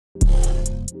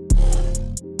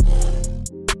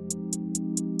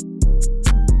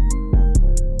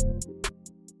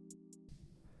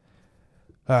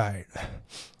All right.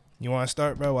 You want to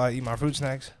start, bro, while I eat my fruit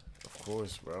snacks? Of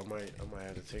course, bro. I might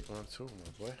have to take one too,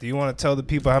 my boy. Do you want to tell the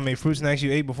people how many fruit snacks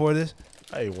you ate before this?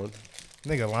 I ate one.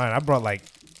 Nigga lying. I brought like,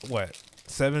 what,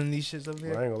 7 of these shits up here?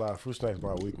 I ain't gonna lie. Fruit snacks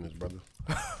my weakness, brother.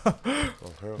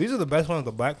 These are the best ones,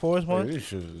 the Black Forest ones? Hey, these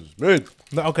shits is mid.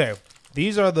 No, okay.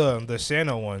 These are the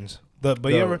Sano ones. You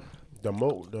ever... The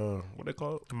what they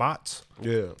call it? Mott's?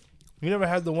 Yeah. You never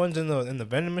had the ones in the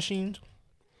vending machines?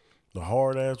 The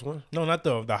hard ass one? No, not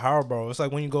the Haribo. It's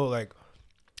like when you go like,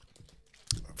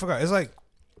 I forgot. It's like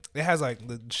it has like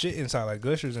the shit inside, like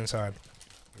Gushers inside.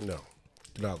 No,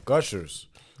 Gushers.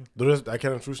 I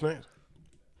count as fruit snacks?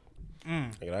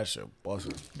 Nigga, that shit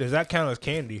busting. Does that count as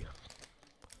candy?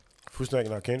 Fruit snack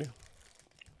not candy?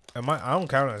 I don't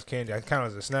count it as candy. I count it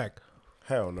as a snack.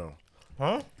 Hell no.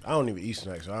 Huh? I don't even eat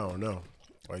snacks, so I don't know.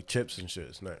 Like chips and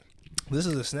shit, snack. This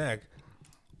is a snack.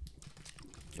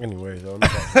 Anyway, though,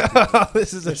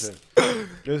 this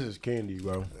is candy,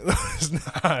 bro. It's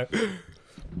not.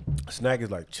 Snack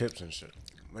is like chips and shit.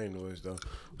 Anyways, though,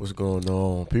 what's going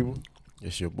on, people?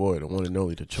 It's your boy, the one and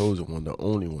only, the chosen one, the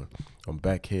only one. I'm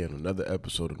back here on another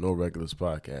episode of No Regulars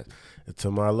Podcast. And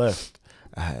to my left,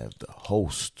 I have the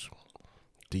host,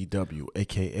 DW,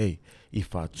 a.k.a.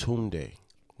 Ifatunde.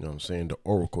 You know what I'm saying? The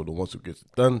Oracle, the ones who gets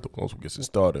it done, the ones who gets it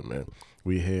started, man.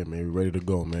 We here, man. We ready to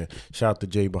go, man. Shout out to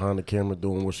Jay behind the camera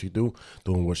doing what she do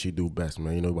best,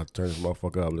 man. You know, about to turn this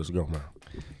motherfucker up. Let's go, man.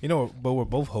 You know, but we're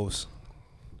both hosts.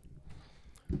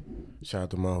 Shout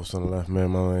out to my host on the left, man.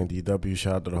 My man DW.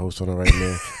 Shout out to the host on the right,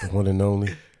 man. The one and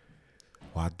only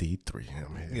YD3.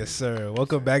 I'm here. Yes, sir.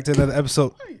 Welcome back to another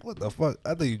episode. What the fuck?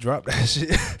 I thought you dropped that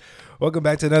shit. Welcome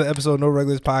back to another episode of No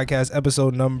Regulars Podcast,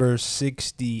 episode number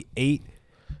 68.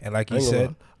 And like you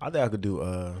said, I think I could do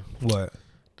what?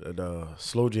 The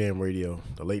slow jam radio,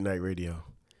 the late night radio.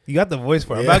 You got the voice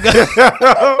for it. Yeah. I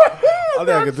think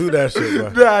I could do that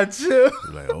shit, bro. Nah, chill.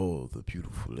 Like, oh, the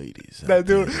beautiful ladies.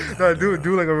 Do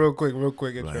like a real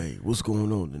quick intro. Like, what's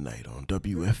going on tonight on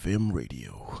WFM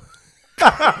radio?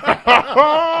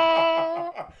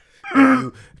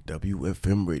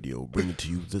 WFM radio, bringing to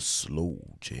you the slow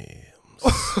jams.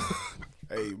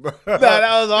 Hey, bro. Nah,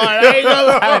 that was hard. I ain't gonna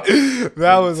lie.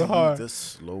 That was hard. The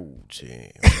slow jam.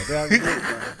 Is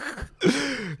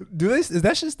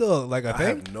that shit still like a thing? I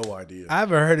have no idea. I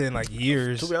haven't heard it in like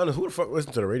years. To be honest, who the fuck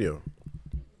listens to the radio?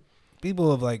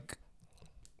 People have like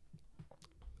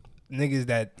niggas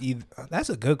that either. That's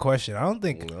a good question. I don't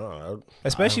think,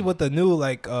 especially with the new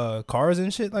like cars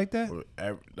and shit like that.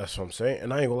 That's what I'm saying.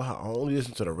 And I ain't gonna lie, I only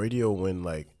listen to the radio when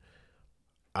like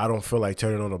I don't feel like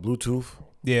turning on the Bluetooth.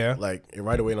 Yeah. Like,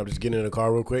 right away, and I'm just getting in the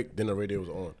car real quick, then the radio is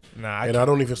on. Nah, I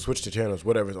don't even switch the channels.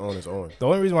 Whatever's on is on. The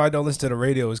only reason why I don't listen to the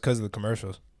radio is because of the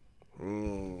commercials.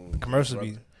 The commercials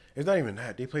be... It's not even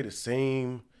that. They play the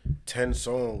same 10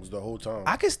 songs the whole time.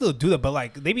 I can still do that, but,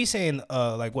 like, they be saying,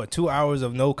 like, what, 2 hours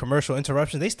of no commercial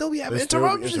interruptions? They still be having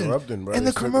interruptions. Bro. And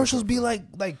the commercials be, like,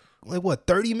 what,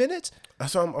 30 minutes?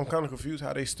 That's why I'm kind of confused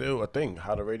how they still a thing,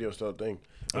 how the radio's still a thing.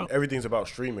 Everything's about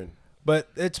streaming. But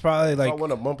it's probably like... If I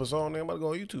want to bump a song, then I'm about to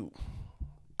go on YouTube.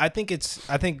 I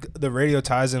think the radio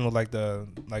ties in with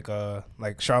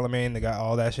like Charlemagne. They got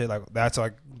all that shit. Like that's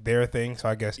like their thing. So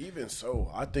I guess even so,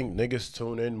 I think niggas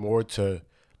tune in more to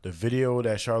the video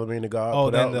that Charlemagne the God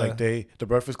put out, like the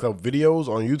Breakfast Club videos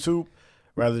on YouTube,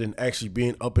 rather than actually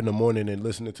being up in the morning and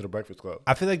listening to the Breakfast Club.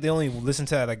 I feel like they only listen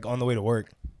to that like on the way to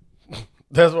work.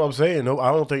 That's what I'm saying. No,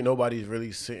 I don't think nobody's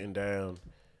really sitting down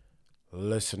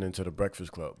listening to the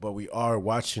Breakfast Club, but we are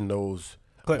watching those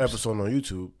episodes on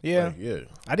YouTube. Yeah, like, yeah.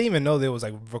 I didn't even know there was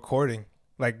like recording,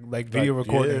 like video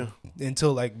recording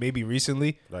until like maybe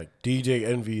recently. Like DJ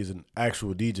Envy is an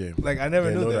actual DJ. Like I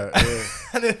never knew that. Yeah.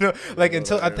 I didn't know. Like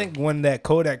until I think when that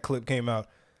Kodak clip came out,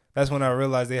 that's when I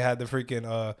realized they had the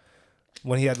freaking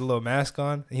when he had the little mask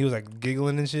on and he was like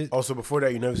giggling and shit. Oh, so before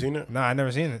that you never seen it? Nah, I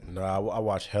never seen it. No, I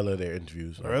watched hella their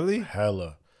interviews. Like, really?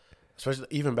 Hella. Especially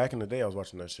even back in the day, I was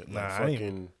watching that shit. Like,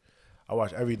 I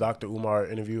watched every Dr. Umar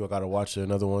interview. I gotta watch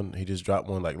another one. He just dropped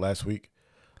one like last week.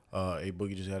 A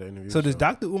Boogie just had an interview. So does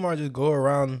Dr. Umar just go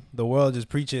around the world just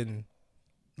preaching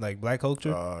like black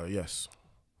culture? Yes.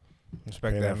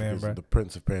 Respect that man, bro. The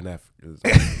Prince of Pan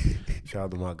Africa. Shout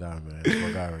out to my guy, man. That's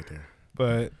my guy right there.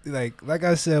 But like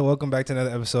I said, welcome back to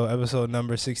another episode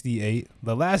number 68.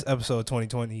 The last episode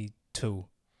 2022,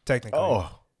 technically.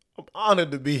 Oh. I'm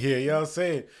honored to be here, you know what I'm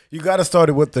saying? You got to start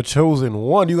it with the chosen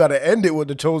one. You got to end it with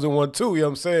the chosen one, too, you know what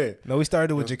I'm saying? No, we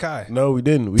started with Jakai. No, we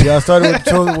didn't. We got to start it with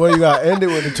the chosen one. You got to end it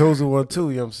with the chosen one, too,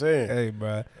 you know what I'm saying? Hey,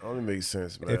 bro. It only makes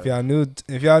sense, man. If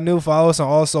y'all new, follow us on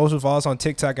all social. Follow us on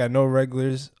TikTok at No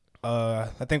Regulars. I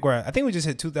think we just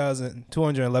hit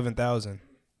 211,000.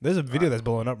 There's a video that's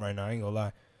blowing up right now. I ain't gonna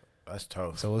lie. That's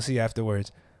tough. So we'll see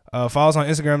afterwards. Follow us on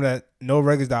Instagram at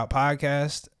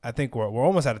noregulars.podcast. I think we're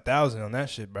almost at 1,000 on that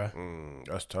shit, bro.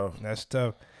 That's tough. That's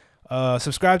tough.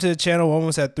 Subscribe to the channel. We're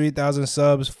almost at 3,000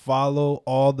 subs. Follow us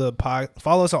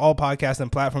on all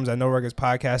podcasting platforms at No Regulars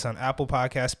Podcast on Apple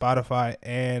Podcasts, Spotify,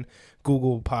 and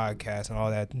Google Podcasts, and all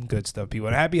that good stuff. People,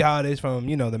 and happy holidays from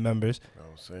the members. You know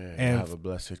what I'm saying, and have a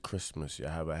blessed Christmas. You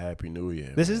have a happy New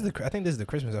Year. I think this is the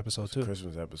Christmas episode too.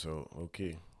 Christmas episode,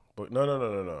 okay. But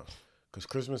no. Because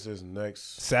Christmas is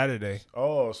next Saturday.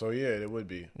 Oh, so yeah, it would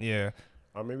be. Yeah.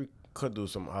 Or maybe we could do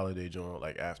some holiday joint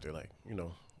like after, like,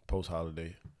 post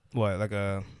holiday. What, like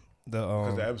because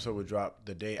the episode would drop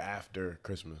the day after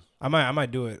Christmas. I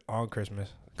might do it on Christmas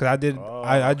because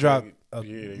I dropped a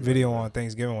video on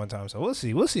Thanksgiving one time, so we'll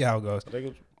see how it goes. I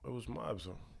think it was my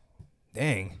episode.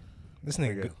 Dang, this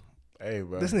nigga. Hey,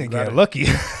 bro. This nigga got lucky.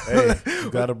 Hey,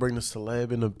 you gotta bring the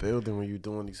celeb in the building when you're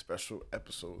doing these special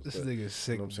episodes. This nigga's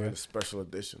sick, you know what I'm saying? The special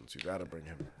editions. You gotta bring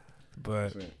him.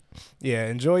 But yeah,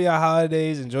 enjoy y'all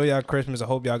holidays, enjoy y'all Christmas. I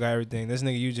hope y'all got everything. This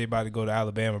nigga UJ about to go to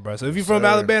Alabama, bro. So if you from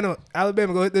Alabama,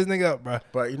 go hit this nigga up, bro.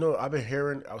 But I've been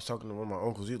hearing. I was talking to one of my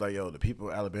uncles. He's like, yo, the people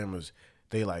in Alabama's,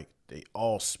 they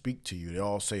all speak to you. They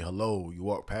all say hello. You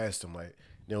walk past them, like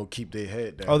they don't keep their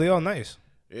head down. Oh, they all nice.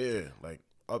 Yeah, like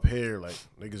up here, like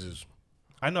niggas is.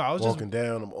 I know. I was walking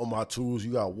down. I'm on my tools.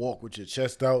 You gotta walk with your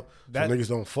chest out. So niggas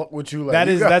don't fuck with you. Like,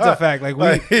 that's a fact. Like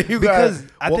because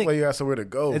I think like you got somewhere to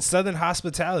go. It's Southern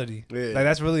hospitality. Yeah. Like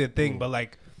that's really a thing. But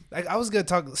like I was gonna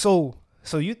talk. So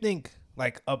you think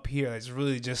like up here, it's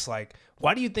really just like,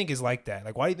 why do you think it's like that?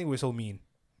 Like why do you think we're so mean?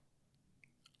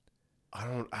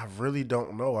 I really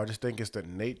don't know. I just think it's the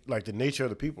nature of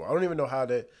the people. I don't even know how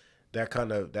that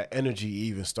energy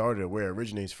even started, where it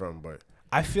originates from, but.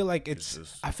 I feel like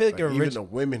even the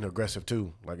women aggressive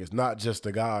too. Like it's not just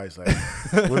the guys. Like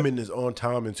women is on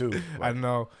timing too. Like, I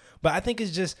know, but I think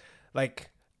it's just like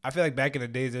I feel like back in the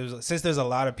days, since there's a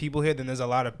lot of people here, then there's a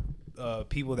lot of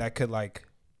people that could like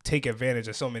take advantage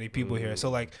of so many people here. So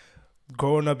like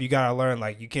growing up, you gotta learn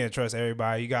like you can't trust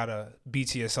everybody. You gotta be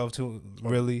to yourself too.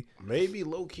 Really, maybe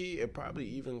low key, it probably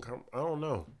even come. I don't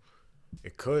know.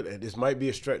 It could. And this might be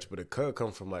a stretch, but it could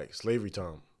come from like slavery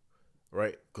time.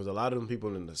 Right, because a lot of them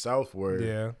people in the South were.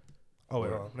 Yeah. Oh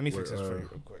wait, let me fix this for you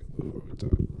real quick.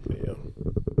 Yeah.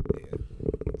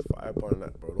 Fire up on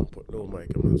that, bro. Don't put no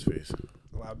mic in his face.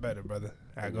 A lot better, brother.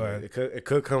 All right, go ahead. It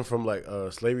could come from like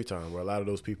slavery time, where a lot of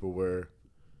those people were,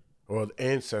 or the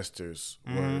ancestors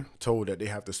were told that they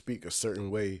have to speak a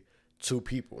certain way to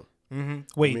people.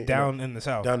 Wait, down in the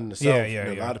South. Down in the South.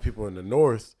 Yeah. A lot of people in the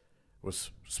North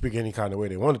was speaking any kind of way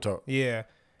they want to talk. Yeah.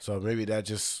 So maybe that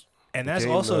just. And that's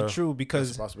also true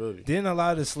because didn't a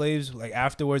lot of the slaves, like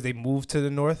afterwards, they moved to the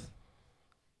North?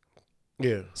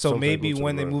 Yeah. So maybe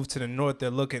when they moved to the North,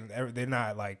 they're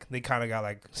not like, they kind of got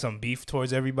like some beef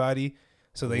towards everybody.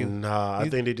 So they. Nah, I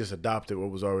think they just adopted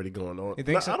what was already going on. You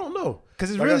think so? I don't know.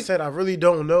 Because it's like really. I said, I really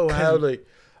don't know how, like,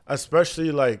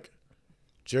 especially like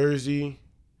Jersey,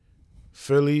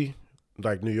 Philly,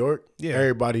 like New York,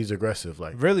 everybody's aggressive,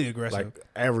 like really aggressive, like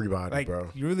everybody, like, bro.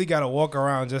 You really gotta walk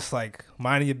around just like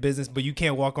minding your business, but you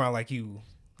can't walk around like you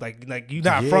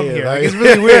not from here. Like, it's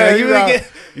really weird.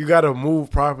 You gotta move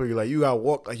properly. Like you gotta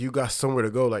walk like you got somewhere to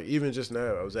go. Like even just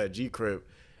now, I was at G Crib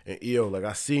and EO. Like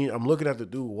I'm looking at the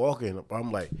dude walking.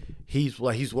 I'm like, he's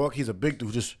a big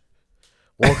dude, just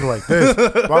walking like this.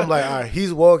 But I'm like, all right,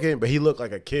 he's walking, but he looked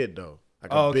like a kid though.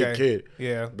 Like a big kid.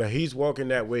 Yeah. But he's walking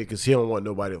that way because he don't want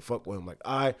nobody to fuck with him. Like,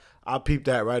 I peeped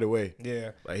that right away.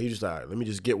 Yeah. Like, he just, all right, let me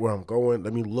just get where I'm going.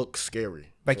 Let me look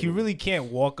scary. Like, you really can't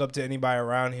walk up to anybody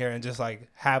around here and just, like,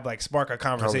 have, like, spark a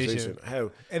conversation.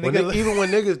 And even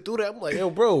when niggas do that, I'm like, yo,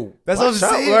 bro. That's what I'm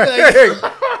saying. Like,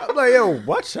 I'm like, yo,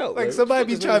 watch out. Like,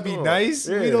 somebody be trying to be nice.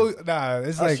 Yeah.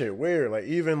 It's that like. Shit weird. Like,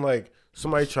 even, like,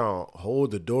 somebody trying to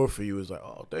hold the door for you is like,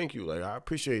 oh, thank you. Like, I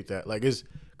appreciate that. Like, it's.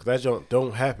 Because that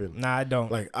don't happen. Nah, I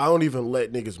don't. Like, I don't even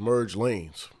let niggas merge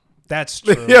lanes. That's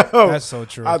true. Yo, that's so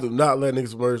true. I do not let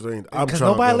niggas merge lanes. Because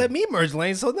nobody let me merge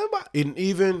lanes, so nobody. And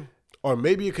even, or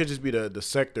maybe it could just be the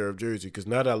sector of Jersey. Because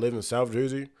now that I live in South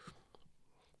Jersey,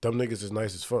 them niggas is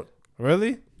nice as fuck.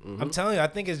 Really? I'm telling you, I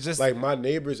think it's just. Like, my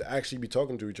neighbors actually be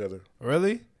talking to each other.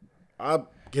 Really? I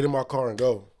get in my car and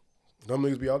go. Them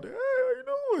niggas be out there, hey, how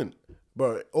you doing?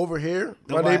 But over here,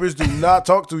 my neighbors do not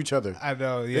talk to each other. I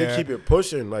know, yeah. They keep it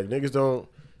pushing. Like, niggas don't.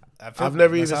 I've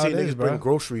never even seen niggas bring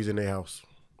groceries in their house.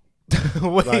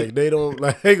 Like, they don't,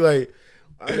 like,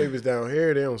 our neighbors down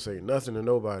here, they don't say nothing to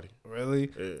nobody. Really?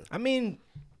 Yeah. I mean,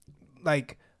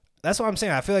 like, That's what I'm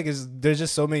saying. I feel like there's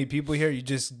just so many people here. You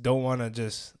just don't want to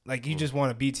just like you just want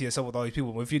to be to yourself with all these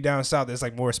people. But if you're down south, it's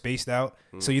like more spaced out,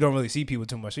 so you don't really see people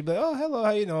too much. You'd be like, oh, hello,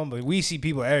 how you doing? But we see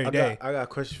people every day. I got a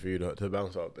question for you to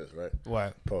bounce off this, right?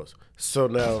 What? Pause. So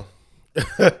now,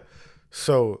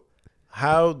 so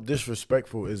how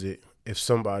disrespectful is it if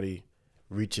somebody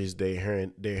reaches their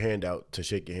hand out to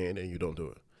shake your hand and you don't do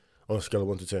it? On a scale of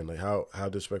 1 to 10, like how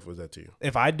disrespectful is that to you?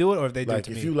 If I do it or if they do like it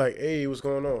to if me? you like, hey, what's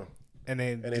going on? And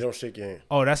they don't shake your hand.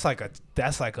 Oh, that's like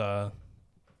a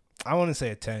I want to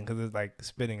say a 10 because it's like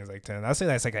spitting is like 10. I'll say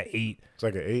that's like an 8. It's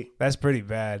like an 8. That's pretty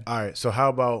bad. All right. So how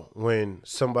about when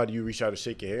somebody you reach out to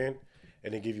shake your hand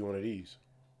and they give you one of these?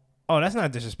 Oh, that's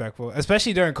not disrespectful.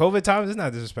 Especially during COVID times, it's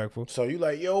not disrespectful. So you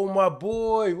like, yo, my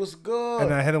boy, what's good?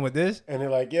 And then I hit him with this. And they're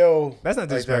like, yo, that's not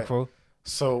disrespectful. Like that.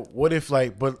 So what if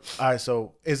like, but all right.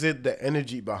 So is it the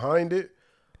energy behind it,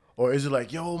 or is it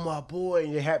like, yo, my boy,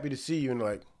 and you're happy to see you, and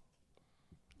like.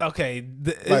 Okay,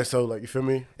 like so, like you feel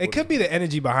me? It could be the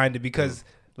energy behind it because,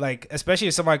 like, especially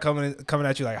if somebody coming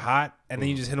at you like hot, and then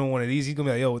you just hit him with one of these, he's gonna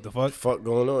be like, "Yo, what the fuck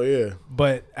going on?" Yeah.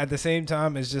 But at the same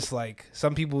time, it's just like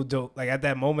some people don't like at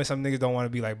that moment. Some niggas don't want to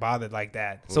be like bothered like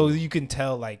that. So you can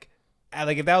tell like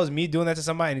if that was me doing that to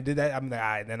somebody and he did that, I'm like, all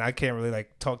right, then I can't really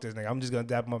like talk to this nigga. I'm just gonna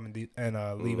dap him up and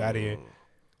leave out of here.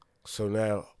 So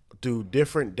now, do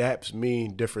different daps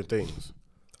mean different things?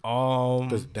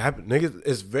 Niggas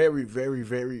is very, very,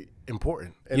 very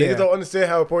important, and niggas don't understand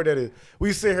how important that is.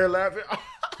 We sit here laughing,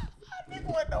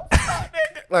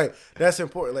 like that's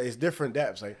important. Like it's different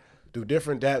daps. Like, do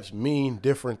different daps mean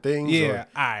different things? Yeah. Or,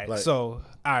 all right.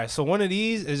 like, So one of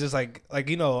these is just like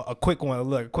you know a quick one.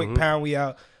 Look, a quick pound. We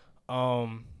out.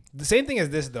 The same thing as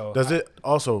this though. Does it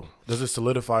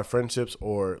solidify friendships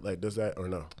or like does that or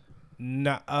no?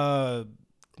 Nah.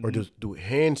 Or do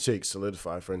handshakes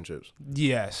solidify friendships?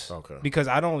 Yes. Okay. Because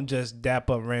I don't just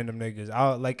dap up random niggas.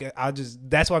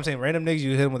 That's why I'm saying random niggas.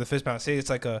 You hit them with a fist pound. Say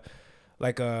it's like a,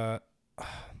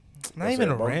 not even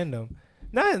a random,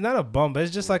 not a bum, but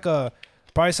it's just like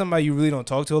probably somebody you really don't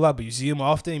talk to a lot, but you see them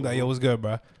often. You be like, yo, what's good,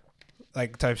 bro?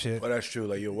 Like type shit. Well, that's true.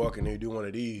 Like you're walking and you do one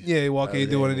of these. Yeah, you walk in, you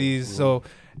do one of these. So,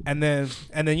 and then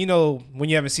you know when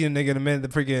you haven't seen a nigga in a minute,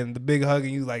 the big hug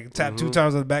and you like tap 2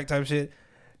 times on the back type shit.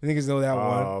 Niggas know that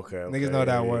one. Okay. Niggas know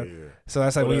that one. Yeah. So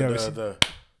that's like when you never see.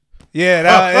 Yeah,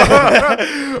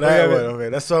 that one. Okay,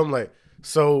 that's something like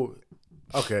so.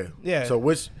 Okay. Yeah. So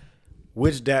which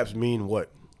daps mean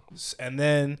what? And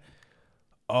then,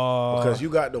 because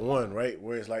you got the one right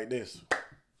where it's like this.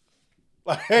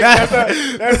 Like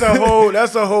that's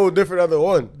a whole different other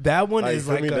one. That one is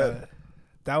like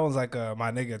that one's like a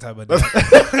my nigga type of dap.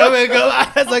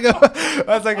 That's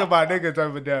like a my nigga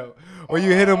type of dap. When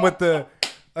you hit him with the.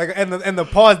 Like and the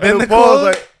pause, then the pause,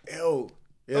 like yo,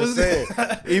 you know what I'm saying?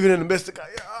 Even in the midst of,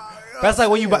 that's like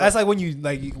when you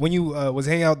was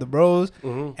hanging out with the bros,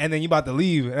 and then you about to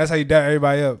leave. And that's how you dap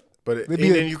everybody up. But and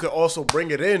then you can also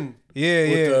bring it in, with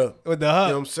the hug. You know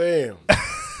what I'm saying?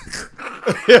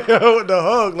 With the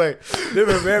hug, like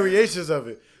different variations of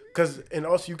it. And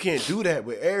also you can't do that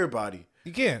with everybody.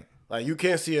 You can't. Like you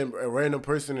can't see a random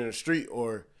person in the street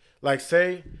or like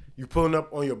say. You pulling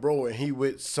up on your bro and he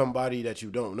with somebody that you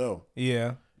don't know.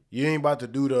 Yeah. You ain't about to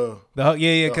do the hug.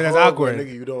 Yeah, because that's awkward.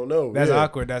 Nigga you don't know. That's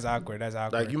awkward. That's awkward.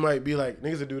 Like you might be like,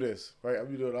 niggas will do this, right? I'll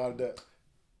be doing all of that.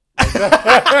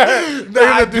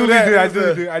 I do be doing that.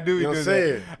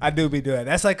 I do be doing that.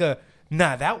 That's like a,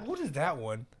 what is that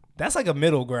one? That's like a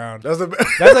middle ground. That's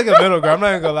like a middle ground. I'm not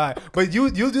even gonna lie. But you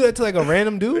do that to like a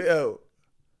random dude?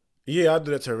 Yeah, I'll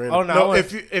do that to a random. Oh, no,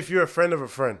 if you're a friend of a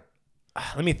friend.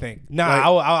 Let me think.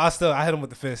 I hit him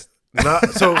with the fist.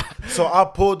 So I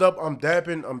pulled up. I'm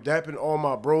dapping all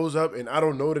my bros up, and I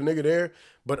don't know the nigga there,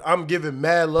 but I'm giving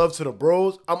mad love to the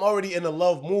bros. I'm already in the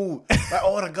love mood. Like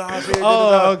all the guys here.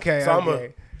 Okay. So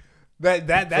okay.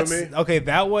 That's okay.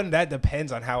 That one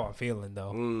depends on how I'm feeling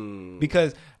though,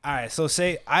 because all right. So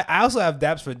say I also have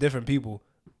daps for different people.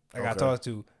 Like I talk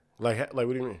to. Like what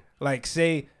do you mean? Like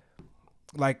say,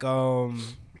 like let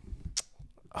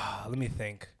me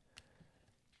think.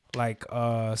 Like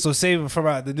so say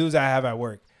from the dudes I have at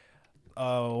work,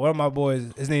 one of my boys,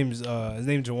 his name's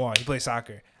Jawan. He plays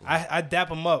soccer. I dap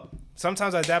him up.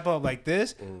 Sometimes I dap him up like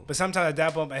this, but sometimes I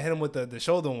dap him up and hit him with the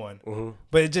shoulder one.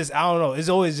 But it just I don't know. It's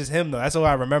always just him though. That's all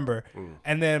I remember.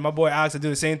 And then my boy Alex would do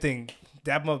the same thing,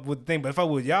 dap him up with the thing. But if I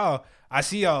was y'all, I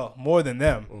see y'all more than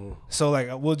them. So like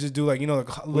we'll just do like like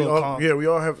a little. We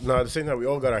all have at the same time we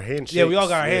all got our handshakes. Yeah, we all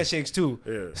got our handshakes too.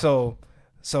 Yeah.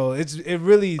 So it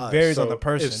really varies on the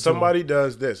person. If somebody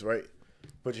does this, right?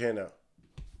 Put your hand out.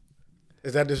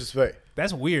 Is that disrespect?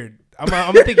 That's weird.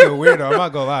 I'm gonna think you're a weirdo. I'm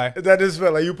not gonna lie. That just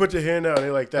felt like you put your hand out and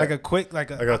they like that. Like a quick,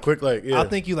 yeah. I'll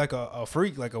think you like a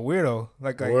freak, like a weirdo.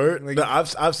 Word? Like No,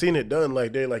 I've seen it done.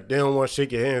 Like they don't want to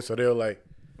shake your hand, so they're like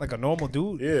a normal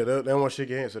dude. Yeah, they don't want to shake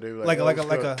your hand, so they're like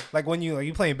like when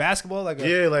you playing basketball,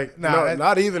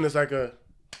 not even. It's like a.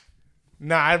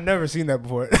 Nah, I've never seen that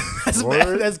before. That's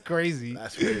that's crazy.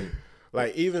 That's weird.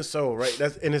 Like even so, right?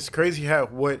 And it's crazy how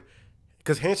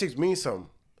because handshakes mean something.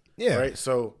 Yeah. Right.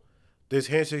 So there's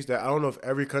handshakes that I don't know if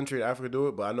every country in Africa do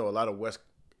it, but I know a lot of West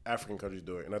African countries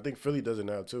do it, and I think Philly does it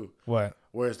now too. What?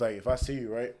 Where it's like if I see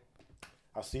you, right,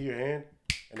 I'll see your hand,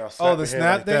 and I'll snap the your snap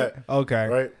hand like thing. that, Okay.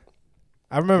 right.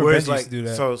 I remember Where Benji it's used like, to do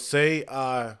that. So say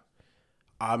I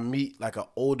meet like an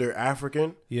older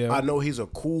African. Yeah. I know he's a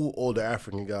cool older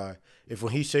African guy. If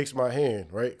when he shakes my hand,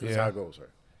 right? Because how it goes, right?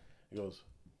 He goes.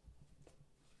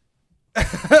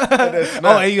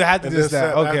 And you have to do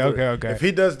that. Okay. If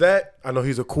he does that, I know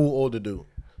he's a cool older dude.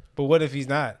 But what if he's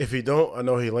not? If he don't, I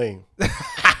know he lame.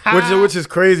 which is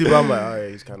crazy, but I'm like, all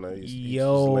right, he's kind of he's just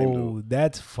a lame dude.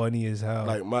 That's funny as hell.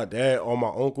 Like my dad, all my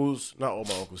uncles, not all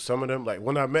my uncles, some of them. Like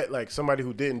when I met like somebody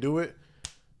who didn't do it,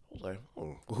 I was like,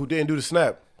 who didn't do the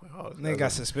snap? They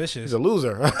got suspicious. He's a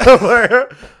loser.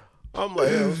 I'm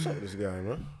like, yo, what's up with this guy,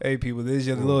 man? Hey, people, this is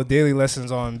your little daily lessons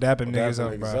on dapping niggas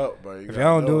up, bro. If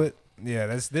y'all don't do it,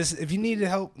 that's this. If you needed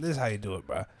help, this is how you do it,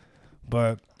 bro.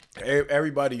 But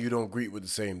everybody you don't greet with the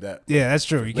same dap. Yeah, that's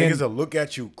true. You niggas will look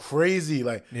at you crazy.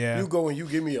 Like, yeah. You go and you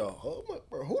give me a hug. Like,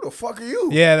 bro, who the fuck are you?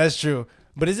 Yeah, that's true.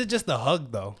 But is it just the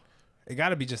hug, though? It got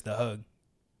to be just the hug.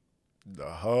 The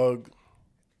hug.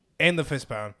 And the fist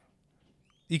pound.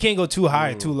 You can't go too high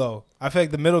or too low. I feel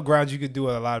like the middle ground you could do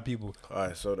with a lot of people. All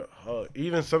right, so the hug.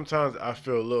 Even sometimes I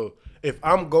feel a little. If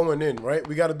I'm going in, right,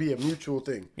 we got to be a mutual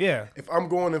thing. Yeah. If I'm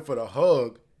going in for the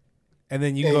hug, and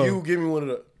then you give me one of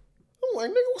the, I'm like,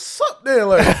 nigga, what's up there?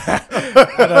 Like,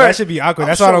 I know, that should be awkward.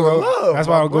 That's why I don't go. That's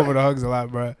why I don't go for the hugs a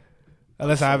lot, bro.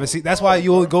 Unless I haven't seen. That's why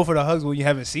you only go for the hugs when you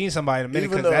haven't seen somebody in a minute.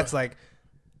 Because that's like,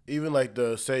 even like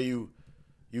the say you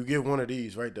give one of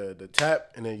these, right? The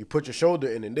tap, and then you put your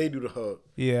shoulder in, and they do the hug.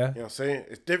 Yeah. You know what I'm saying?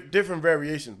 It's different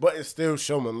variations, but it's still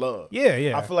showing love.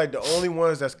 Yeah. I feel like the only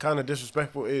ones that's kind of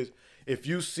disrespectful is if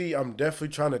you see I'm definitely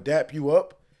trying to dap you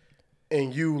up,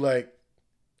 and you like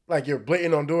you're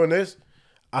blatant on doing this,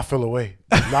 I feel away.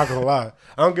 I'm not gonna lie.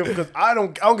 I don't give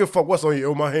a fuck what's on you.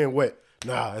 Oh, my hand wet.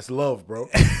 Nah, it's love, bro.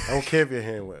 I don't care if your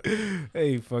hand wet.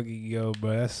 Hey, fucking yo,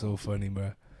 bro. That's so funny,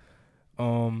 bro.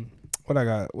 What I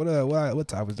got? What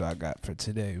topics do I got for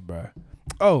today, bro?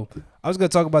 Oh, I was gonna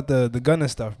talk about the gun and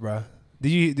stuff, bro.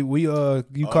 You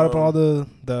caught up on all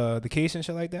the case and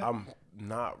shit like that? I'm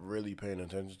not really paying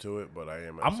attention to it, but I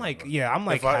am. I'm like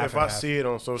if I see it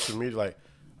on social media, like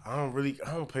I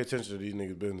don't pay attention to these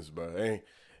niggas' business, bro.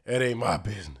 It ain't my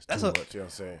business too much. You know what I'm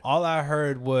saying? All I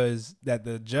heard was that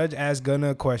the judge asked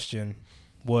Gunna a question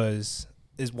was,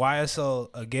 is YSL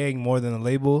a gang more than a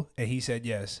label? And he said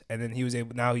yes. And then he was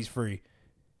able, now he's free.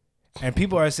 And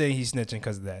people are saying he's snitching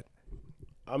because of that.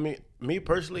 I mean, me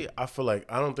personally, I feel like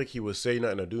I don't think he would say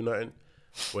nothing or do nothing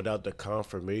without the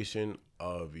confirmation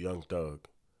of Young Thug.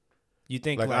 You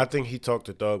think like I think he talked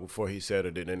to Thug before he said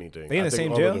or did anything. They in the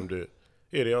same jail? All of them did.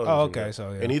 Yeah, they all. Oh, okay,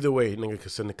 so yeah. And either way, nigga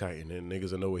could send a kite, and then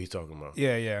niggas will know what he's talking about.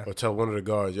 Yeah. Or tell one of the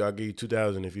guards, "Y'all give you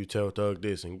 2,000 if you tell Thug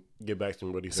this and get back to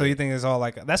me what he said." So you think it's all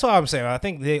like? That's what I'm saying. I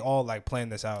think they all like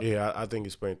planned this out. Yeah, I think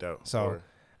it's planned out. So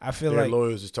I feel their like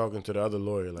lawyers is talking to the other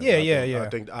lawyer. Like, yeah.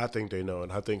 I think they know,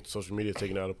 and I think social media is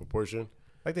taking it out of proportion,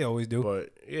 like they always do. But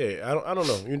yeah, I don't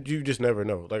know. You just never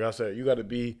know. Like I said, you got to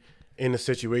be in the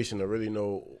situation to really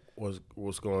know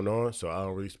what's going on. So I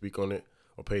don't really speak on it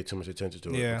or pay too much attention to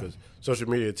it because social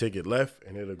media take it left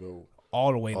and it'll go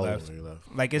all the way left.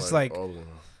 Like it's like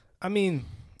I mean,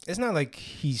 it's not like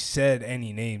he said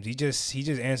any names. He just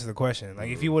answered the question. Like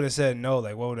if he would have said no,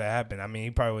 like what would have happened? I mean,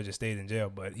 he probably would have just stayed in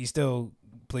jail, but he still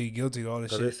pleaded guilty to all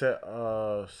this shit. They said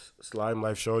Slime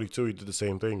Life Shorty too. He did the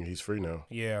same thing. He's free now.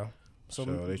 Yeah. So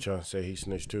they trying to say he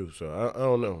snitched too. So I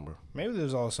don't know, bro. Maybe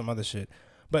there's all some other shit.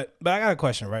 But I got a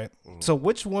question, right? So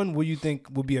which one would you think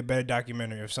would be a better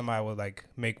documentary if somebody would like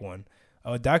make one?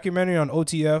 A documentary on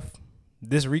OTF,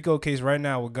 this Rico case right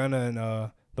now with Gunna and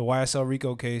the YSL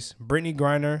Rico case, Brittany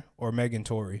Griner or Megan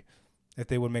Tory, if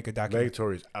they would make a documentary. Megan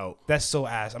Tory's out. That's so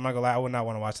ass. I'm not gonna lie, I would not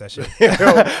want to watch that shit.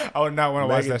 I would not want to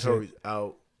watch that shit. Megan Tory's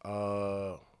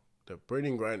out. The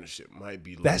Brittany Griner shit might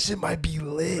be lit. That shit might be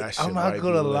lit. I'm not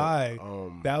gonna lie.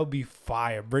 That would be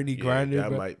fire. Brittany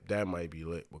Griner. That might be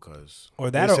lit because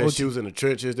they said she was in the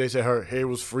trenches. They said her hair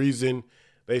was freezing.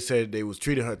 They said they was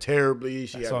treating her terribly.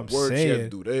 She had to work. She had to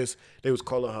do this. They was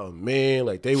calling her a man.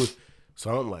 Like they was.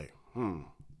 So I'm like,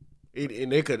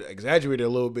 And they could exaggerate it a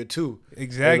little bit too.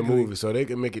 Exactly. In the movie, so they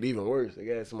can make it even worse. They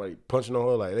got somebody punching on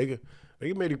her, like they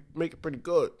could make it pretty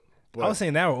good. But I was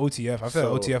saying that with OTF. I feel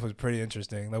like OTF was pretty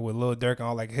interesting, like with Lil Durk and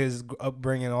all like his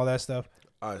upbringing, all that stuff.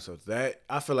 All right, so that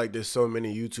I feel like there's so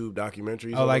many YouTube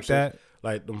documentaries. Oh, like that.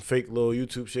 Like them fake little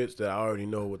YouTube shits that I already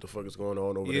know what the fuck is going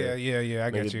on over there. Yeah.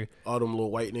 I get you. All them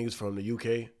little white niggas from the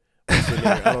UK.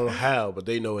 I don't know how, but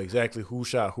they know exactly who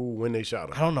shot who when they shot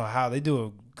them. I don't know how they do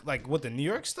it. Like with the New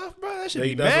York stuff, bro. That should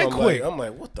be that's mad quick. I'm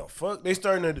like, what the fuck? They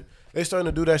starting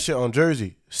to do that shit on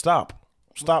Jersey. Stop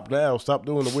now. Stop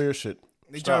doing the weird shit.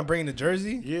 They trying to bring the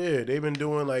Jersey? Yeah, they've been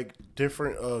doing like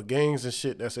different gangs and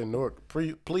shit that's in Newark.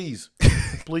 Please leave.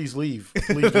 Please,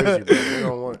 Jersey, bro. We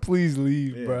don't want. Please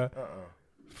leave, bro.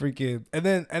 Freaking. And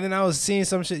then I was seeing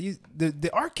some shit. Did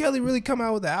R. Kelly really come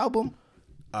out with the album?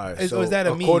 All right, Is that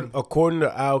a meme? According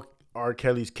to R.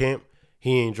 Kelly's camp,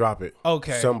 he ain't drop it.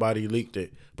 Okay. Somebody leaked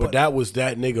it. But that was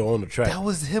that nigga on the track. That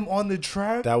was him on the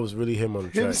track? That was really him on the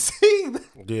track. Him saying that?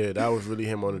 Yeah, that was really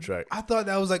him on the track. I thought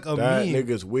that was like a that meme. That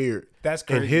nigga's weird. That's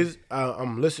crazy. And his,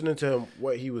 I'm listening to him,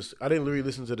 what he was, I didn't really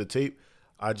listen to the tape.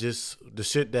 The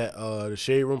shit that the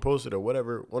Shade Room posted or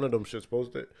whatever, one of them shits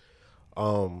posted.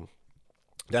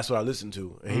 That's what I listened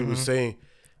to. And he was saying,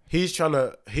 he's trying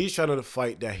to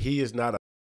fight that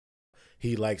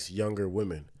he likes younger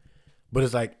women. But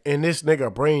it's like, in this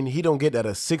nigga brain, he don't get that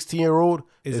a 16-year-old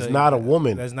is not a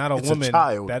woman. That's not a it's woman. A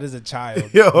child. That is a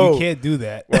child. Yo. You can't do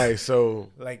that. Right, so.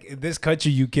 Like, in this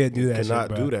country, you can't do that shit, cannot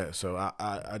bro. do that. So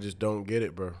I just don't get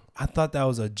it, bro. I thought that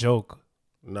was a joke.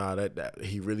 Nah, that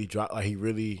he really dropped. Like, he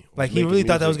really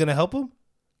thought that was going to help him?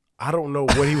 I don't know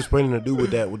what he was planning to do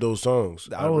with those songs.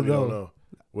 I don't know.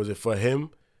 Was it for him?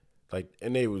 Like,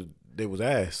 and they was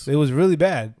ass. It was really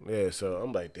bad. Yeah, so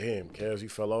I'm like, damn, Kaz, you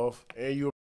fell off, and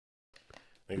you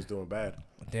niggas doing bad.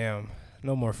 Damn,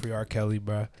 no more free R. Kelly,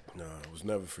 bro. Nah, it was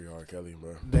never free R. Kelly,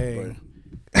 bro. Dang.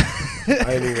 I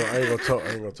ain't gonna talk.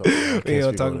 We ain't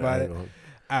gonna talk about it. All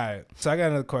right, so I got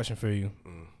another question for you.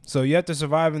 So you have to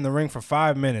survive in the ring for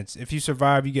 5 minutes. If you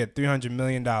survive, you get $300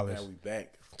 million. Now we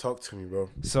back. Talk to me, bro.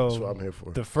 So that's what I'm here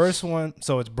for. The first one,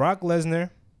 so it's Brock Lesnar,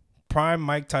 prime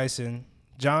Mike Tyson,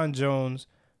 John Jones,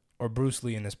 or Bruce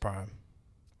Lee in his prime.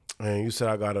 And you said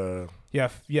I got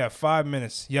Yeah, 5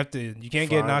 minutes. You can't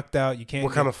get knocked out. You can't.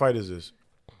 What kind of fight is this?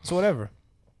 So whatever.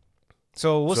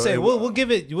 So we'll say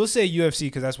UFC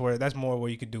because that's more where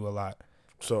you could do a lot.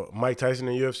 So Mike Tyson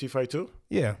in UFC fight too?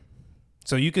 Yeah.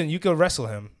 So you can wrestle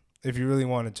him if you really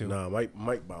wanted to. Nah,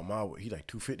 Mike by my weight, he like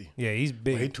 250. Yeah, he's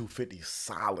big. He 250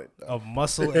 solid. Of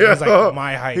muscle, and it's like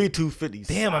my height. He 250.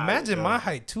 Damn, solid, imagine bro. my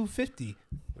height, 250.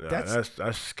 Nah,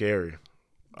 that's scary.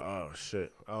 Oh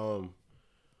shit.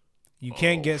 You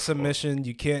can't get submission.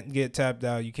 You can't get tapped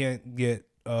out. You can't get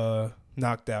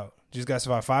knocked out. You just got to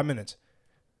survive 5 minutes.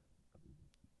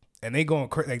 And they going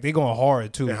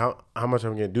hard too. And how much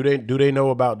I'm getting? Do they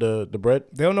know about the bread?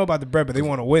 They don't know about the bread, but they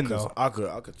want to win though. I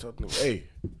could tell them, hey,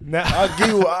 I'll give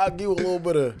you a little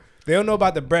bit of. They don't know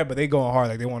about the bread, but they going hard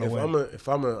like they want to win.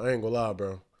 I ain't gonna lie,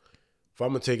 bro. If I'm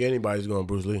gonna take anybody, it's going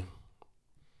Bruce Lee.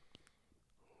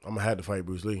 I'm gonna have to fight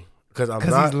Bruce Lee because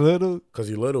he's little. Because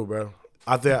he's little, bro.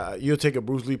 I think you'll take a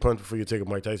Bruce Lee punch before you take a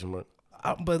Mike Tyson punch.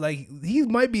 But like he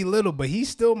might be little, but he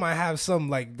still might have some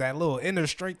like that little inner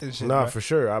strength and shit. Nah, bro. for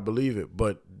sure, I believe it.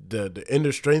 But the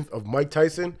inner strength of Mike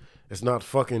Tyson is not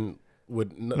fucking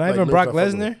with. Not even Brock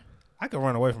Lesnar. I could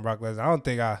run away from Brock Lesnar. I don't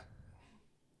think I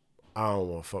don't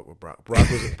want to fuck with Brock.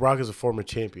 Brock is a former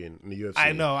champion in the UFC.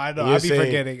 I know. I be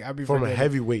forgetting. Former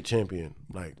heavyweight champion.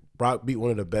 Like Brock beat one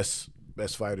of the best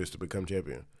fighters to become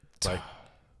champion. Like,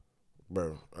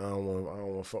 bro, I don't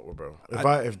want to fuck with bro.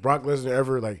 If Brock Lesnar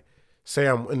ever like. Say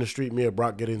I'm in the street, me and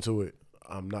Brock get into it.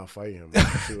 I'm not fighting him.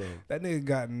 That nigga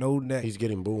got no neck. He's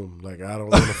getting boomed. Like I don't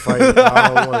want to fight.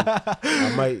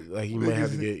 I might like he might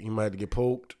have to get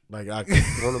poked. Like one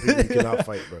of the people you cannot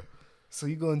fight, bro. So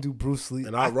you gonna do Bruce Lee?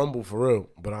 And I rumble for real,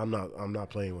 but I'm not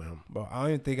playing with him. Bro, I don't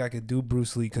even think I could do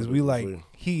Bruce Lee because we like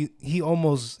he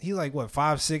like what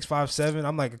 5'6", 5'7".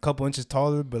 I'm like a couple inches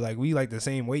taller, but like we like the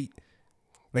same weight.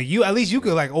 Like you, at least you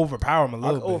could like overpower him a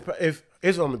little bit. If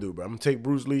it's what I'm gonna do, bro. I'm gonna take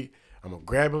Bruce Lee. I'm gonna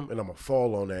grab him and I'm gonna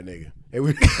fall on that nigga.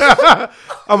 And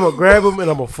I'm gonna grab him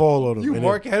and I'm gonna fall on him. You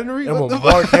Mark Henry? I'm gonna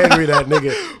Mark Henry that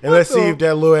nigga. And let's see if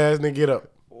that little ass nigga get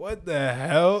up. What the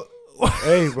hell?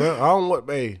 Hey, bro, I don't want.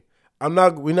 Hey,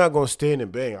 we're not gonna stand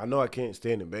and bang. I know I can't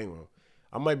stand and bang with him.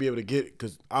 I might be able to get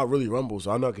because I really rumble,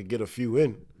 so I know I could get a few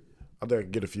in. I think I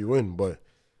could get a few in, but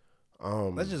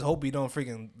let's just hope he don't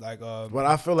freaking like. But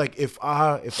I feel like if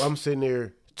I'm sitting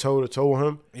there toe to toe with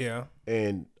him, yeah,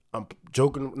 and I'm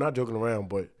not joking around,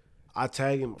 but I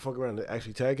tag him, fuck around and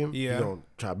actually tag him, he's going to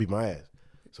try to beat my ass.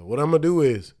 So what I'm going to do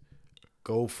is,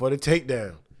 go for the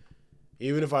takedown.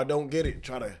 Even if I don't get it,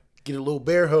 try to get a little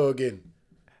bear hug in.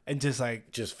 And just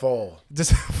fall.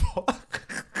 Just fall.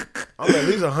 I'm at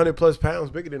least 100+ pounds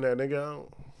bigger than that nigga.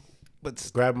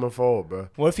 But grab him and fall, bro.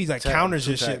 What if he like counters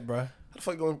your shit, bro?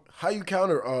 How you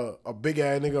counter a big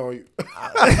ass nigga on you?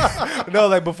 No,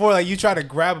 like before, like you try to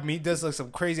grab him, he does like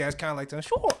some crazy ass kind of like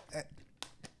sure.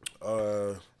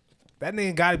 That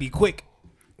nigga gotta be quick.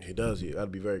 He does. He gotta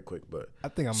be very quick. But I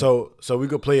think I'm so we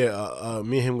could play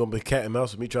me and him gonna be cat and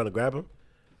mouse with me trying to grab him.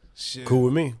 Shit. Cool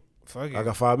with me. Fuck it. I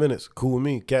got 5 minutes. Cool with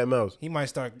me. Cat and mouse. He might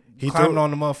start climbing on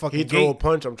the motherfucking He gate. throw a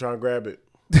punch. I'm trying to grab it.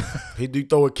 He do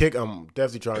throw a kick. I'm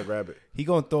definitely trying to grab it. He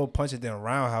gonna throw a punch and then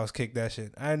roundhouse kick that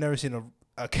shit. I ain't never seen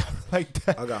a counter like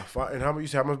that. I got 5. And how much? You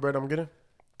say how much bread I'm getting?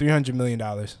 $300 million.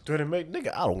 300 million,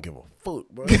 nigga. I don't give a fuck,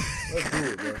 bro. Let's do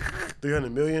it, bro.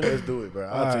 300 million. Let's do it, bro.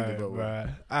 I'll take the vote.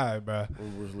 All right, bro.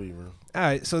 Where's Lee, bro? All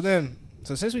right. So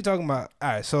since we talking about, all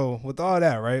right. So with all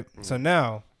that, right? So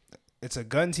now it's a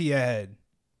gun to your head.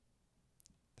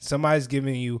 Somebody's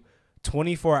giving you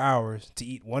 24 hours to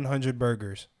eat 100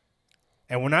 burgers.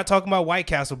 And we're not talking about White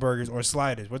Castle burgers or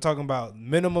sliders. We're talking about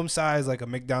minimum size like a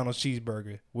McDonald's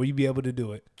cheeseburger. Will you be able to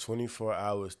do it? 24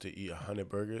 hours to eat 100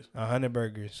 burgers? 100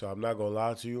 burgers. So I'm not going to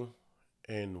lie to you.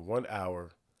 In 1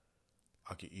 hour,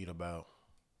 I could eat about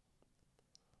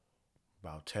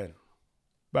 10.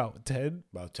 About 10?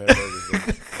 About 10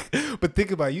 burgers. But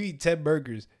think about it. You eat 10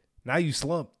 burgers. Now you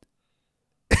slumped.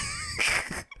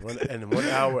 And in 1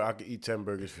 hour, I could eat 10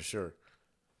 burgers for sure.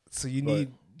 So you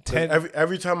need 10.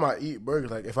 Every time I eat burgers,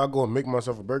 like if I go and make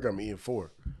myself a burger, I'm eating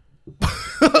 4.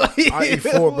 I eat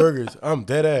 4 burgers. I'm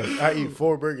dead ass. I eat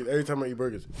 4 burgers every time I eat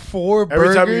burgers. 4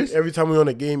 burgers? Every time we on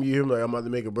a game, you hear me like I'm about to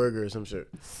make a burger or some shit.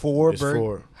 4 burgers?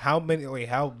 4. How many? Wait,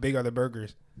 how big are the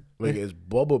burgers? Nigga, it's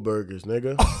Bubba burgers,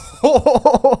 nigga.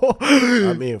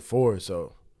 I mean 4,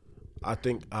 so I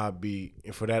think I'd be,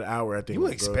 and for that hour, I think you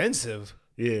expensive.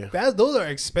 Yeah. Those are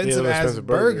expensive ass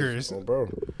burgers. Oh, bro.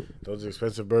 Those are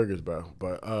expensive burgers, bro.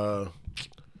 But I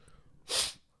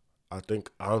don't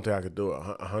think I could do it.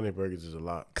 100 burgers is a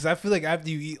lot. Because I feel like after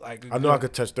you eat like I know I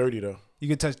could touch 30 though. You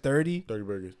could touch 30? 30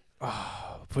 burgers.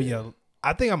 Oh, but yeah,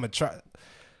 I think I'm gonna try.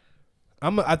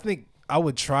 I think I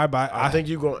would try, but I think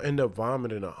you're gonna end up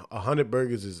vomiting. 100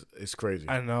 burgers is crazy.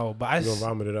 I know, but you're gonna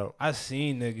vomit it out. I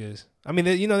seen niggas. I mean,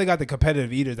 they got the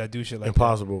competitive eaters that do shit like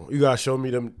impossible. You gotta show me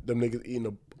them niggas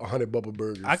eating 100 Bubba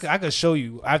burgers. I could show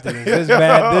you after this.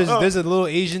 There's a little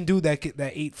Asian dude that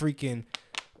ate freaking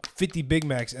 50 Big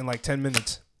Macs in like 10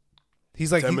 minutes.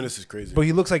 He's like 10 minutes is crazy, but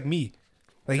he looks like me.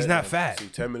 Like he's not fat. See,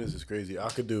 10 minutes is crazy. I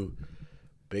could do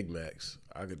Big Macs.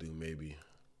 I could do maybe.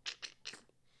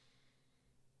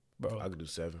 Bro, I could do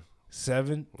 7.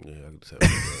 7? Yeah, I could do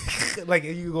 7. Like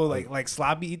you go like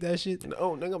sloppy eat that shit?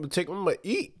 No, nigga, I'm gonna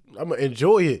eat. I'm gonna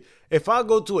enjoy it. If I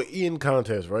go to an eating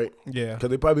contest, right? Yeah. Because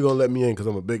they probably gonna let me in because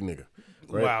I'm a big nigga.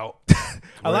 Right? Wow.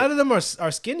 A lot of them are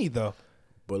skinny though.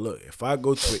 But look, if I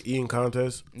go to an eating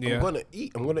contest, yeah. I'm gonna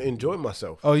eat. I'm gonna enjoy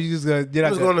myself. Oh, you just gonna I'm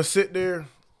just gonna sit there.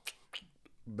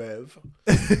 Bev.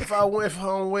 if I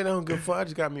don't win, I don't give a fuck. I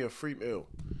just got me a free meal.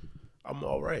 I'm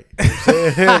all right. You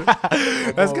know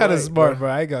that's kind of smart,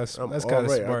 bro. That's kind of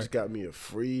smart. I just got me a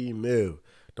free meal.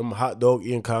 Them hot dog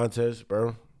eating contests,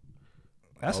 bro.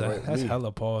 That's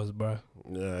hella pause, bro.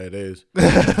 Yeah, it is.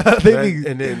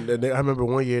 and then I remember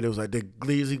one year there was like the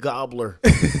Gleazy Gobbler.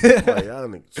 Like y'all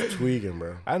niggas tweaking,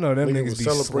 bro. I know them niggas be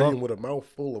celebrating slumped with a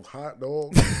mouthful of hot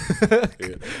dogs.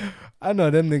 Yeah. I know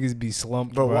them niggas be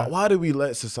slumped, bro. bro. Why did we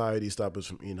let society stop us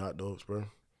from eating hot dogs, bro?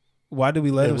 Why did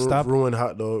we let them stop? Ruin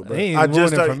hot dog, bro. They ain't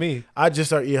ruining it for me. I just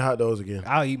started eating hot dogs again.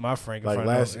 I'll eat my Frank in front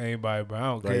of anybody, bro. I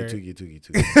don't care.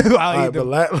 Tookie. I'll eat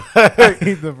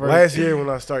the first. Last year when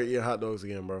I started eating hot dogs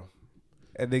again, bro.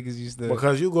 And niggas used to.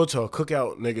 Because you go to a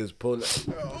cookout, niggas pulling.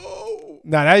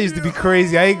 Nah, that used to be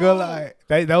crazy. I ain't gonna lie.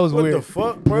 That was weird. What the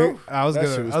fuck, bro? I was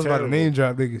about to name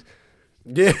drop niggas.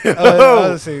 Yeah. I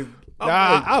was say,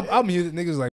 I'm using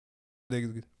niggas like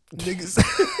niggas.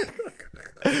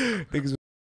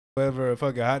 Whenever a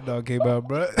fucking hot dog came out,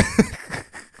 bro.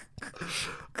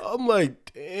 I'm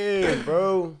like, damn,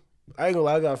 bro. I ain't gonna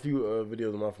lie, I got a few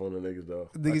videos on my phone of niggas though.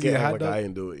 Niggas I can't act hot like dog? I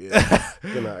ain't do it. Yeah,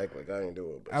 cannot act like I ain't do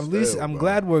it. But at least I'm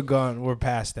glad we're gone. We're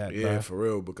past that. Yeah, bro. for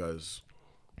real. Because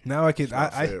now I can.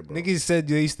 Niggas said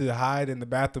they used to hide in the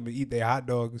bathroom and eat their hot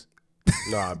dogs.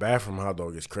 Nah, bathroom hot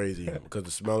dog is crazy because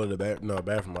the smell of the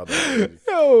bathroom hot dog is crazy.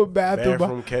 Yo,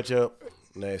 bathroom ketchup,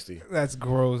 nasty. That's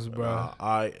gross, bro.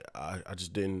 I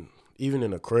just didn't, even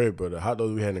in the crib, bro. The hot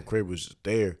dogs we had in the crib was just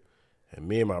there, and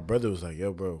me and my brother was like,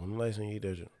 "Yo, bro, when the last time you eat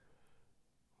that shit?"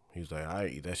 He was like, "I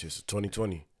ain't eat that shit since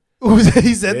 2020."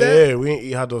 He said that? Yeah, we ain't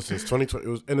eat hot dogs since 2020. It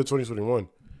was end of 2021.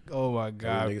 Oh my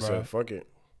god, nigga bro. said, "Fuck it."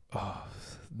 Oh,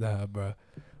 nah, bro.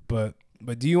 But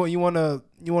do you want to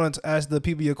ask the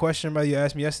people your question, bro? You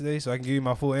asked me yesterday, so I can give you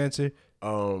my full answer.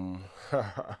 Oh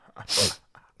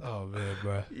man,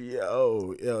 bro.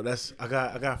 Yo, that's I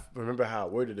got remember how I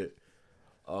worded it.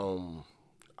 I don't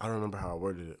remember how I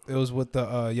worded it. It was with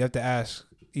the you have to ask.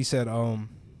 He said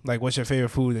like what's your favorite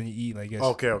food and you eat, I guess.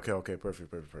 Okay.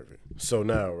 Perfect. So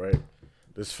now, right?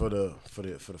 This for the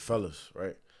fellas,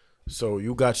 right? So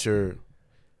you got your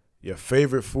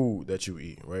favorite food that you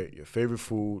eat, right? Your favorite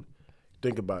food.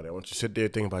 Think about it. I want you to sit there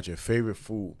and think about your favorite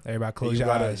food. Everybody close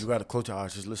your eyes. You gotta close your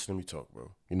eyes. Just listen to me talk,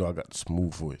 bro. You know I got the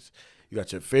smooth voice. You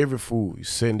got your favorite food. You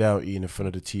sitting down eating in front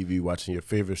of the TV, watching your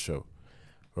favorite show,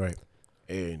 right?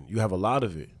 And you have a lot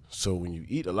of it. So when you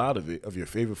eat a lot of it, of your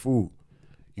favorite food,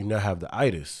 you now have the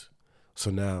itis. So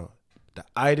now the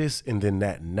itis and then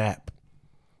that nap.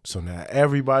 So now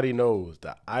everybody knows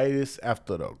the itis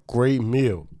after the great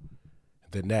meal,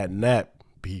 then that nap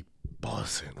be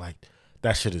busting. Like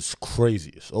that shit is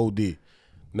crazy. It's OD.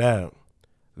 Now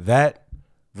that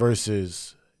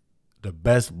versus the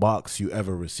best box you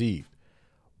ever received.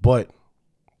 But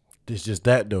it's just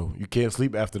that though. You can't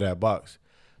sleep after that box.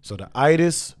 So the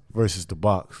itis versus the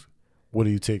box. What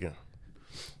are you taking?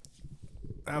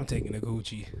 I'm taking the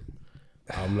Gucci.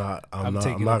 I'm not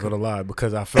gonna lie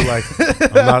because I feel like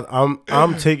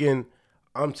I'm taking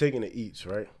the eats,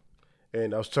 right?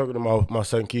 And I was talking to my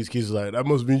son Keys. Keys was like, that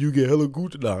must mean you get hella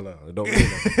Gucci. No, it don't mean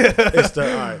that. It's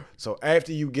the all right. So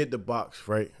after you get the box,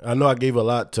 right? I know I gave a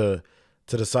lot to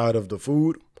the side of the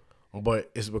food,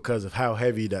 but it's because of how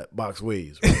heavy that box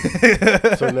weighs.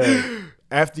 Right? So now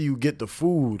after you get the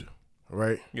food,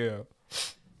 right? Yeah.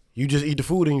 You just eat the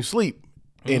food and you sleep.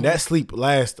 And that sleep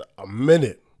lasts a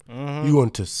minute. You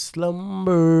going to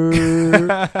slumber.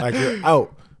 Like you're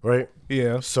out, right?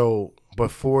 Yeah. So,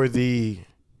 but for the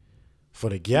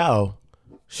gal,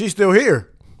 she's still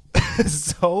here.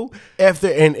 So after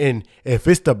and if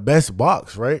it's the best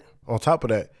box, right? On top of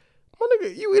that, my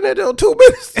nigga, you in there 2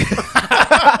 minutes.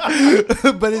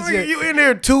 But it's you in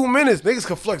there 2 minutes. Niggas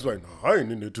can flex like, no, I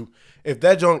ain't in there 2. If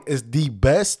that junk is the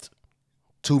best,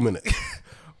 2 minutes.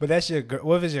 But that's your girl.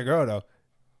 What if it's your girl though?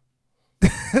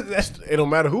 It don't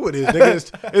matter who it is, nigga.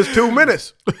 It's 2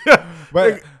 minutes.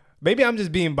 But maybe I'm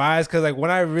just being biased because like when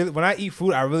I eat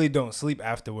food, I really don't sleep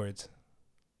afterwards.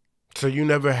 So you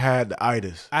never had the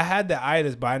itis? I had the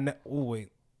itis, but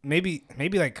maybe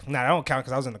like I don't count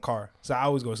because I was in the car, so I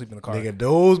always go to sleep in the car. Nigga,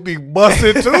 those be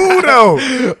busted too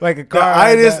though. Like a car. The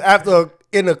itis after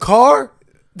in the car,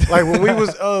 like when we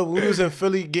was in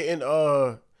Philly getting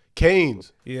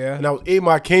canes. Yeah. And I was eating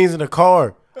my canes in the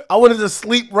car. I wanted to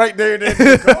sleep right there in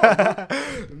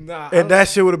the car. And that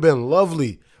shit would have been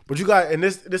lovely. But you got, and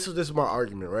this is my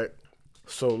argument, right?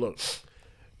 So look,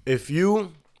 I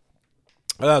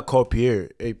gotta call Pierre.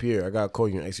 Hey Pierre, I gotta call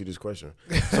you and ask you this question.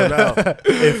 So now,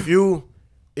 if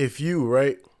you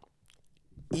right,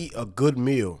 eat a good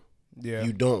meal, yeah,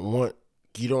 you don't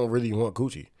really want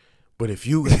coochie. But if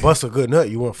you bust a good nut,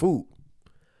 you want food.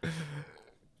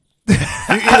 If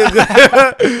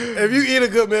you eat a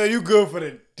good meal, you good for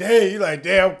the day. You like,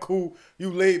 damn, cool.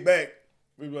 You laid back.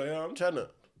 We like, I'm trying to.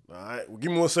 All right, well,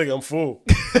 give me 1 second. I'm full.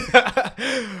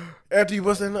 After you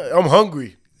bust that nut, I'm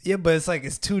hungry. Yeah, but it's like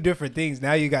it's two different things.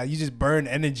 Now you just burn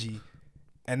energy,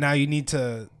 and now you need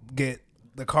to get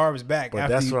the carbs back. But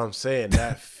that's what I'm saying.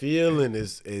 That feeling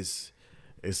is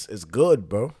good,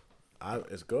 bro.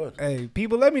 It's good. Hey,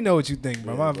 people, let me know what you think,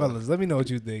 bro. My fellas, let me know what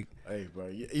you think. Hey, bro,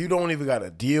 you don't even got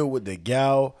to deal with the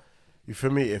gal. You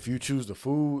feel me? If you choose the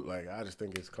food, like, I just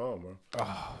think it's calm, bro.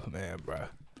 Oh, man, bro.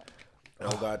 I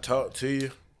don't got to talk to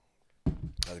you.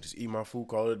 I can just eat my food,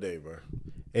 call it a day, bro.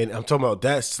 And I'm talking about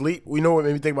that sleep. You know what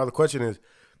made me think about the question is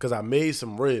because I made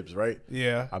some ribs, right?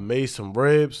 Yeah. I made some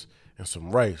ribs and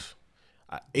some rice.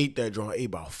 I ate that joint. I ate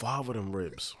about 5 of them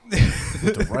ribs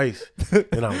with the rice.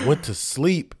 And I went to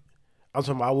sleep. I'm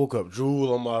talking about I woke up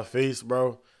drool on my face,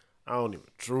 bro. I don't even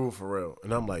drool for real.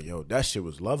 And I'm like, yo, that shit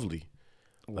was lovely.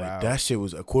 Wow. Like, that shit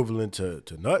was equivalent to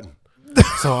nothing.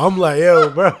 So I'm like, yo,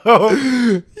 bro.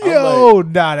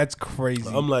 Nah, that's crazy.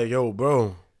 I'm like, yo,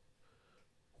 bro.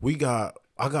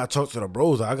 I got to talk to the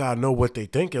bros. I got to know what they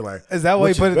thinking. Like, is that why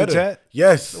you put it in the chat?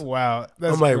 Yes. Wow.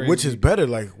 That's I'm like, crazy. which is better?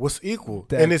 Like, what's equal?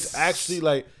 And it's actually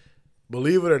like,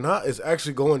 believe it or not, it's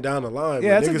actually going down the line.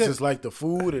 Yeah, niggas is like the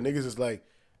food and niggas is like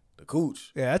the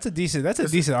cooch. Yeah, that's a decent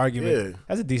argument. Yeah.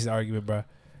 That's a decent argument, bro.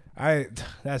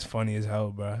 That's funny as hell,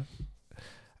 bro.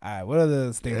 All right, what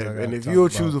other things? And if you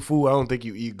don't choose a food, I don't think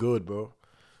you eat good, bro.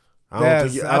 I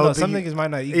know some niggas might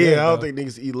not eat good. Yeah, I don't think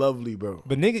niggas eat lovely, bro.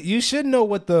 But nigga, you should know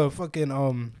what the fucking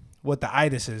what the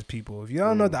itis is, people. If you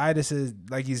don't know what the itis is,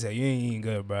 like you said, you ain't eating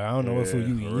good, bro. I don't know what food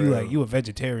you eat. You a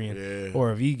vegetarian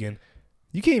or a vegan.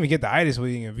 You can't even get the itis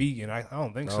with being a vegan. I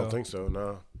don't think so. I don't think so,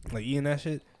 no. Like eating that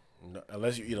shit? No,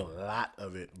 unless you eat a lot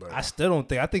of it, bro. I still don't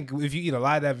think. I think if you eat a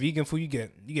lot of that vegan food, you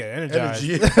get energized.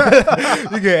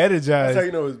 Energy. You get energized. That's how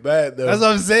you know it's bad, though. That's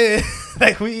what I'm saying.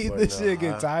 Like, we eat this shit,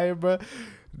 get tired, bro.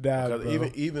 Nah, bro.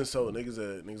 Even so,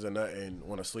 niggas are nut and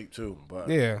want to sleep, too. But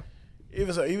yeah.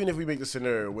 Even so, even if we make the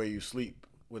scenario where you sleep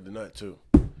with the nut, too,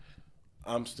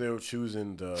 I'm still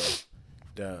choosing the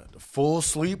full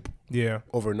sleep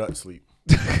over nut sleep.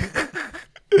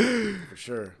 For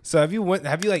sure. So have you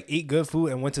like ate good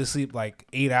food and went to sleep like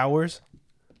 8 hours?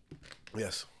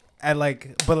 Yes. At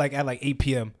 8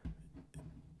 p.m.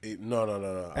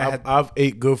 No. I've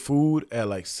ate good food at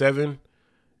like 7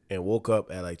 and woke up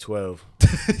at like 12.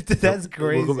 That's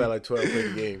crazy. Woke up at like 12 play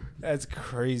the game. That's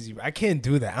crazy. I can't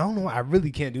do that. I don't know. I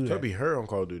really can't do that. That'd be her on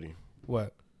Call of Duty.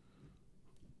 What?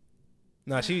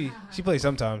 Nah, she plays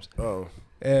sometimes. Oh.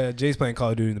 Jay's playing Call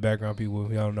of Duty in the background. People,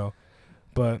 y'all don't know.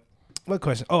 But what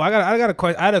question? Oh, I got a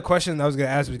question. I had a question I was gonna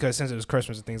ask because since it was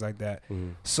Christmas and things like that.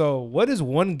 Mm-hmm. So, what is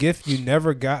one gift you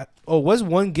never got? Oh, what's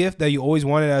one gift that you always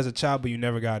wanted as a child but you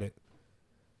never got it?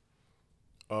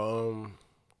 I'm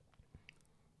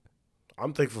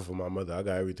thankful for my mother. I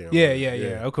got everything.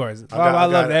 Yeah. Of course. I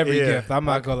love every gift. I'm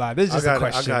not gonna lie. This is just a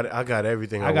question. I got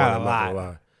everything. I got a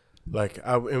lot.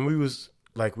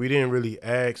 We didn't really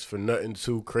ask for nothing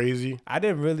too crazy. I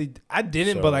didn't,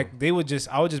 but like I would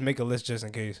just make a list just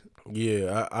in case.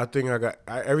 Yeah, I think I got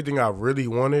everything I really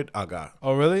wanted. I got.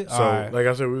 Oh really? So like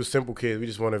I said, we were simple kids. We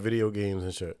just wanted video games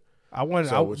and shit. Which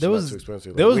is too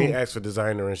expensive. Like, we didn't ask for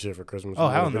designer and shit for Christmas. Oh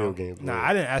hell no. Video games. Nah,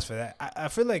 I didn't ask for that. I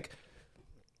feel like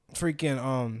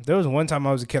freaking there was one time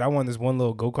I was a kid. I wanted this one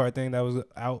little go-kart thing that was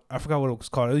out. I forgot what it was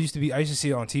called. I used to see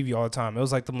it on TV all the time. It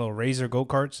was like them little Razor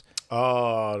go-karts.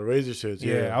 Oh, the Razor shits.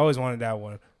 Yeah, I always wanted that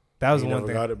one. That was the one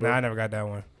thing. Nah, I never got that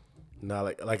one. Nah,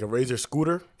 like a Razor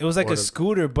scooter. It was like a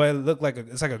scooter, but it looked like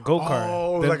it's like a go-kart.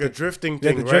 Oh, it was like a drifting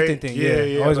thing, the right? drifting thing.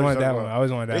 Yeah. I always wanted that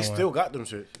one. They still got them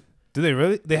shit. Do they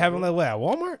really? They have them like what, at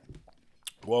Walmart?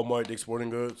 Walmart, Dick's Sporting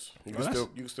Goods. You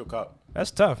can still cop.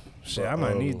 That's tough. Shit, I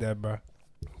might need that, bro.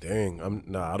 Dang,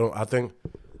 I think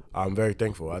I'm very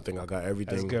thankful. I think I got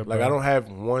everything. That's good, like bro. I don't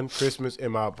have one Christmas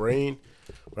in my brain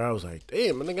where I was like,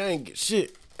 damn, I think I ain't get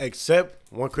shit.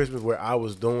 Except one Christmas where I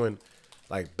was doing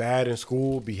like bad in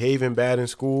school, behaving bad in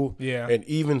school. Yeah. And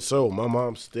even so, my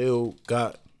mom still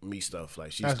got me stuff.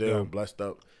 Like she's still blessed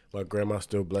up. My grandma's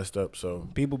still blessed up. So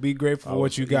people be grateful for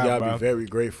what you got, bro. You gotta bro. be very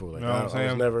grateful. Like I was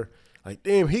never like,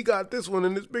 damn, he got this one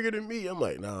and it's bigger than me. I'm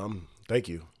like, nah, thank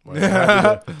you.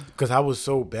 Because I was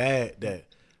so bad that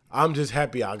I'm just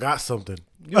happy I got something.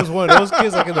 You was one of those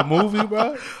kids like in the movie,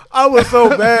 bro? I was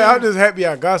so bad. I'm just happy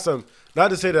I got something. Not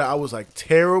to say that I was like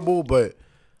terrible, but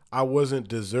I wasn't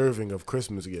deserving of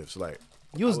Christmas gifts. Like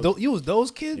you was those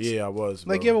kids? Yeah, I was.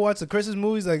 Bro. Like you ever watch the Christmas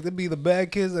movies? Like they'd be the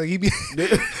bad kids. Like he's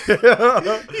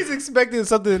expecting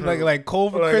something like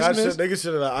cold for Christmas. Niggas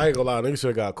should have. I ain't gonna lie. Niggas should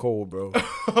have got cold, bro.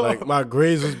 Like my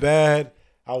grades was bad.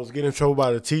 I was getting in trouble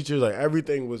by the teachers. Like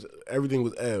everything was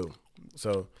L.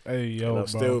 So hey yo,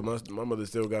 still my mother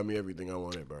still got me everything I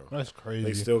wanted, bro. That's crazy.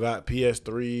 They still got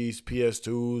PS3s,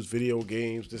 PS2s, video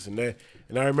games, this and that.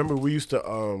 And I remember we used to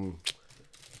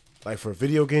like for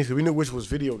video games, cause we knew which was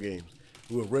video games.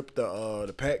 We would rip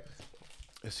the pack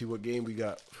and see what game we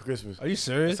got for Christmas. Are you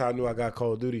serious? That's how I knew I got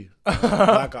Call of Duty.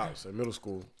 Black Ops in middle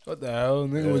school. What the hell?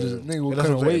 Nigga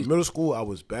couldn't wait. In middle school, I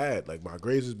was bad. Like my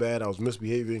grades was bad. I was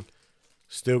misbehaving.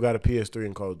 Still got a PS3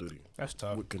 and Call of Duty. That's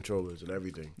tough. With controllers and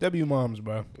everything. W moms,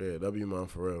 bro. Yeah, W mom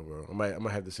for real, bro. I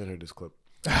might have to send her this clip.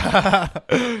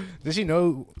 Does she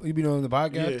know you be doing the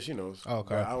podcast? Yeah, she knows. Oh,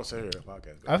 okay. But I don't send her a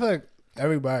podcast. I feel like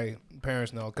everybody,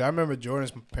 parents know. Cause I remember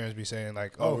Jordan's parents be saying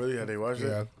like, "Oh, really? Have they watched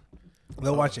it?"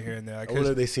 They'll watch it here and there. I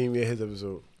wonder if they seen me in his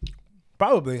episode.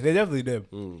 Probably, they definitely did.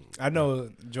 I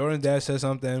know Jordan's dad said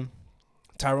something.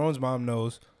 Tyrone's mom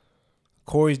knows.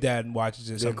 Corey's dad watches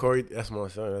it. Yeah, Corey, that's my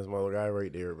son. That's my little guy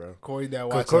right there, bro. Corey's dad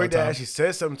watches it. Corey's dad actually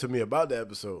said something to me about the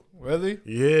episode. Really?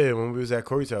 Yeah, when we was at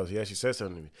Corey's house, he actually said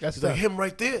something to me. He's like, him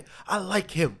right there, I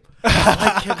like him.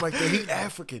 I like him right there. He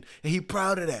African, and he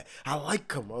proud of that. I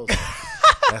like him. I was like,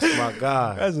 that's my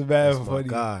guy. That's a bad funny. My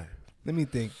guy. Let me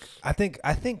think. I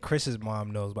think Chris's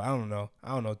mom knows, but I don't know.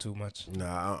 I don't know too much.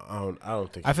 Nah, I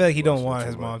don't think. I feel like he don't want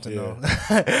his mom to know.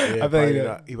 I feel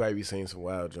like he might be saying some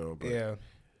wild junk. But yeah.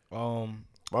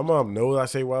 My mom knows I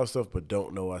say wild stuff, but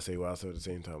don't know I say wild stuff at the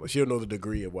same time. Like she'll know the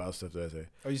degree of wild stuff that I say.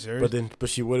 Are you serious? But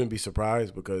she wouldn't be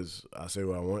surprised because I say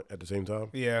what I want at the same time.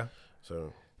 Yeah.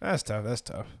 So that's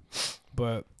tough.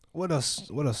 But what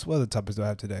else? What other topics do I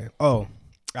have today? Oh,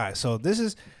 All right, so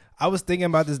I was thinking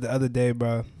about this the other day,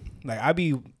 bro. Like,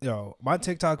 my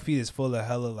TikTok feed is full of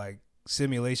hella, like,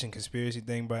 simulation conspiracy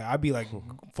thing, but I be, like,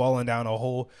 falling down a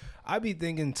hole. I be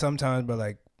thinking sometimes, but,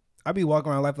 like, I be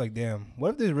walking around life like, damn,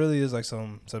 what if this really is, like,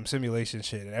 some simulation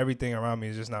shit and everything around me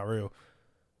is just not real?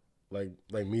 Like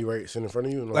me right sitting in front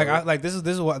of you? This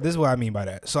is what I mean by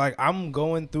that. So, like, I'm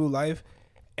going through life,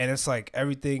 and it's, like,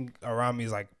 everything around me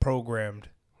is, like, programmed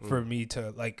for me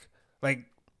to, like,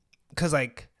 because,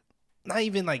 like, not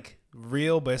even, like,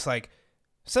 real, but it's, like,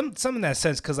 some in that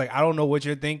sense, because, like, I don't know what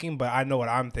you're thinking, but I know what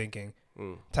I'm thinking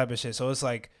type of shit. So it's,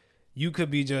 like, you could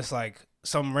be just, like,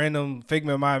 some random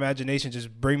figment of my imagination just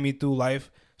bring me through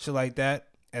life, shit like that.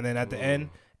 And then at the end,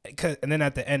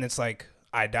 it's, like,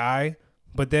 I die.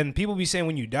 But then people be saying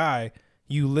when you die,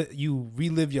 you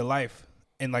relive your life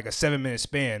in, like, a 7-minute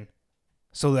span.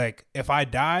 So, like, if I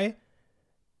die,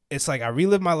 it's, like, I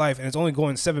relive my life, and it's only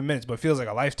going 7 minutes, but it feels like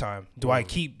a lifetime. Do I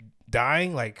keep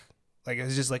dying? Like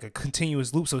it's just like a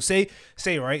continuous loop. So say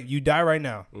right, you die right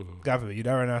now. God forbid, you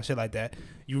die right now, shit like that.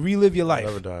 You relive your life.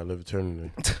 I'll never die. I live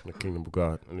eternally in the kingdom of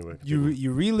God. Anyway,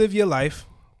 you relive your life.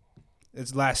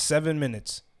 It lasts 7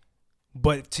 minutes,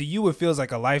 but to you it feels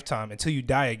like a lifetime until you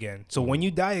die again. So when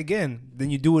you die again, then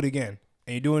you do it again,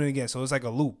 and you're doing it again. So it's like a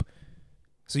loop.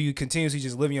 So you continuously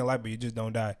just living your life, but you just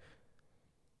don't die.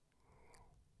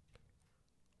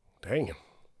 Dang.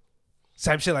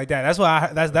 Type shit like that. That's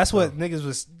why that's what niggas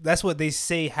was. That's what they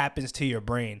say happens to your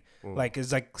brain. Like,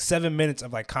 it's like 7 minutes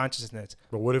of, like, consciousness.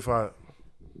 But what if I?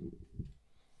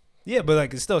 Yeah, but,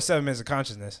 like, it's still 7 minutes of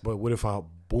consciousness. But what if I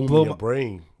boom your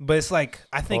brain? But it's like,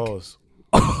 I think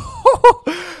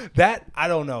that, I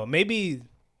don't know. Maybe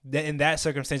in that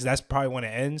circumstance, that's probably when it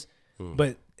ends.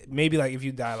 But maybe, like, if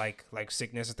you die like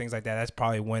sickness or things like that, that's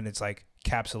probably when it's, like,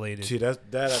 capsulated. See, that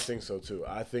I think so too.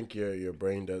 I think your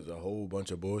brain does a whole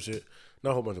bunch of bullshit. Not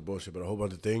a whole bunch of bullshit, but a whole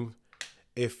bunch of things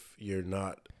if you're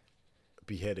not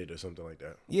beheaded or something like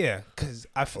that. Yeah, because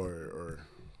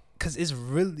because it's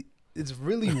really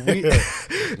weird.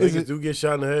 Niggas do get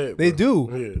shot in the head. They bro.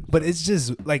 do, Yeah. but it's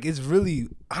just like, it's really,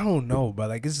 I don't know, but,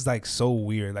 like, it's like so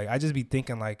weird. Like, I just be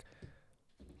thinking like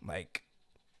I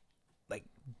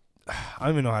don't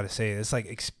even know how to say it. It's like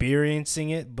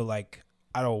experiencing it, but, like,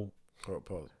 I don't. Oh,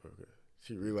 pause. Okay.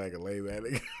 She really like a lame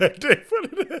addict.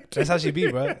 That's how she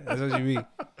be, bro. That's how she be.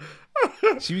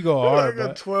 She be going hard,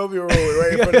 like bro. a 12-year-old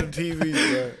right in front of the TV,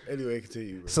 bro. Anyway,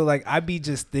 continue, bro. So, like, I be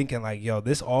just thinking, like, yo,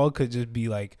 this all could just be,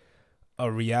 like,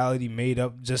 a reality made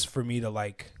up just for me to,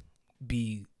 like,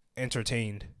 be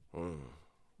entertained.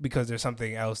 Because there's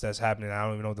something else that's happening. I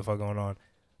don't even know what the fuck going on.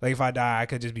 Like, if I die, I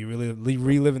could just be really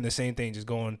reliving the same thing, just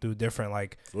going through different,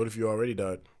 like. What if you already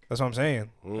died? That's what I'm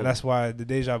saying. And that's why the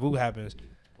deja vu happens.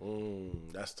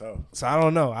 That's tough. So I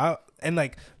don't know.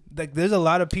 Like there's a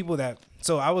lot of people that.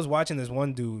 So I was watching this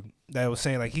one dude that was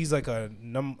saying, like, he's like I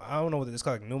don't know what it's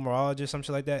called, like numerologist, some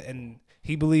shit like that, and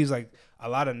he believes, like, a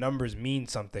lot of numbers mean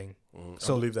something.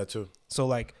 So I believe that too. So,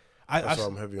 like, that's why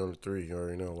I'm heavy on the 3. You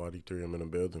already know, YD3. I'm in the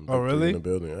building. Oh, really? In the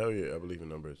building. Hell yeah, I believe in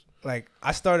numbers. Like,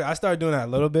 I started doing that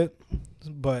a little bit,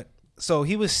 but so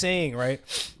he was saying, right,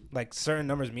 like, certain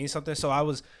numbers mean something. So I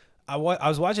was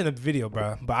watching a video,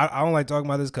 bro, but I don't like talking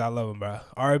about this because I love him, bro.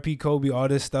 R.I.P. Kobe, all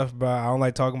this stuff, bro. I don't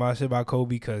like talking about shit about Kobe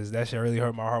because that shit really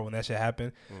hurt my heart when that shit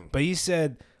happened. But he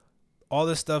said all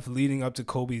this stuff leading up to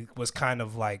Kobe was kind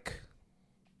of like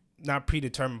not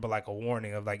predetermined, but like a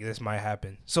warning of, like, this might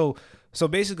happen. So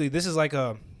basically, this is like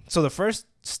so the first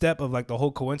step of, like, the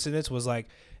whole coincidence was, like,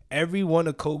 every one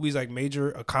of Kobe's, like,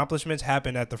 major accomplishments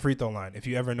happened at the free throw line. If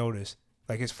you ever noticed,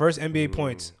 like, his first NBA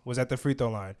points was at the free throw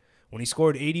line. When he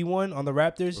scored 81 on the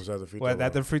Raptors, was at the free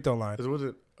throw line. Was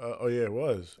it? Oh yeah, it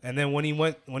was. And then when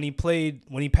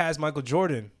he passed Michael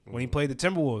Jordan, when he played the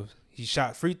Timberwolves, he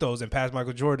shot free throws and passed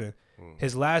Michael Jordan.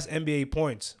 His last NBA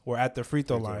points were at the free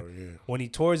throw line. Yeah. When he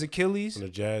tore his Achilles, when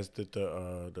the Jazz did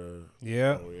the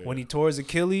yeah. When he tore his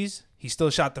Achilles, he still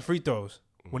shot the free throws.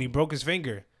 When he broke his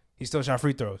finger, he still shot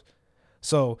free throws.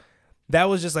 So that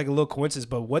was just like a little coincidence.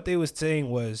 But what they was saying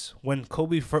was when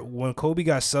Kobe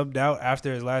got subbed out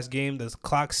after his last game, the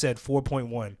clock said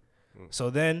 4.1. So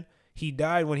then he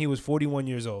died when he was 41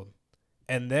 years old.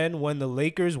 And then when the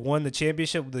Lakers won the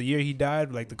championship the year he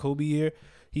died, like the Kobe year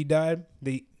he died,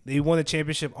 they won the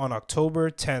championship on October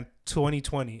 10th,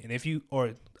 2020. And if you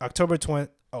October 10th,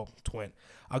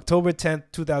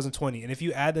 2020. And if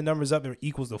you add the numbers up, it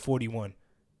equals the 41.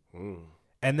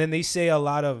 And then they say a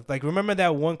lot of, like, remember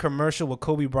that one commercial with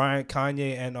Kobe Bryant,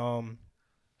 Kanye, and I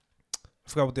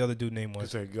forgot what the other dude name was.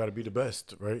 It's like, you got to be the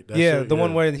best, right? The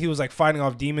one where he was, like, fighting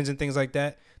off demons and things like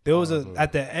that. There was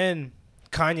at the end,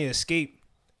 Kanye escaped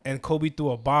and Kobe threw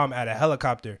a bomb at a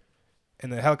helicopter.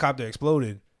 and the helicopter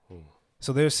exploded.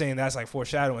 So they were saying that's like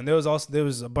foreshadowing. There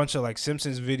was a bunch of like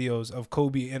Simpsons videos of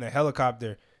Kobe in a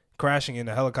helicopter crashing in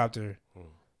a helicopter,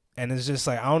 and it's just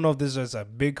like I don't know if this is a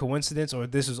big coincidence or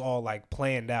if this is all like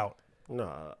planned out.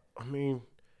 Nah, I mean,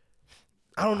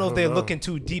 I don't know if they're looking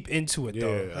too deep into it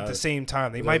though. At the same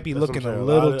time, they might be that's looking what I'm a saying.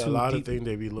 little too deep. A lot of things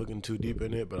they be looking too deep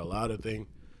in it, but a lot of things,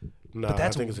 nah, I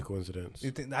think it's a coincidence.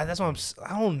 You think, that's what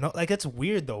I don't know. Like it's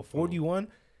weird though. 41,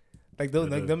 like those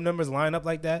like them numbers line up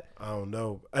like that. I don't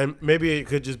know, and maybe it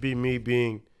could just be me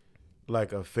being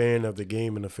like a fan of the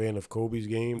game and a fan of Kobe's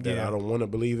game that I don't want to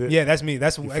believe it. Yeah, that's me.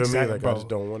 That's exactly, like, bro. I just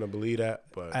don't want to believe that.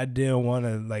 But I didn't want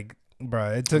to like,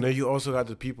 bro. It took. And then you also got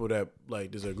the people that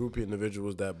like there's a group of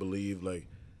individuals that believe like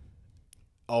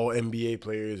all NBA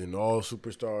players and all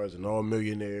superstars and all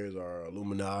millionaires are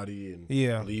Illuminati and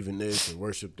believe in this and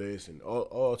worship this and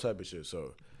all type of shit.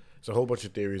 So it's a whole bunch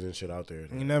of theories and shit out there.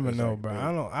 You never know, like,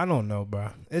 bro. I don't know,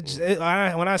 bro.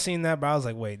 When I seen that, bro, I was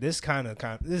like, wait, this is kind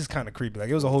of creepy. Like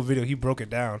it was a whole video. He broke it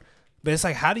down, but it's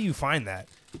like, how do you find that?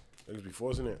 They just be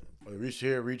forcing it. Like, reach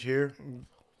here.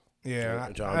 Yeah,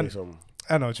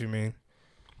 I know what you mean.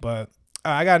 But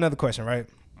I got another question, right?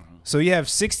 So you have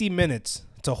 60 minutes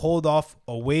to hold off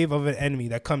a wave of an enemy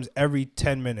that comes every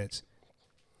 10 minutes,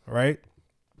 right?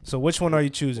 So which one are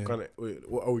you choosing?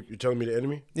 You're telling me the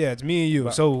enemy? Yeah, it's me and you.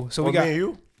 So we got me and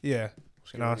you? Yeah.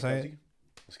 You know what I'm saying?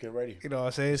 Let's get ready. You know what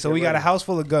I'm saying? So we got a house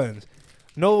full of guns.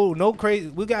 No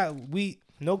crazy.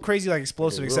 No crazy like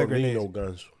explosive except grenades. No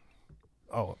guns.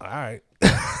 Oh, all right.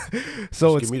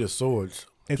 So give me the swords.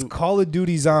 It's Call of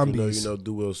Duty Zombies. You know,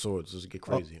 dual swords. Let's get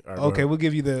crazy. Right, okay, we'll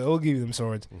give you them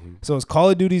swords. Mm-hmm. So it's Call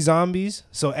of Duty Zombies.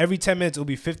 So every 10 minutes it'll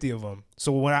be 50 of them.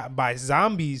 So when by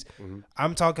zombies,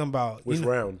 I'm talking about which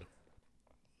round?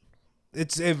 It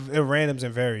randoms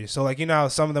and varies. So like you know how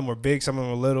some of them were big, some of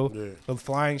them were little. Yeah. The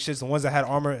flying shits, the ones that had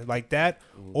armor like that,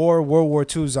 or World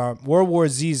War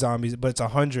Z zombies, but it's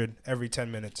 100 every 10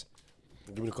 minutes.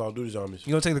 Give me the Call of Duty Zombies.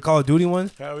 You gonna take the Call of Duty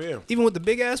ones? Hell yeah. Even with the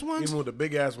big ass ones? Even with the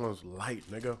big ass ones, light,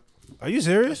 nigga. Are you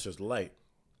serious? That's just light.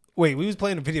 Wait, we was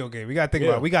playing a video game. We gotta think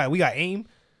about it. We got aim.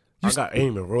 I got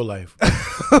aim in real life.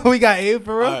 We got aim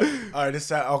for real? All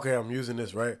right, okay, I'm using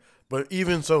this, right? But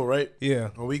even so, right?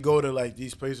 Yeah. When we go to like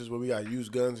these places where we got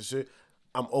used guns and shit,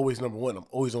 I'm always number one. I'm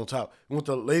always on top. And with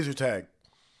the laser tag,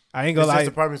 I ain't gonna lie. That's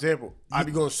a prime example. I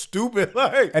be going stupid,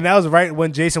 like. And that was right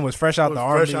when Jason was fresh out the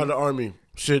army. Fresh out the army,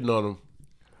 shitting on him.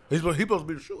 He supposed to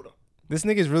be the shooter. This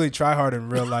nigga's really try hard in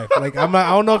real life. Like I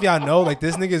don't know if y'all know, like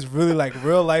this nigga's really like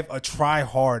real life a try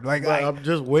hard. Like I'm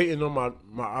just waiting on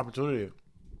my opportunity.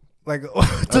 Like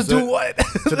to do what?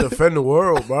 To defend the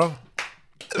world, bro.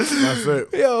 That's it.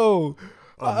 Yo,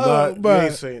 I'm not. You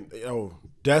ain't saying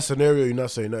that scenario. You're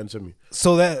not saying nothing to me.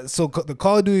 So the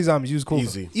Call of Duty Zombies use cool.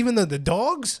 Easy. Even the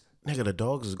dogs. Nigga, the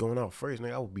dogs is going out first.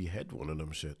 Nigga, I would behead one of them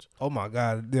shits. Oh my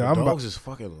god, yeah, dogs is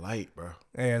fucking light, bro.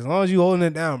 Hey, as long as you holding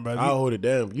it down, bro. I'll hold it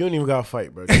down. You don't even gotta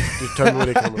fight, bro. Just tell me where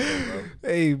they coming from, bro.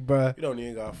 Hey, bro. You don't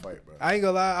even gotta fight, bro. I ain't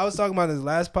gonna lie. I was talking about this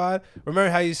last pod. Remember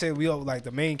how you said we all like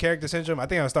the main character syndrome? I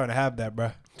think I'm starting to have that,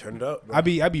 bro. Turn it up, bro. I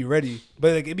be ready,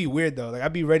 but like it'd be weird though. Like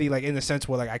I'd be ready, like in the sense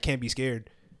where like I can't be scared.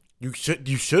 You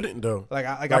shouldn't though. Like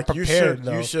I'm prepared.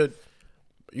 You should.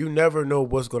 You never know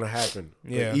what's gonna happen.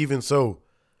 Yeah. But even so,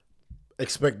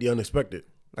 expect the unexpected.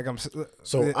 Like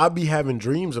I be having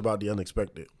dreams about the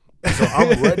unexpected. So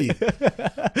I'm ready.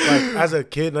 Like as a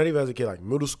kid, not even as a kid, like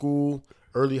middle school,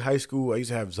 early high school, I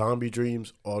used to have zombie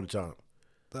dreams all the time.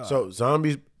 So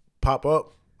zombies pop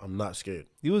up, I'm not scared.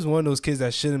 You was one of those kids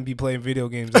that shouldn't be playing video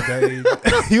games at that age.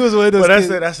 He was one of those kids.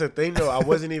 That's the thing though. I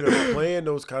wasn't even playing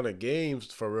those kind of games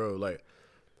for real. Like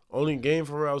only game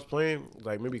for real I was playing,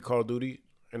 like maybe Call of Duty,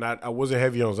 and I wasn't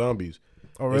heavy on zombies.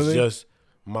 Oh really? It's just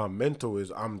my mental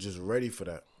is I'm just ready for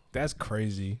that. That's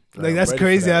crazy. Like that's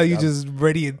crazy how you just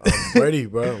ready. I'm ready,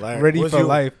 bro. Like ready for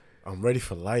life. I'm ready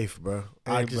for life, bro.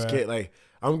 Hey, I just can't like.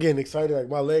 I'm getting excited. Like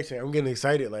my legs, I'm getting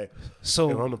excited. Like so,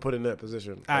 if I'm gonna put in that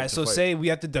position. All right. So say we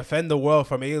have to defend the world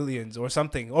from aliens or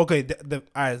something. Okay. All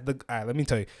right. Let me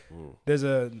tell you. There's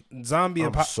a zombie.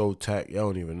 I'm so tacked.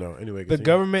 Y'all don't even know. Anyway, the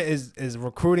government is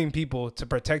recruiting people to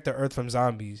protect the earth from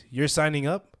zombies. You're signing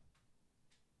up?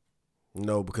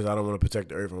 No, because I don't want to protect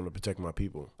the earth. I want to protect my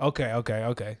people. Okay.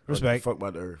 Respect. Fuck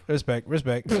about the earth. Respect. I can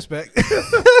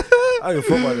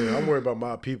fuck about the earth. I'm worried about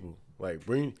my people. Like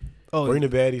bring the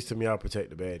baddies to me. I'll protect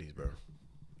the baddies, bro.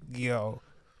 Yo.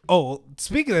 Oh,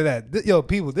 speaking of that,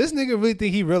 people, this nigga really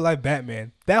think he real life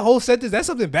Batman. That whole sentence, that's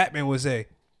something Batman would say.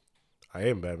 I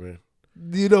am Batman.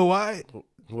 You know why?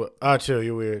 What? I'll chill.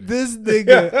 You're weird. This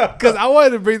nigga, because I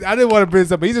didn't want to bring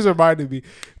this up, but he just reminded me.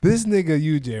 This nigga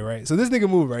Ujay, right? So this nigga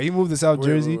moved, right? He moved to South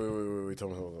Jersey. Wait.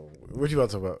 What you about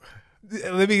to talk about?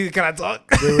 Can I talk?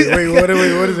 Wait. What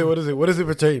is it? What does it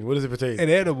pertain? An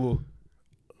animal.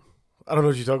 I don't know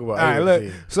what you're talking about. All right,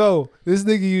 look. So this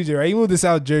nigga Ujay, right? He moved to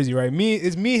South Jersey, right?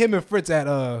 It's me, him, and Fritz at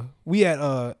we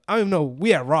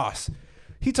at Ross.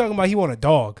 He talking about he want a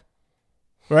dog,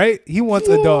 right? He wants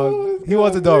a dog. He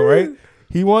wants a dog, right?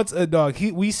 He wants a dog.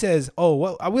 We says, oh,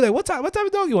 what? We like, what type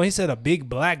of dog you want? He said a big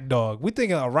black dog. We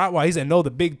thinking a Rottweiler. He said no,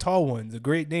 the big tall ones, the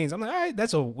Great Danes. I'm like, all right,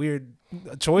 that's a weird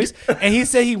choice. And he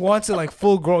said he wants it like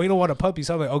full grown. He don't want a puppy.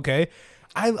 So I'm like, okay.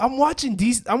 I'm watching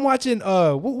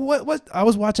what I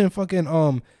was watching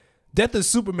fucking Death of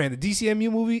Superman, the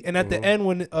DCMU movie, and at the end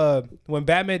when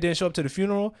Batman didn't show up to the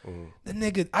funeral, the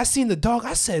nigga, I seen the dog.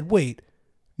 I said, wait.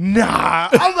 Nah,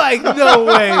 I'm like, no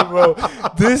way, bro.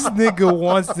 This nigga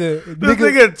wants to. This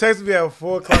nigga texted me at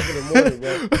 4 o'clock in the morning,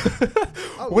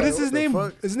 bro. What is his name?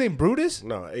 Is his name Brutus?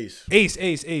 No, Ace. Ace.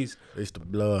 Ace the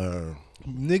blood.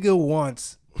 Nigga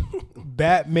wants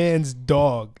Batman's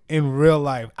dog in real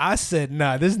life. I said,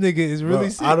 nah, this nigga is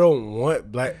really sick. I don't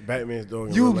want Batman's dog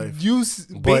in real life.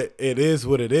 But it is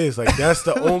what it is. Like, that's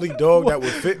the only dog that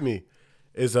would fit me.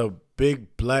 Is a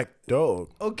big black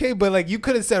dog. Okay, but like you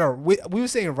could have said we were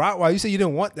saying Rottweiler. You said you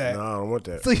didn't want that. No, I don't want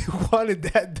that. So you wanted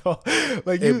that dog.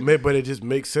 Like but it just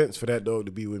makes sense for that dog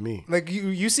to be with me. Like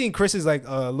you seen Chris's like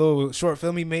little short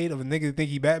film he made of a nigga think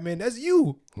he Batman. That's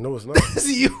you. No, it's not. That's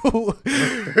you.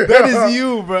 That is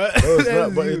you, bro. No, it's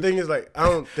not. But the thing is, like, I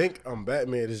don't think I'm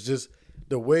Batman. It's just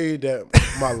the way that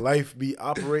my life be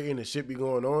operating and shit be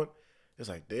going on. It's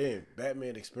like, damn,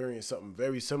 Batman experienced something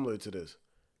very similar to this.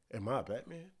 Am I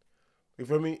Batman? You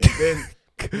feel me? And then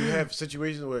you have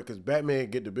situations where, because Batman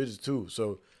get the bitches too.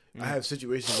 So I have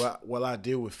situations while I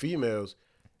deal with females,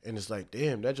 and it's like,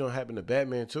 damn, that don't happen to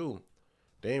Batman too.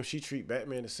 Damn, she treat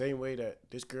Batman the same way that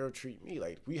this girl treat me.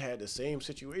 Like, we had the same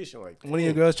situation. Like, one of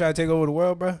your girls try to take over the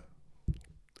world, bro?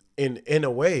 In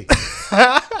a way.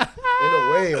 In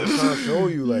a way, I'm trying to show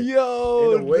you, like,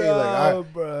 yo, in a way,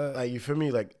 like you feel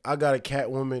me? Like, I got a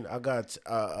Catwoman, I got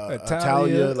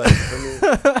Talia, like, you feel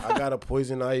me? I got a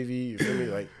Poison Ivy, you feel me?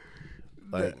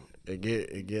 Like it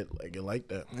get like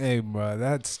that. Hey, bro,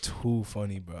 that's too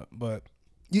funny, bro. But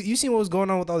you seen what was going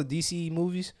on with all the DC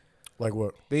movies? Like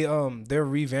what? They're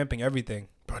revamping everything.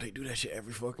 Bro, they do that shit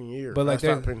every fucking year. But like,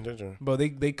 stop paying attention. Bro,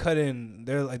 they cut in.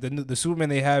 They're like the Superman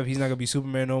they have. He's not gonna be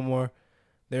Superman no more.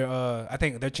 I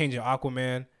think they're changing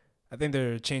Aquaman. I think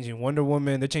they're changing Wonder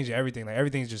Woman. They're changing everything. Like,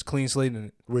 everything's just clean slate.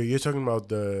 Wait, you're talking about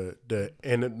the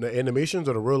animations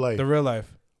or the real life? The real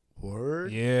life.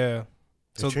 Word? Yeah.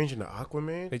 They're changing the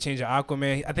Aquaman? They changed the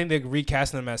Aquaman. I think they're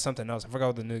recasting him as something else. I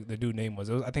forgot what the dude name was.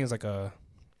 I think it's like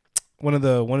one of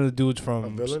the dudes from a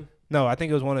villain? No, I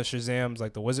think it was one of Shazam's,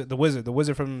 like the wizard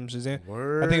from Shazam.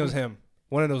 Word? I think it was him.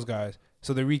 One of those guys.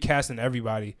 So they're recasting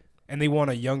everybody, and they want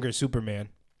a younger Superman.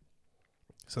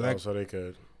 So they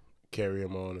could carry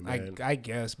him on. I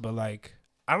guess, but like,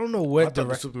 I don't know what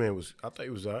direction. Superman was. I thought he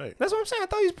was alright. That's what I'm saying. I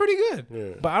thought he was pretty good.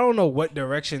 Yeah. But I don't know what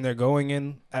direction they're going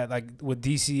in at, like, with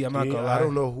DC. I'm not gonna lie. I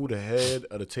don't know who the head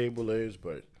of the table is,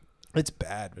 but it's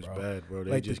bad, bro. It's bad, bro.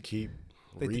 They like just keep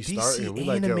The restarting.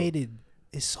 DC animated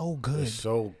is so good. It's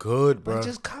so good, bro. Like,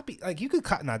 just copy. Like, you could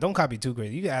don't copy too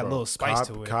crazy. You can add a little spice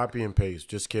to it. Copy and paste.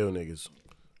 Just kill niggas.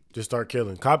 Just start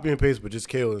killing. Copy and paste, but just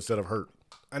kill instead of hurt.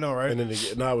 I know, right? And then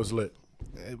now it's lit.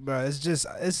 Bro,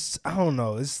 it's I don't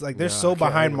know. It's like they're so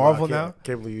behind Marvel now. I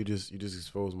can't believe you just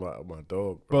exposed my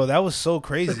dog, bro. That was so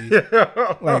crazy.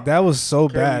 Like, that was so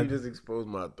bad. You just exposed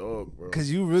my dog, bro.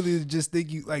 Cause you really just think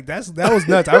you like that was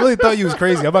nuts. I really thought you was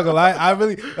crazy. I'm not gonna lie. I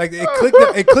really like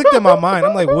it clicked in my mind.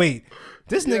 I'm like, wait.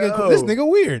 This nigga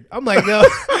weird. I'm like, no.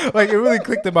 Like, it really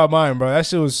clicked in my mind, bro. That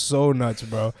shit was so nuts,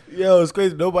 bro. Yo, it's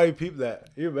crazy. Nobody peeped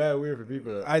that. You're mad weird for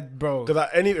people. Because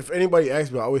if anybody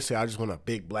asks me, I always say I just want a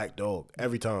big black dog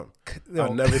every time. I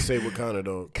never say what kind of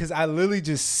dog. Because I literally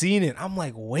just seen it. I'm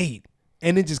like, wait.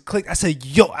 And it just clicked. I said,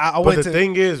 yo, But the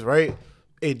thing is, right,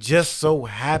 it just so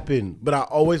happened. But I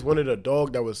always wanted a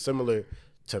dog that was similar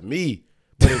to me.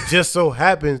 But it just so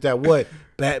happens that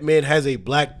Batman has a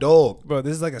black dog. Bro,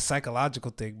 this is like a psychological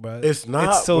thing, bro. It's not.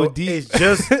 It's so bro. deep. It's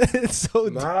just it's so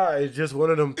deep. It's just one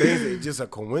of them things. It's just a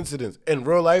coincidence. In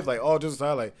real life, like, all just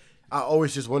aside, like, I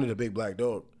always just wanted a big black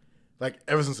dog. Like,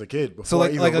 ever since a kid. So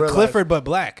like a Clifford but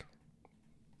black.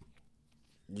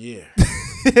 Yeah.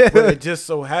 But it just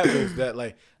so happens that,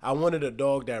 like, I wanted a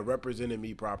dog that represented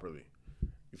me properly.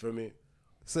 You feel me?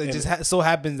 So it just so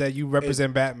happens that you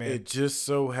represent Batman. It just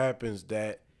so happens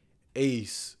that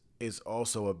Ace is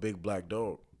also a big black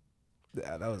dog.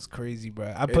 Yeah, that was crazy,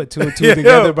 bro. I put two and two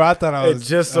together, bro. I thought I was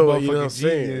just so, you know what I'm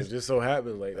saying? It just so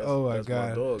happens, like, that's, oh my that's God.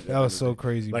 my dog. That was so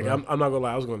crazy, like, bro. I'm not gonna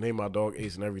lie, I was gonna name my dog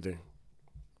Ace and everything.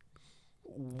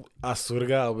 I swear to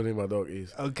God, I'm gonna name my dog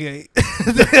Ace. Okay.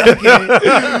 Okay.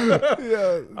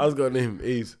 Yeah. I was gonna name him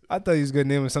Ace. I thought you was gonna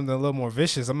name him something a little more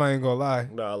vicious. I'm not even gonna lie.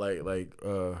 Nah, like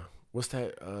what's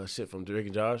that shit from Drake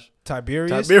and Josh?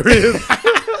 Tiberius.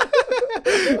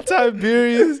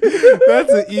 Tiberius.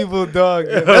 That's an evil dog.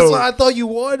 Yo. That's what I thought you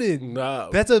wanted. Nah,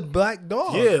 that's a black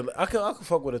dog. Yeah, I can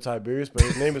fuck with a Tiberius, but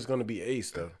his name is gonna be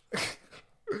Ace though.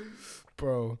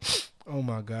 Bro, oh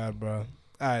my God, bro.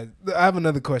 All right, I have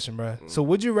another question, bro. So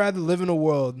would you rather live in a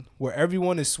world where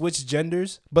everyone is switched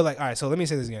genders? But like, all right, so let me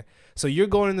say this again. So you're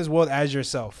going in this world as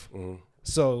yourself.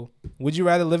 So would you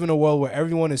rather live in a world where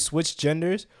everyone is switched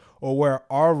genders or where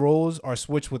our roles are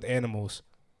switched with animals?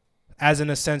 As in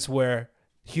a sense where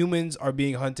humans are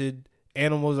being hunted,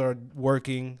 animals are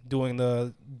working, doing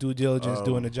the due diligence,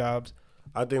 doing the jobs.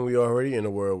 I think we already in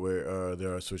a world where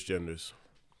there are switched genders.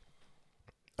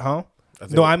 Huh?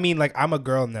 No, I mean like I'm a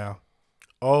girl now.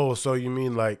 Oh, so you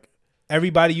mean like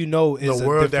everybody you know is the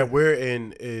world that we're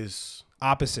in is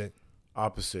opposite.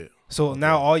 Opposite. So okay.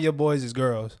 Now all your boys is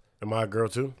girls. Am I a girl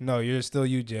too? No, you're still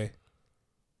Ujay.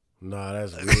 Nah,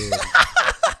 that's weird.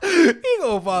 He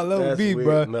gonna fall in love with me,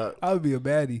 bro. Nah. I would be a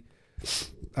baddie.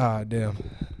 Ah, damn.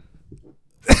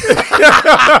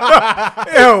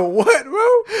 Yo, what,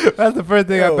 bro? That's the first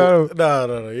thing I thought of.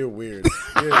 No, you're weird.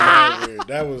 You're not weird.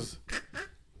 That was.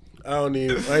 I ain't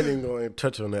even gonna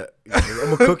touch on that.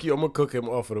 I'm gonna cook him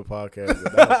off of the podcast.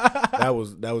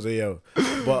 That was AO.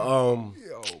 But yo,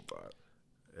 bro.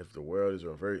 If the world is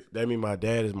reversed, that mean my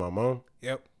dad is my mom.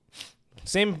 Yep.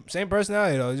 Same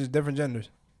personality though, just different genders.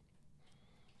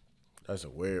 That's a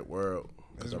weird world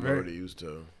because I'm already used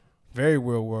to. Very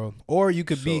weird world. Or you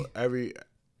could be every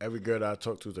girl that I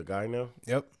talk to is a guy now.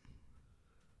 Yep.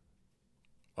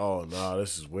 Oh no,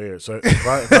 this is weird. So if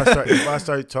I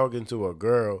start talking to a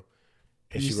girl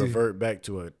and she revert back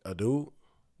to a dude,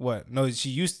 what? No, she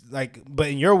used but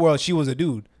in your world she was a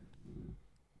dude.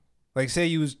 Like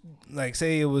say it was.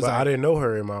 But I didn't know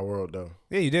her in my world though.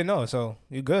 Yeah, you didn't know, so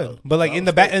you're good. But like in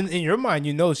the back, in your mind,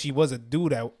 you know she was a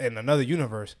dude in another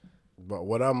universe. But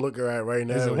what I'm looking at right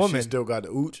now is she still got the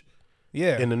ooch.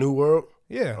 Yeah. In the new world.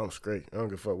 Yeah. I'm straight. I don't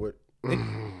give a fuck what.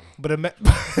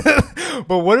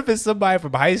 But what if it's somebody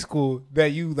from high school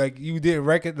that you didn't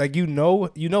reckon you know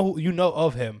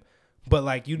of him, but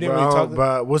like you didn't really talk.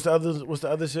 But what's the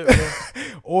other shit? Man?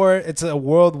 Or it's a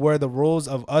world where the roles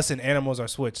of us and animals are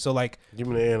switched. So like, give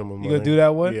me the animal. You gonna do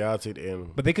that one? Yeah, I'll take the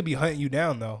animal. But they could be hunting you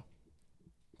down though.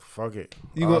 Fuck it.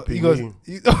 You go.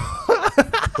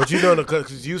 But you know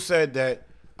because you said that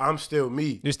I'm still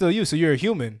me. You're still you, so you're a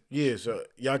human. Yeah, so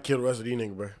y'all kill the rest of these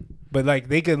niggas, bro. But like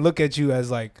they can look at you as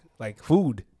like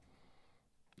food.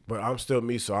 But I'm still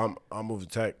me, so I'm moving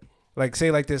tech. Like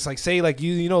say like this, like say like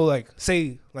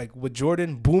say like with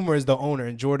Jordan, Boomer is the owner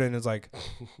and Jordan is like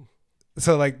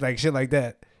so like shit like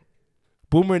that.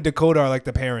 Boomer and Dakota are like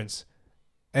the parents.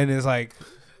 And it's like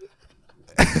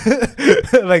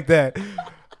like that.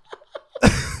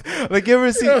 Like you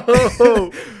ever see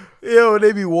Yo,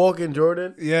 they be walking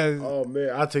Jordan. Yeah. Oh man,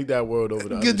 I'll take that world over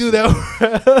the You can do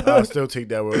that. I'll still take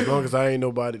that world. As long as I ain't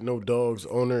nobody, no dogs,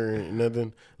 owner, and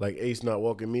nothing. Like Ace not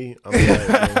walking me. I'm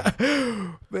like,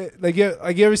 but like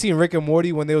you ever seen Rick and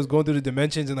Morty when they was going through the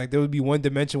dimensions and like there would be one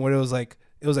dimension where it was like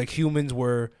humans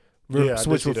were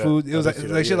switched for food. It was like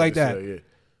shit like that. Yeah.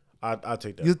 I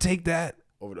take that. You'll take that.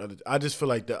 Over the other, I just feel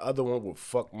like the other one would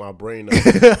fuck my brain up.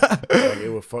 Like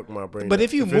it would fuck my brain. But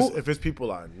up. if it's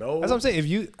people I know, that's what I'm saying.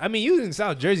 You in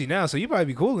South Jersey now, so you probably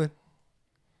be cooling.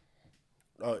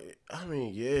 I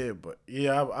mean, yeah, but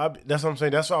yeah, that's what I'm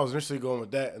saying. That's why I was initially going with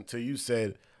that until you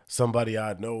said somebody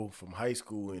I know from high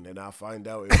school, and then I find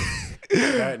out it was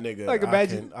that nigga. Like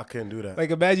imagine I couldn't do that.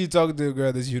 Like imagine you talking to a girl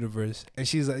in this universe, and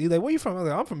she's like, "You like where you from?" I'm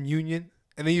like, "I'm from Union."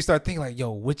 And then you start thinking like,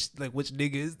 yo, which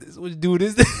nigga is this? Which dude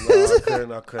is this?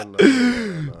 No, I couldn't.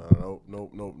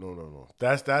 No.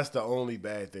 That's the only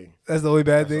bad thing. That's the only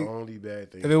bad thing? The only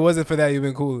bad thing. If it wasn't for that, you'd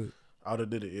been cool. I would have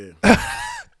did it, yeah.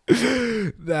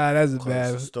 Nah, that's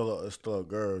bad. It's still a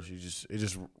girl. It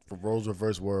just roles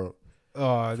reverse world.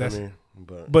 Oh, that's. I mean,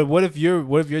 but what if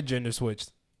your gender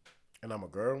switched? And I'm a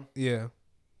girl. Yeah.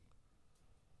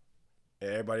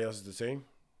 And everybody else is the same.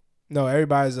 No,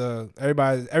 everybody's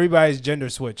gender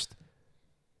switched.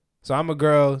 So I'm a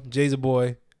girl, Jay's a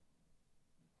boy.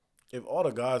 If all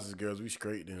the guys is girls, we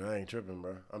straight, then I ain't tripping,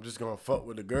 bro. I'm just gonna fuck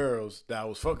with the girls that I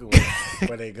was fucking with,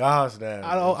 but they guys now.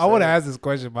 I want to ask this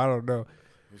question, but I don't know.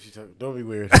 Don't be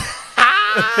weird.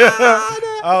 I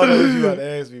don't know what you about to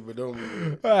ask me, but don't be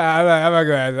weird. I'm not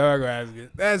gonna ask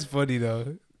it. That's funny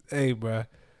though. Hey, bro.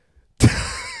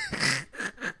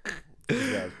 These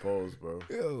guys pose, bro.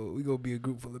 Yo, we gonna be a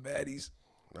group full of baddies.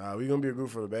 Nah, we gonna be a group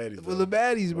for the baddies. For the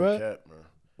baddies, bro. Cap, bro.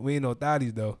 We ain't no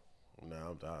thotties though. Nah,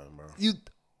 I'm dying, bro. You.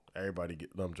 Everybody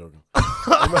get. No, I'm joking.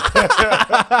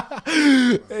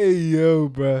 Hey yo,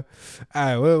 bro. All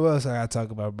right, what else I gotta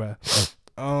talk about, bro?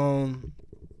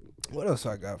 What else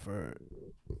I got for?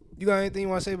 You got anything you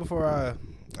want to say before I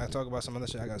talk about some other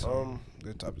shit? I got some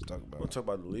good topics to talk about. We'll talk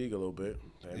about the league a little bit,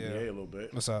 the NBA a little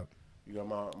bit. What's up? You got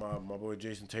my boy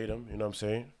Jason Tatum. You know what I'm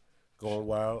saying? Going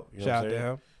wild. You know Shout what I'm out to saying?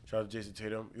 him. Shout out to Jason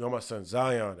Tatum. You got my son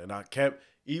Zion, and I kept.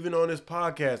 Even on this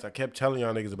podcast, I kept telling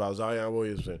y'all niggas about Zion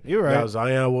Williamson. You're right. Now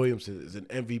Zion Williamson is an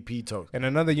MVP talk. In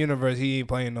another universe, he ain't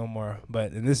playing no more.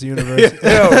 But in this universe,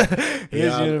 universe, he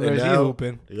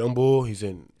hooping. The young bull, he's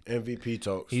in MVP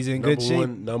talks. He's in good shape.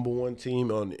 Number one team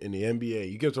in the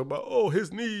NBA. You kept talking about,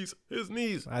 his knees. His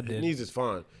knees is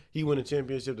fine. He won a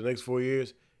championship the next 4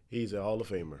 years. He's a Hall of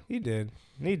Famer. He did.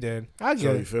 I get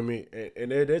so, it. you feel me?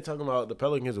 And they're talking about the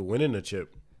Pelicans are winning the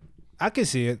chip. I can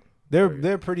see it. They're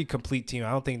a pretty complete team.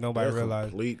 I don't think nobody realized.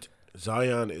 Complete.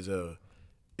 Zion is a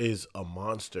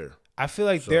monster. I feel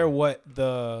like they're like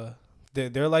the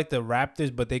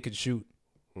Raptors, but they could shoot.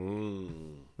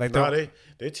 Like their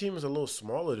team is a little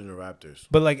smaller than the Raptors.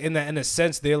 But like in a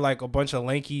sense, they're like a bunch of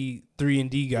lanky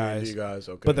 3-and-D guys. 3-and-D guys,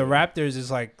 okay. But the Raptors is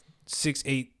like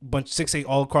 6'8", 6'8"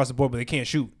 all across the board, but they can't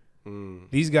shoot.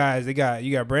 These guys, you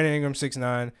got Brandon Ingram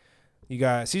 6'9". You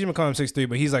got CJ McCollum 6'3",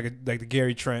 but he's like the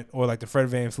Gary Trent or like the Fred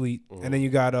VanVleet. And then you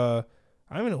got I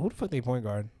don't even know who the fuck they point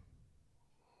guard.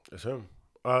 It's him.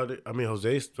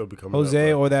 Jose's still becoming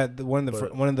Jose up, or that one of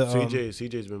the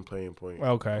CJ's been playing point.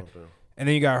 Okay. And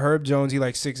then you got Herb Jones. He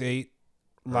like 6'8",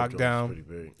 locked down. Pretty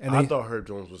big. And I thought Herb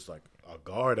Jones was like a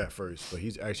guard at first, but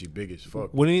he's actually big as fuck.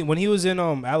 When he was in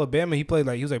Alabama, he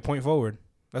was like point forward.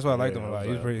 That's why I liked him a lot.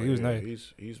 He was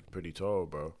nice. He's pretty tall,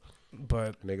 bro.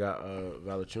 But and they got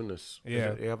Valanciunas.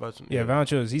 Yeah, Valanciunas. Yeah,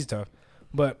 Valanciunas. He's tough.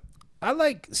 But I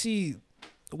like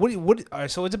what. All right,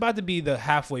 so it's about to be the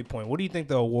halfway point. What do you think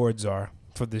the awards are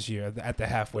for this year at the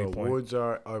halfway point? Awards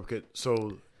are good.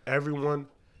 So everyone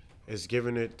is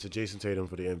giving it to Jason Tatum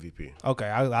for the MVP. Okay,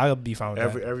 I'll be fine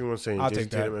with that. Everyone's saying Jason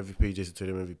Tatum MVP, Jason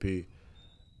Tatum MVP.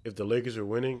 If the Lakers are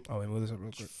winning, move this up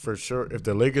real quick. For sure. If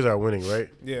the Lakers are winning, right?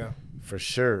 Yeah. For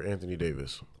sure, Anthony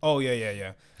Davis. Oh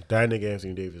yeah. That nigga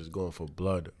Anthony Davis is going for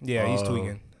blood. Yeah, he's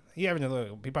tweaking. He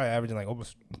probably averaging like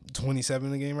almost 27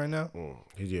 in the game right now.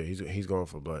 He's going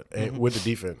for blood and with the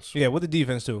defense. Yeah, with the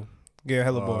defense too. Get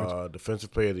hella boards.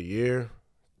 Defensive Player of the Year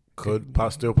could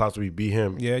still possibly be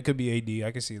him. Yeah, it could be AD.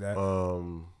 I can see that.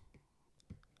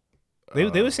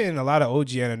 They were saying a lot of OG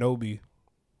Anunoby.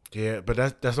 Yeah, but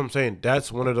that's what I'm saying.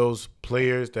 That's one of those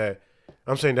players that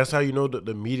I'm saying. That's how you know that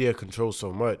the media controls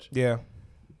so much. Yeah,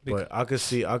 but I could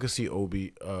see OG and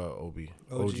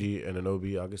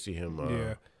Anunoby. I could see him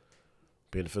being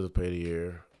the Defensive Player of the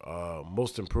Year.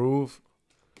 Most Improved,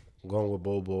 I'm going with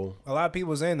Bobo. A lot of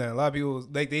people saying that. A lot of people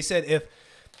they said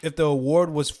if the award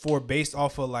was based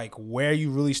off of like where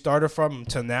you really started from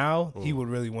to now, he would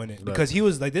really win it because he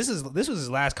was like this was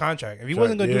his last contract. If he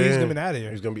wasn't gonna do it, he's gonna be out of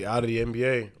here. He's gonna be out of the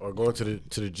NBA or going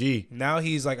to the G. Now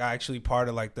he's like actually part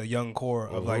of like the young core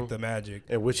of like the Magic,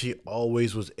 and which he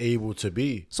always was able to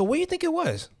be. So what do you think it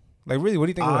was? Like really, what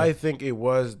do you think? I think it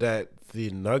was that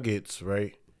the Nuggets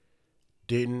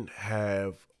didn't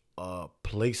have a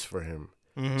place for him.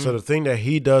 So the thing that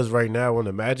he does right now on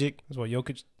the Magic is what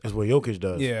Jokic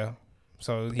does. Yeah.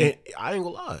 So and I ain't gonna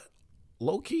lie,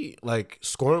 low key, like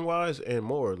scoring wise and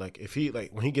more. Like if he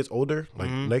when he gets older, like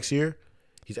next year,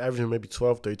 he's averaging maybe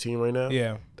 12, 13 right now.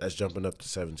 Yeah, that's jumping up to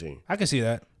 17. I can see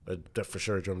that. That for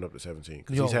sure jumping up to 17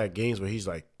 because he's had games where he's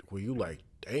like, where you like,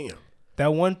 damn.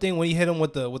 That one thing when he hit him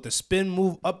with the spin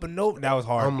move up and over, that was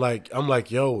hard. I'm like,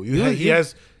 yo, he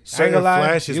has certain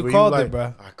flashes. You called it,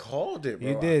 bro. I called it, bro.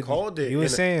 You did. I called it. You were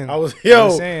saying. I was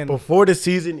before the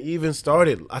season even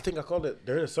started. I think I called it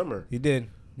during the summer. You did.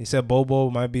 He said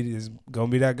Bobo is gonna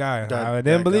be that guy. I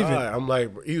didn't believe it. I'm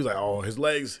like, he was like, oh, his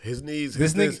legs, his knees.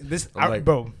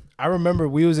 Bro. I remember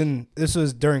this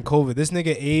was during COVID. This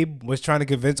nigga Abe was trying to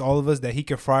convince all of us that he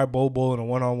could fry Bobo in a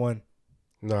 1-on-1.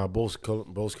 Nah, Bo's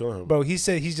killing him. Bro, he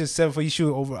said he's just 7 foot. He's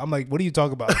shooting over. I'm like, what are you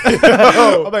talking about?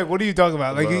 I'm like, what are you talking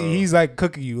about? Like he's like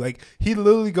cooking you. Like he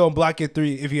literally gonna block your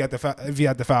 3 if you at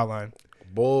the foul line.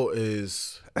 Bo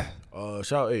is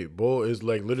shout out Abe. Bo is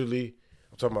like literally.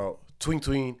 I'm talking about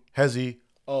tween hezzy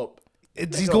up.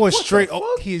 He's going straight.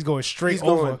 He's going straight he's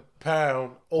over. Going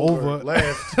pound over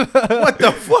left. What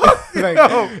the fuck?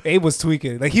 Like Abe was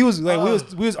tweaking. Like he was like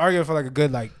we was arguing for like a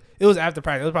good like. It was after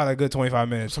practice. It was probably a good 25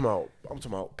 minutes. I'm talking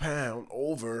about pound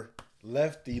over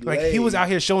Lefty Like lay. he was out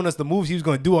here showing us the moves he was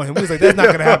going to do on him. We was like, that's not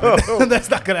going to happen. That's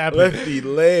not going to happen. Lefty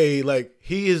lay. Like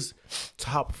he is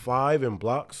top 5 in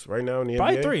blocks right now in the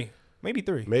Probably NBA. 3, maybe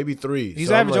 3. Maybe 3. He's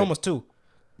so averaging like, almost 2.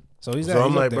 So he's. So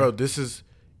I'm like, bro, this is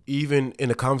even in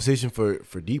the conversation for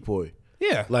Depoy.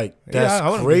 Yeah, like that's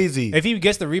I crazy. If he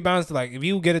gets the rebounds to like, if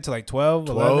you get it to like 12,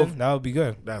 11, that would be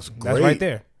good. That's great. That's right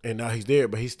there. And now he's there,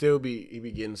 but he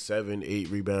be getting 7, 8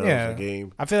 rebounds a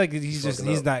game. I feel like he's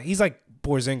like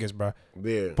Porzingis, bro.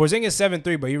 Yeah, Porzingis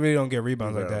 7'3", but he really don't get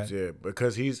rebounds like that. Yeah,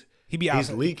 because he's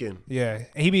leaking. Yeah,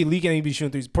 and he be leaking and he be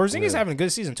shooting threes. Porzingis having a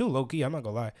good season too, low key. I'm not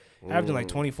gonna lie, averaging like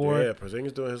 24. Yeah,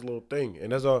 Porzingis doing his little thing,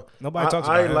 and that's all. Nobody talks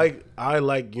about him. I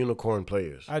like unicorn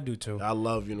players. I do too. I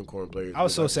love unicorn players. I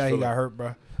was so sad he got hurt,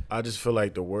 bro. I just feel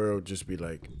like the world just be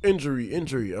like injury.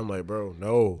 I'm like, bro,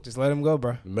 no. Just let him go,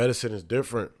 bro. Medicine is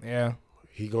different. Yeah.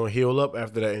 He gonna heal up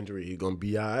after that injury. He gonna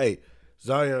be all right.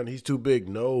 Zion, he's too big.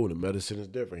 No, the medicine is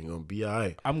different. He gonna be all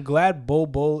right. I'm glad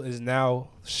Bol is now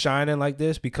shining like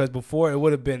this because before it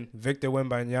would have been Victor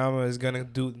Wembanyama is gonna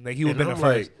do like he would have been the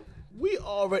first. We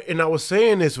already, and I was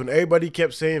saying this when everybody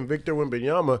kept saying Victor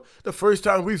Wembanyama. The first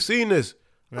time we've seen this.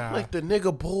 I'm like, the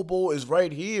nigga Bol is right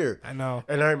here. I know.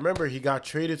 And I remember he got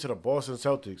traded to the Boston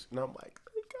Celtics. And I'm like,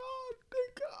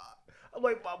 thank God. I'm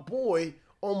like, my boy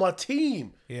on my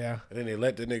team. Yeah. And then they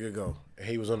let the nigga go. And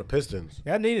he was on the Pistons.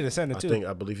 Yeah, I needed a center too.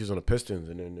 I believe he's on the Pistons.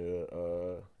 And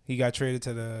then he got traded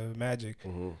to the Magic.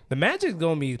 Mm-hmm. The Magic's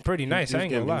going to be pretty nice. I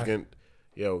ain't going to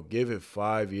lie. Give it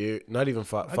 5 years. Not even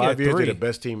 5. 5 years, they're the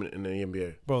best team in the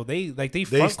NBA. Bro, they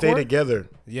stay together.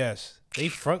 Yes. They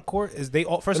front court is they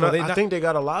all I think they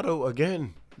got a lotto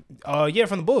again. Yeah,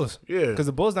 from the Bulls. Yeah, because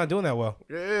the Bulls not doing that well.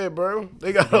 Yeah, bro,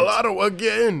 they got a lotto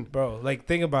again, bro. Like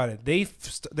think about it. They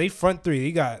front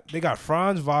three. They got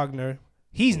Franz Wagner.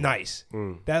 He's nice.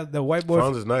 That the white boy.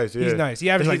 Franz is nice. Yeah, he's nice. He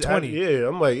averages like 20.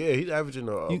 I'm like, he's averaging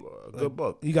a good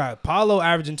buck. You got Paolo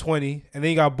averaging 20, and then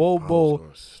you got Bol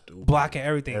blocking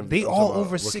everything. And they all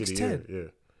over 6'10".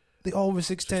 Yeah, they all over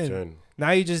 6'10".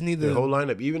 Now you just need the whole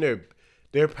lineup. Even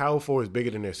their power forward is bigger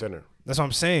than their center. That's what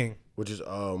I'm saying. Which is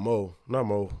Mo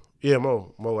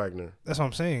Wagner. That's what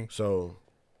I'm saying. So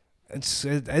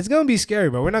it's gonna be scary,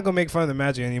 bro. We're not gonna make fun of the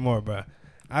Magic anymore, bro.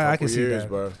 I can see that.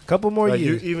 Bro. Couple more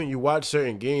years. You watch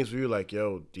certain games where you're like,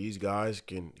 yo, these guys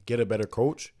can get a better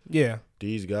coach. Yeah.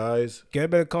 These guys get a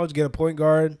better coach, get a point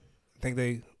guard. I think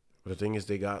they. But the thing is,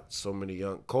 they got so many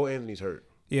young. Cole Anthony's hurt.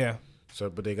 Yeah.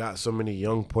 But they got so many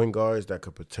young point guards that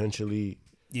could potentially.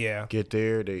 Yeah. Get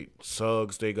there.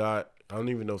 Suggs. They got. I don't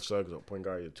even know if Suggs is a point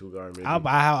guard or 2 guard. Maybe.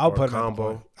 I'll put him at the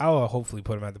point. I'll hopefully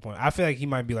put him at the point. I feel like he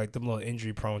might be like them little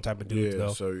injury prone type of dudes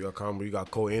though. So you got combo. You got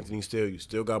Cole Anthony still. You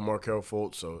still got Markelle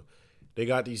Fultz. So they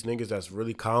got these niggas that's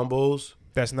really combos.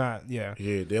 That's not. Yeah.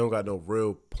 Yeah. They don't got no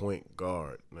real point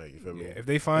guard. Like you feel me? If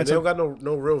they find. They don't got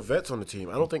no real vets on the team.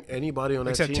 I don't think anybody on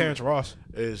that team except Terrence Ross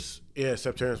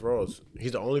except Terrence Ross.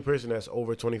 He's the only person that's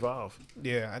over 25.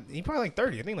 Yeah. He probably like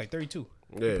 30. I think like 32.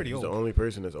 Yeah, pretty old. The only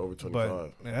person that's over 25.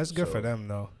 But man, that's good for them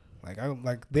though. I gotta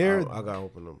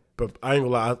open them. But I ain't gonna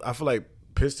lie. I feel like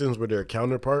Pistons were their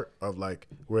counterpart of like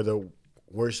we're the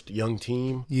worst young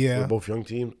team. Yeah, we're both young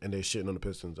teams, and they're shitting on the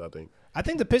Pistons. I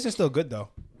think the Pistons still good though.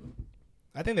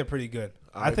 I think they're pretty good.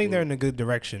 I think they're in a good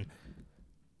direction.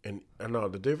 And I know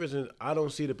the difference is I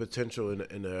don't see the potential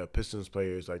in the Pistons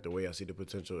players like the way I see the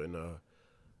potential in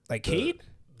like Cade.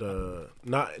 But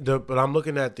I'm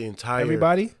looking at the entire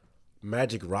everybody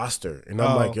Magic roster, and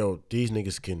I'm like, yo, these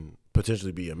niggas can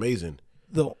potentially be amazing.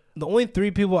 The only 3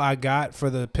 people I got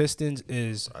for the Pistons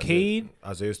is Cade,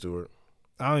 Isaiah Stewart.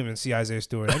 I don't even see Isaiah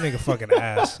Stewart. That nigga fucking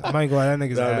ass. I might go out. That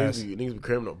nigga's ass. Niggas be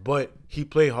criminal, but he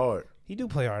play hard. He do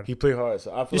play hard. He play hard.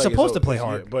 So I feel You're supposed to play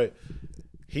hard, but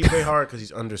he play hard because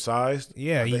he's undersized.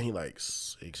 Yeah, he like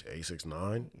 6'8",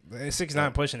 6'9".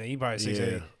 6'9" pushing it. He probably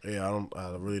 6'8". Yeah.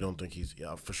 I really don't think he's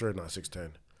for sure not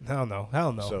 6'10". Hell no.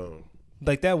 So.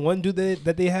 Like that one dude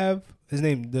that they have, his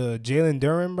name the Jalen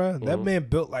Duren, bro. That man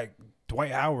built like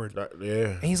Dwight Howard. Yeah,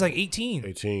 and he's like 18.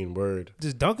 18, word.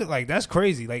 Just dunk it like that's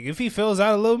crazy. Like if he fills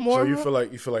out a little more. So you feel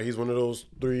like he's one of those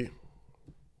 3.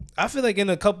 I feel like in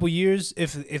a couple years,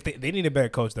 if they need a better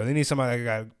coach though, they need somebody that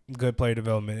got good player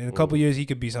development. In a couple years, he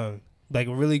could be something like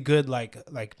really good, like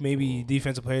maybe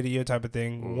defensive player of the year type of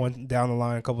thing. One down the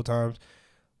line a couple times,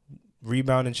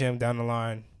 rebounding champ down the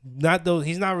line.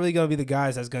 He's not really gonna be the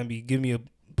guys that's gonna be giving me a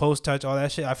post touch, all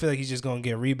that shit. I feel like he's just gonna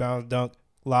get rebounds, dunk,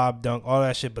 lob, dunk, all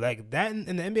that shit. But like that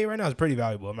in the NBA right now is pretty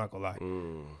valuable. I'm not gonna lie.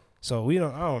 So I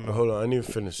don't know. Hold on, I need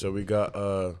to finish. So we got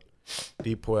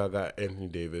Depoy. I got Anthony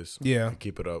Davis. Yeah,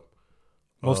 keep it up.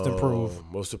 Most improved.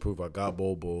 I got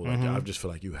Bol. Like I just feel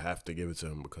like you have to give it to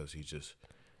him because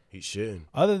He shouldn't.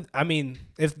 I mean,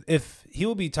 if he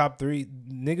will be top 3,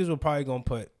 niggas will probably gonna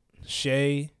put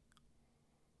Shea.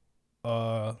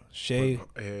 Yeah,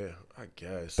 I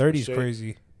guess 30's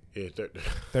crazy. Yeah,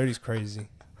 30's crazy.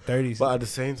 30's. But at the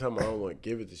same time, I don't want to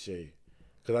give it to Shea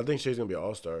because I think Shea's gonna be an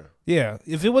all-star. Yeah,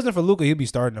 if it wasn't for Luka, he'd be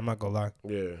starting. I'm not gonna lie.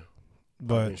 Yeah,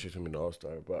 but I think Shea's gonna be an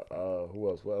all-star. But who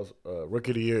else? What else?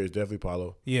 Rookie of the year is definitely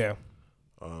Paolo. Yeah.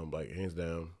 Like hands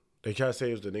down. They try to say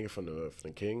it was the nigga from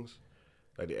the Kings.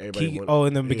 Like in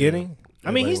the beginning.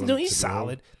 I mean, he's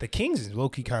solid. Home. The Kings is low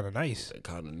key kind of nice. They're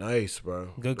kind of nice, bro.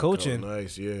 Good coaching.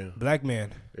 Nice, yeah. Black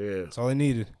man. Yeah. That's all they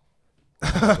needed.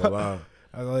 That's a lot.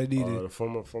 That's all they needed. The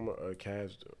former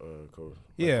Cavs coach.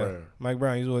 Mike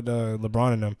Brown. He's with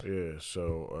LeBron and them. Yeah.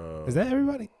 So is that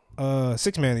everybody?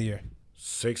 6th man of the year.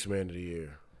 6th man of the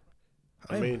year.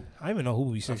 I mean, I don't even know who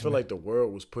we. I feel like the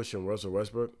world was pushing Russell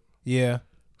Westbrook. Yeah.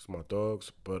 It's my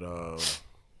dogs, but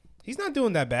he's not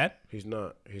doing that bad. He's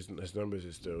not. His numbers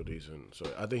is still decent,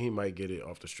 so I think he might get it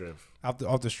off the strength.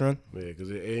 Off the strength. Yeah,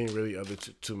 because it ain't really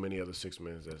too many other 6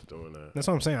 men that's doing that. That's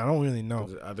what I'm saying. I don't really know.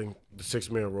 I think the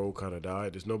 6-man role kind of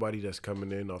died. There's nobody that's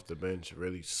coming in off the bench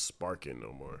really sparking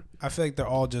no more. I feel like they're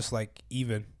all just like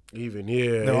even. Even,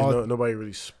 yeah. Nobody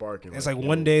really sparking. It's like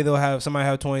one day they'll have somebody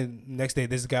have 20. Next day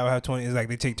this guy will have 20. It's like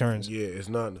they take turns. Yeah, it's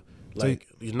not like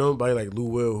nobody like Lou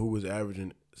Will who was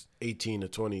averaging 18 to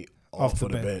 20 off the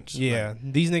bench. Yeah,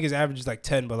 like, these niggas averages like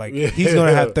 10, but like he's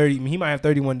gonna have 30. He might have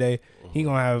 30 one day. He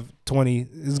gonna have 20.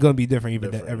 It's gonna be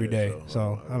different every day.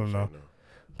 So I don't know,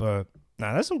 but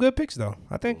that's some good picks though.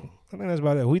 I think that's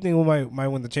about it. Who do you think might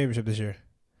win the championship this year?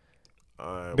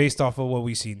 Based off of what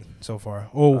we've seen so far,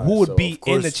 or who would be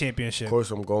in the championship? Of course,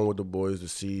 I'm going with the boys, the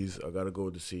C's. I gotta go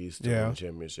with the C's to win the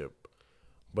championship.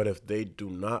 But if they do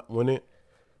not win it,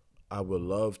 I would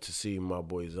love to see my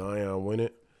boy Zion win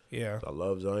it. Yeah, I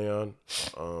love Zion,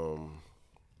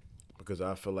 because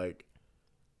I feel like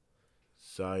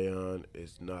Zion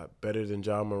is not better than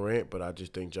Ja Morant, but I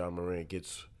just think Ja Morant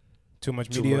gets too much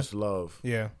love.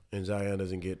 Yeah, and Zion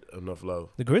doesn't get enough love.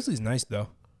 The Grizzlies nice though.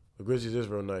 The Grizzlies is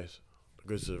real nice.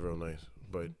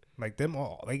 But like them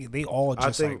all, they all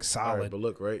just like solid. Right, but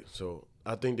look, right. So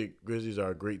I think the Grizzlies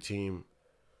are a great team,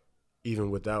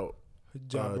 even without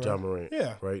Ja Morant.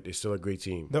 Yeah, right. They're still a great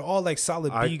team. They're all like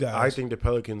solid B guys. I think the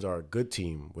Pelicans are a good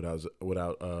team without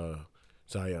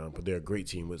Zion, but they're a great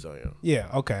team with Zion. Yeah.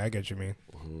 Okay, I get what you mean.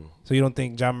 Mm-hmm. So you don't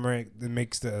think Ja Morant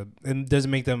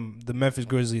doesn't make them the Memphis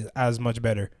Grizzlies as much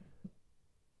better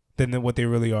than what they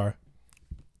really are?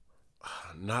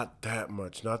 Not that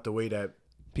much. Not the way that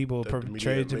people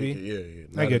portray it to be.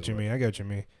 Yeah. I get what you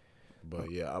mean.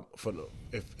 But yeah,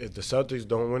 if the Celtics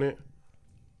don't win it,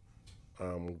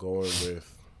 I'm going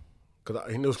with,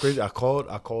 because it was crazy. I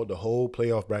called the whole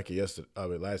playoff bracket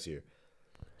last year.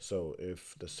 So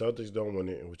if the Celtics don't win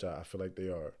it, which I feel like they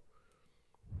are,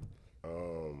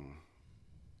 I'm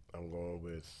going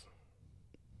with.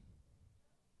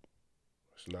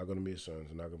 It's not going to be the Suns.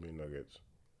 It's not going to be the Nuggets.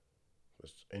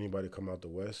 Anybody come out the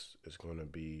West, it's going to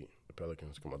be the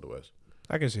Pelicans come out the West.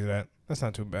 I can see that. That's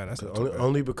not too bad.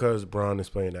 Only because Bron is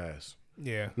playing ass.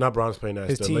 Yeah. Not Bron's playing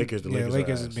ass. The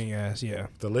Lakers is being ass, yeah.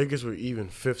 The Lakers were even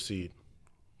 5th seed.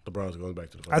 LeBron's going back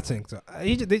to the I finals. think so.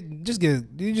 You just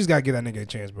got to give that nigga a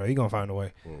chance, bro. He going to find a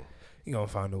way. He going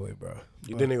to find a way, bro.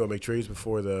 You think they're going to make trades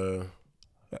before the...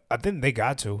 I think they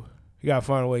got to. You got to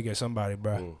find a way to get somebody,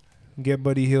 bro. Get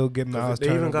Buddy Hill, get Miles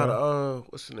Turner. They even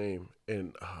got what's his name?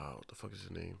 And what the fuck is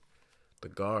his name? The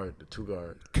two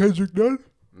guard. Kendrick Nunn?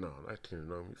 No, not Kendrick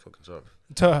Nunn. He fucking sucks.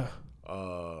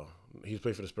 He's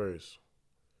played for the Spurs.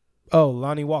 Oh,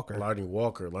 Lonnie Walker. Lonnie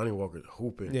Walker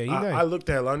hooping. Yeah, I looked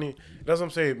at Lonnie. That's what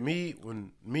I'm saying.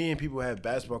 When me and people have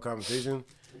basketball conversations,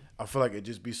 I feel like it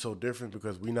just be so different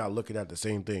because we not looking at the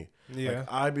same thing. Yeah.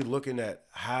 Like, I be looking at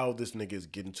how this nigga is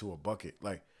getting to a bucket.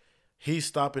 Like, he's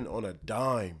stopping on a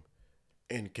dime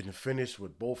and can finish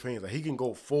with both hands. Like, he can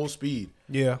go full speed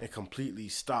and completely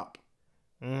stop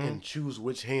and choose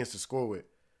which hands to score with.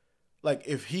 Like,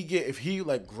 if he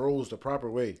grows the proper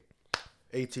way,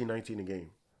 18, 19 a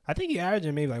game. I think he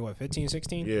averaging maybe 15,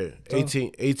 16? Yeah,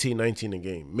 18, 19 a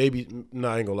game. Maybe,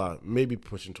 I ain't gonna lie, maybe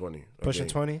pushing 20. Pushing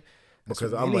 20?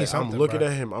 Because I'm looking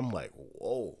at him, I'm like,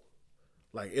 whoa.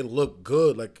 Like, it looked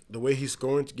good. Like, the way he's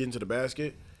scoring to get into the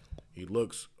basket, he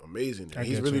looks amazing.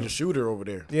 He's really the shooter over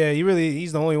there. Yeah,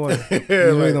 he's the only one. He's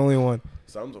really the only one.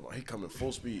 So I'm talking about he coming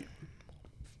full speed.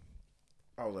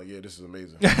 I was like, yeah, this is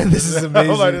amazing. This is amazing.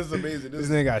 I was like, this is amazing. This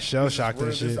nigga got shell shocked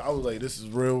and shit. I was like, this is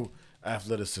real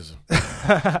athleticism.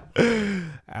 All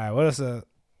right, what else?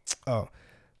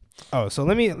 So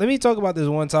let me talk about this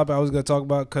one topic I was gonna talk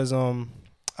about because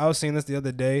I was seeing this the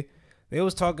other day They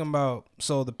was talking about,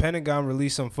 so the Pentagon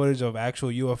released some footage of actual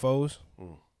UFOs,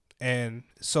 and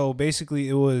so basically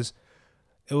it was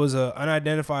a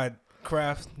unidentified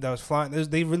craft that was flying.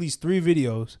 They released 3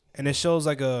 videos, and it shows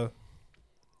like a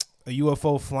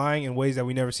UFO flying in ways that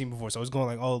we never seen before. So it's going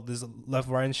like, oh, this left,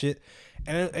 right, and shit.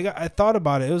 And I thought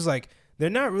about it. It was like, they're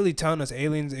not really telling us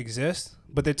aliens exist,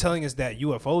 but they're telling us that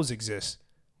UFOs exist.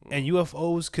 And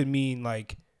UFOs could mean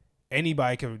like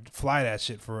anybody could fly that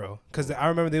shit for real. Because I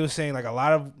remember they were saying like a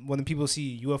lot of when people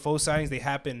see UFO sightings, they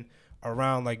happen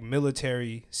around like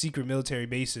secret military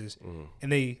bases.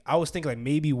 And I was thinking like,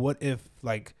 maybe what if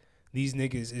like these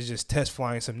niggas is just test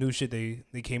flying some new shit they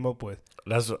came up with.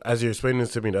 That's, as you're explaining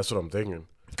this to me, that's what I'm thinking.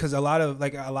 Because a lot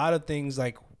of things,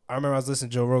 like I remember I was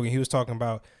listening to Joe Rogan. He was talking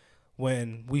about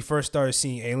when we first started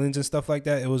seeing aliens and stuff like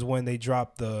that. It was when they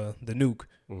dropped the nuke.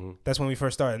 That's when we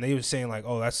first started, and they were saying like,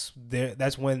 oh,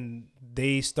 that's when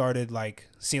they started like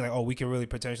seeing like, oh, we can really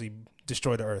potentially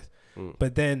destroy the Earth.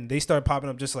 But then they started popping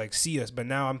up just to, like, see us. But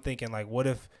now I'm thinking like, what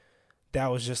if that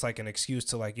was just like an excuse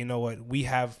to like, you know what, we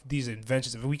have these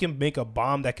inventions. If we can make a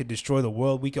bomb that could destroy the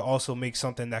world, we could also make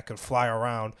something that could fly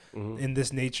around in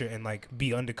this nature and like be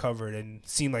undercovered and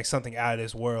seem like something out of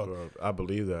this world. Bro, I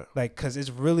believe that. Like, because it's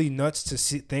really nuts to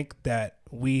think that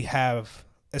we have,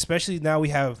 especially now we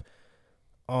have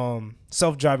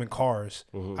self-driving cars.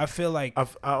 I feel like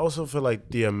I also feel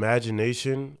like the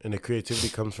imagination and the creativity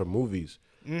comes from movies.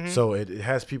 So it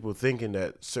has people thinking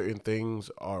that certain things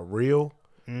are real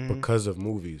because of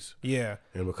movies. Yeah.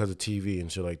 And because of TV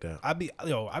and shit like that. I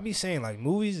be saying like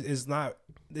movies is not,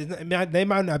 they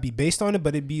might not be based on it,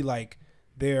 but it'd be like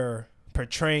they're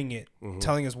portraying it,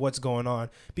 telling us what's going on,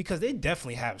 because they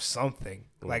definitely have something.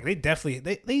 Like they definitely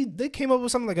they came up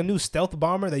with something like a new stealth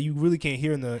bomber that you really can't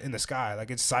hear in the sky. Like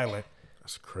it's silent.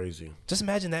 That's crazy. Just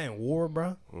imagine that in war,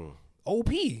 bro. OP,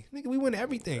 nigga, we win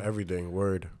everything. Everything,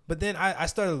 word. But then I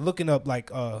started looking up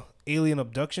like alien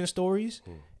abduction stories,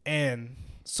 and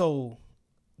so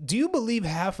do you believe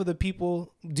half of the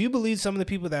people? Do you believe some of the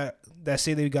people that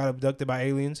say they got abducted by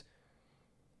aliens?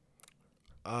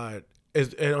 Only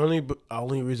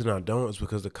reason I don't is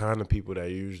because the kind of people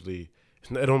that usually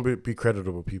it don't be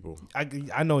creditable people.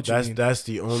 I know what you mean. That's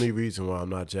the only reason why I'm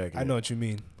not jacking. I know what you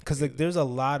mean, because like there's a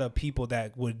lot of people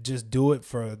that would just do it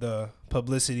for the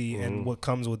publicity and what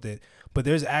comes with it. But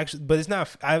it's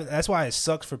not. That's why it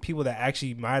sucks for people that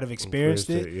actually might have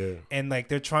experienced it, and like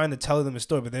they're trying to tell them a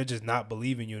story, but they're just not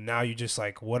believing you. Now you're just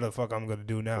like, what the fuck I'm gonna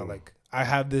do now? Like I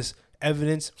have this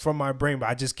evidence from my brain, but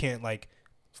I just can't like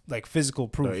physical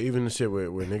proof. No, even the shit where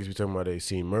niggas be talking about they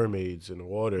seen mermaids in the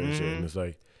water and shit, and it's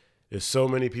like there's so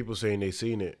many people saying they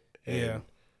seen it. And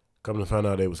come to find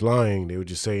out they was lying. They were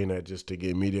just saying that just to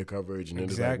get media coverage. And then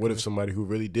it's like, what if somebody who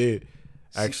really did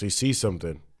actually see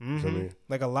something?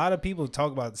 Like a lot of people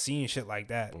talk about seeing shit like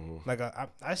that. Like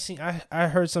I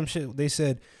heard some shit. They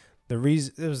said the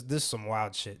reason this some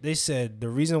wild shit. They said the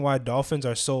reason why dolphins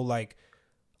are so like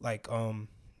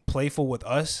playful with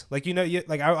us, like, you know,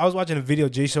 like I was watching a video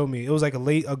Jay showed me. It was like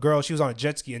a girl, she was on a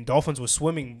jet ski and dolphins was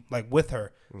swimming like with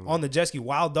her on the jet ski,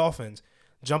 wild dolphins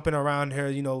jumping around her,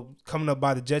 you know, coming up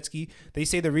by the jet ski. They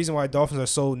say the reason why dolphins are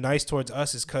so nice towards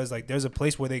us is because like there's a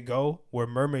place where they go where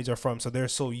mermaids are from, so they're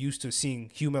so used to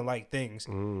seeing human-like things,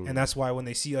 and that's why when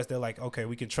they see us, they're like, okay,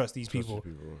 we can trust these people.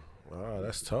 Wow,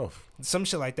 that's tough. Some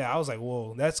shit like that. I was like,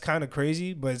 whoa, that's kind of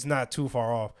crazy, but it's not too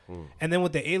far off. And then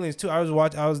with the aliens too, there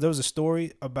was a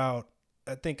story about,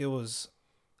 I think it was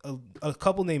a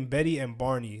couple named Betty and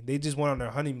Barney. They just went on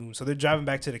their honeymoon, so they're driving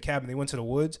back to the cabin. They went to the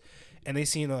woods, and they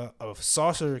seen a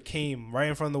saucer came right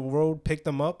in front of the road, picked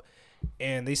them up,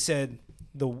 and they said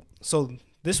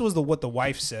this was what the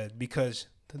wife said, because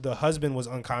the husband was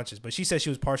unconscious, but she said she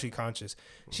was partially conscious.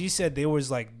 She said they was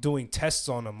like doing tests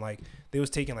on him, like they was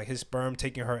taking like his sperm,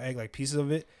 taking her egg, like pieces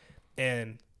of it,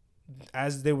 and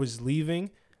as they was leaving,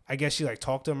 I guess she like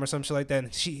talked to him or some shit like that,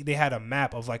 and they had a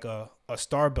map of like a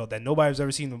star belt that nobody's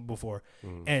ever seen before,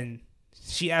 and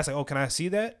she asked like, oh, can I see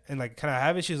that, and like, can I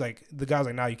have it? She was like, the guy's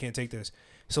like, nah, you can't take this.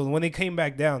 So when they came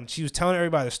back down, she was telling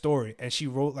everybody the story, and she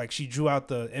wrote, like, she drew out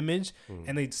the image,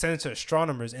 and they sent it to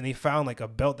astronomers, and they found like a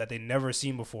belt that they never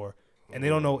seen before, and they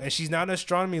don't know. And she's not an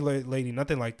astronomy lady,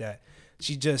 nothing like that.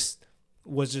 She just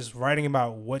was just writing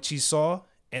about what she saw,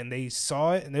 and they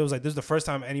saw it, and they was like, this is the first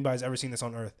time anybody's ever seen this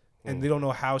on Earth, and they don't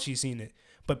know how she's seen it.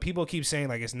 But people keep saying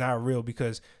like it's not real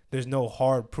because there's no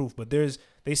hard proof. But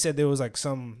they said there was like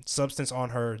some substance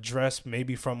on her dress,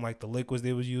 maybe from like the liquids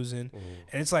they was using,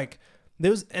 and it's like. There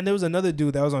was another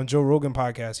dude that was on Joe Rogan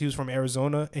podcast. He was from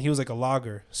Arizona, and he was like a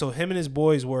logger. So him and his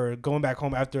boys were going back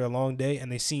home after a long day,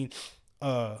 and they seen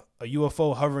a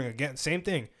UFO hovering again. Same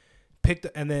thing.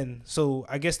 so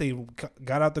I guess they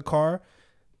got out the car.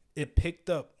 It picked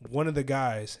up one of the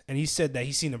guys, and he said that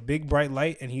he seen a big bright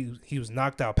light, and he was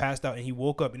knocked out, passed out, and he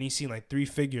woke up and he seen like 3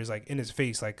 figures like in his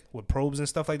face, like with probes and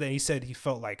stuff like that. And he said he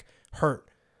felt like hurt,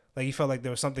 like he felt like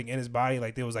there was something in his body,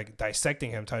 like they was like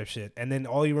dissecting him type shit. And then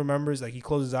all he remembers, like he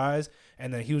closed his eyes,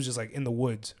 and then he was just like in the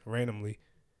woods randomly.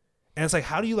 And it's like,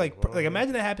 how do you like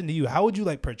imagine that happened to you? How would you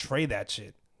like portray that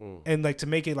shit? And like to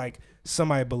make it like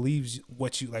somebody believes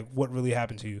what really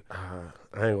happened to you? I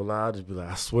ain't gonna lie, I'll just be like,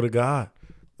 I swear to God.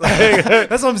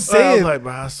 That's what I'm saying. I'm like,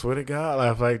 bro, I swear to God.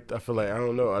 Like, I feel like I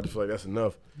don't know. I just feel like that's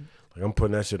enough. Like I'm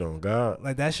putting that shit on God.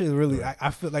 Like that shit really. I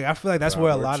feel like that's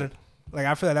where a lot of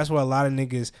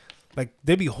niggas, like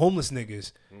they be homeless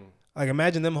niggas. Like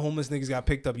imagine them homeless niggas got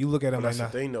picked up. You look at them like now.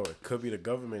 That's the thing though. It could be the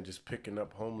government just picking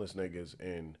up homeless niggas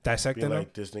and dissecting them.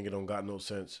 Like this nigga don't got no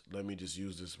sense. Let me just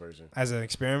use this person as an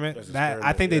experiment.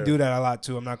 I think they do that a lot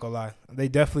too. I'm not gonna lie. They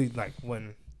definitely like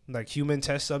when like human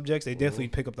test subjects. They definitely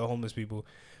pick up the homeless people.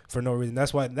 For no reason.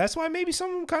 That's why maybe some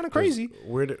of them kind of crazy.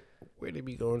 Where they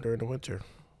be going during the winter?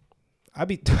 I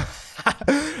be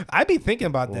thinking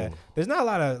about that. There's not a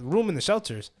lot of room in the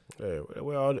shelters. Yeah,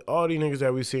 well, all these niggas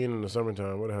that we seen in the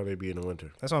summertime, what the hell they be in the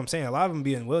winter? That's what I'm saying. A lot of them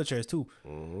be in wheelchairs too.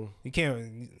 You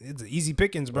can't. It's easy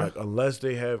pickings, bro. Like, unless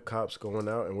they have cops going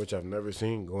out, and which I've never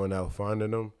seen, going out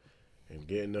finding them and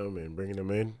getting them and bringing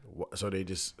them in, so they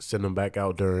just send them back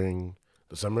out during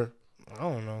the summer. I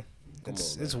don't know.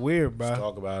 It's weird, bro. Let's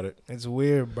talk about it. It's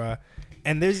weird, bro.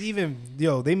 And there's even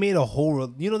they made a whole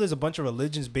there's a bunch of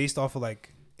religions based off of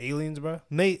like aliens, bro.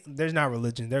 There's not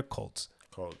religion, they're cults.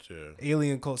 Cults, yeah.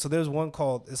 Alien cults. So there's one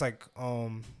called, it's like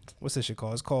what's this shit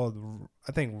called? It's called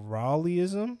I think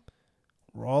Rawlism,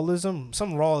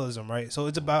 some Rawlism, right? So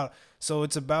it's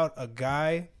about a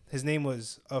guy. His name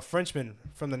was a Frenchman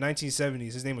from the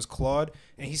 1970s. His name was Claude,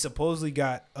 and he supposedly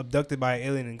got abducted by an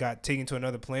alien and got taken to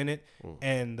another planet.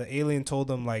 And the alien told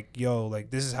him, like, yo, like,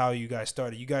 this is how you guys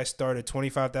started. You guys started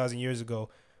 25,000 years ago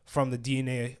from the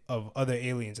DNA of other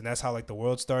aliens, and that's how, like, the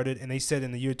world started. And they said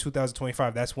in the year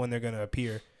 2025, that's when they're going to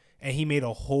appear. And he made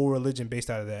a whole religion based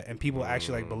out of that, and people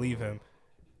actually, like, believe him.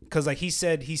 Because, like, he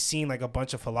said he's seen, like, a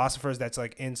bunch of philosophers that's,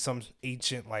 like, in some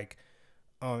ancient, like,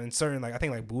 in certain, like, I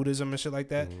think like Buddhism and shit like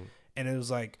that. And it was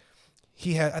like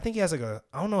I think he has like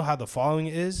I don't know how the following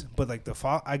is, but like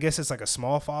I guess it's like a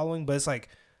small following, but it's like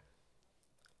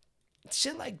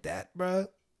shit like that, bro.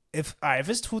 If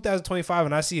it's 2025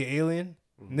 and I see an alien,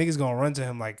 niggas gonna run to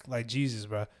him like Jesus,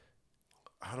 bro.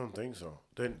 I don't think so.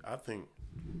 Then I think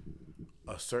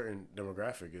a certain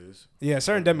demographic is. Yeah, a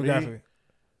certain demographic. Me,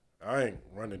 I ain't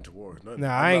running towards nothing.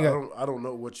 Nah, I don't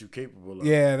know what you're capable of.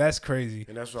 Yeah, that's crazy.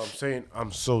 And that's what I'm saying.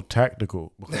 I'm so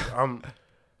tactical because I'm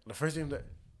the first thing that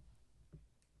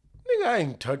nigga, I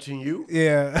ain't touching you.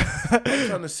 Yeah. I'm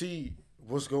trying to see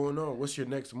what's going on. What's your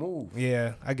next move?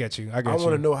 Yeah, I get you. I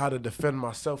want to know how to defend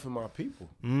myself and my people.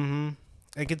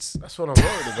 Like that's what I'm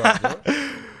worried about, bro.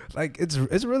 Like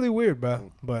it's really weird,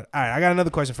 bro. But all right, I got another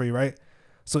question for you, right?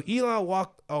 So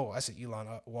Elon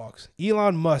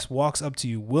Musk walks up to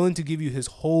you willing to give you his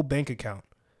whole bank account.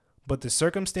 But the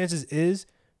circumstances is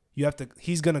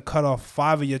he's going to cut off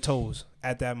 5 of your toes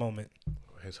at that moment.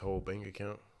 His whole bank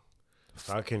account?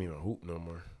 I can't even hoop no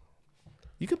more.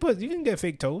 You can get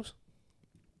fake toes.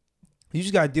 You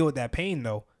just got to deal with that pain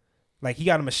though. Like he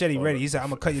got a machete ready. He said, I'm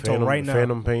going to cut your toe right now.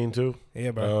 Phantom pain too?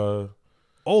 Yeah, bro.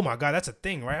 Oh my God, that's a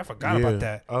thing, right? I forgot about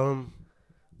that.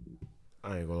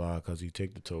 I ain't gonna lie, cause he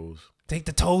take the toes. Take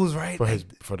the toes, right?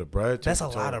 For the bread. That's a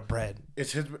lot of bread.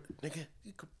 It's his nigga.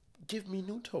 You could give me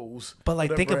new toes. But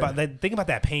like, think about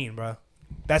that pain, bro.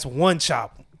 That's one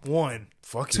chop,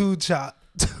 Fuck two chop.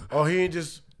 Oh, he ain't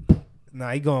just.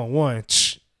 Nah, he going 1,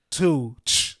 2,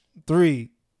 3,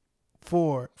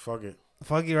 4. Fuck it,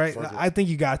 right? Fuck it. I think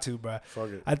you got to, bro. Fuck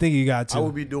it. I think you got to. I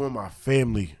would be doing my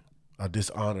family a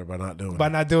dishonor by not doing it. By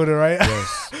not doing it, right?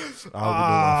 Yes.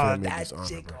 I would be doing my family a dishonor. That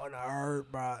shit gonna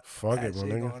hurt, bro. Fuck it, my nigga. That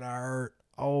shit gonna hurt.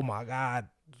 Oh my God,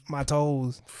 my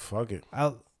toes. Fuck it.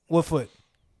 What foot?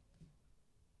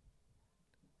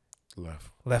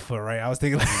 Left foot, right? I was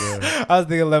thinking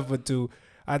left foot too.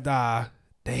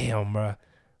 Damn, bro.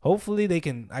 Hopefully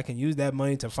I can use that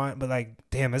money to find, but like,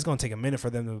 damn, it's gonna take a minute for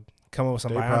them to come up with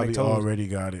some bionic toes. They probably already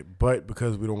got it, but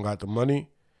because we don't got the money,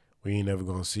 we ain't never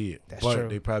gonna see it. That's true.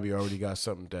 They probably already got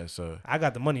something that's I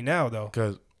got the money now though.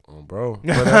 Cause bro, and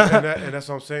that's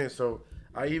what I'm saying. So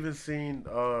I even seen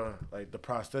like the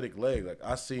prosthetic leg. Like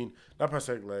I seen not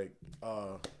prosthetic leg,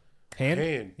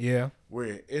 hand. Yeah.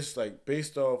 Where it's like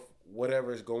based off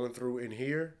whatever is going through in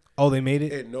here. Oh, they made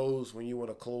it? It knows when you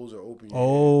want to close or open your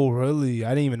Oh, hand. really? I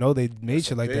didn't even know they made That's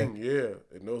shit like thing, that.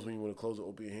 Yeah. It knows when you want to close or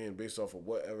open your hand based off of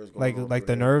whatever's going on. Like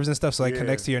the nerves and stuff, so like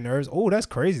connects to your nerves. Oh, that's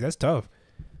crazy. That's tough.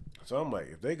 So I'm like,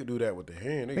 if they could do that with the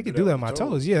hand, they could do that with my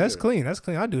toes. Yeah, that's clean. That's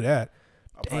clean. I'll do that.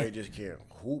 I probably just can't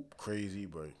hoop crazy,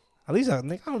 but at least I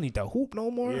don't need to hoop no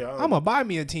more. Yeah, I'm gonna buy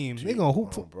me a team. They gonna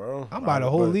hoop for, bro. I'm buy the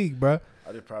whole league, bro.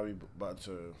 I just probably about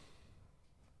to.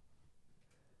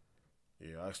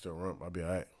 Yeah, I still rump. I'll be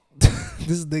alright.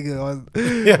 This nigga on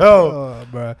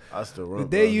bro. I still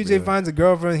rump. The day UJ finds a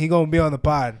girlfriend, he gonna be on the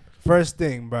pod. First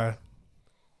thing, bro.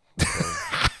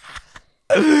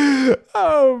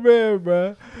 Oh man, bro.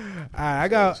 All right, I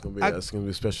got. It's gonna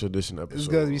be a special edition episode. It's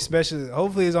gonna be special.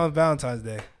 Hopefully, it's on Valentine's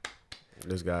Day.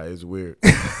 This guy is weird. All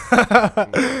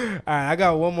right, I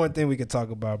got one more thing we could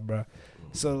talk about, bro.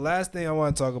 So the last thing I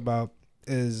want to talk about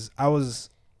is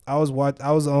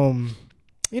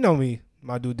you know me,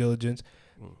 my due diligence.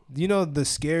 You know the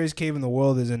scariest cave in the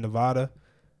world is in Nevada.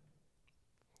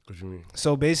 What you mean?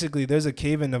 So basically, there's a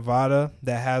cave in Nevada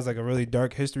that has like a really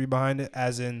dark history behind it,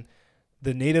 as in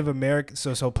the Native American.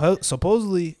 So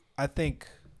supposedly, I think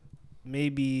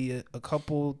maybe a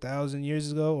couple thousand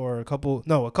years ago, or a couple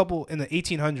in the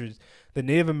 1800s, the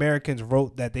Native Americans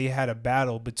wrote that they had a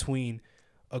battle between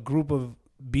a group of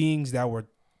beings that were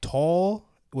tall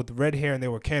with red hair and they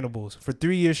were cannibals. For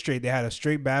 3 years straight, they had a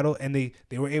straight battle, and they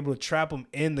were able to trap them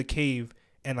in the cave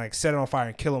and like set it on fire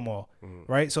and kill them all.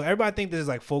 Right? So everybody think this is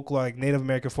like folklore, like Native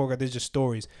American folklore. There's just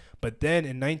stories. But then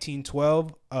in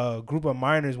 1912, a group of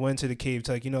miners went to the cave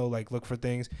to like look for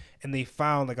things, and they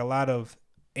found like a lot of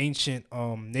ancient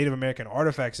Native American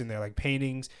artifacts in there, like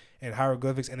paintings and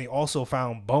hieroglyphics, and they also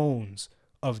found bones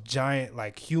of giant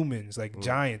like humans, like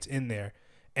giants in there.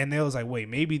 And they was like, wait,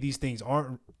 maybe these things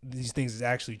is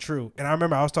actually true. And I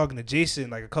remember I was talking to Jason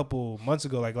like a couple months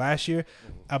ago, like last year,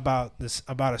 about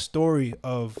a story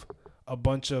of a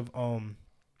bunch of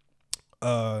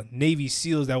Navy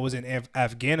SEALs that was in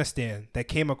Afghanistan that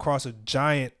came across a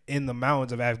giant in the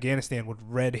mountains of Afghanistan with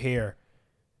red hair.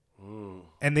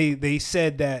 And they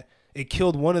said that it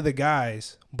killed one of the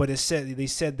guys, but they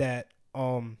said that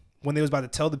when they was about to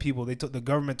tell the people, the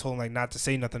government told them like not to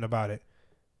say nothing about it.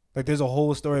 Like there's a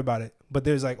whole story about it, but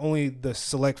there's like only the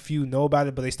select few know about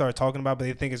it. But they started talking about it, but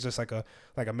they think it's just like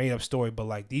a made up story. But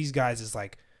like these guys is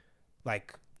like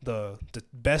the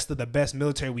best of the best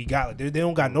military we got. Like they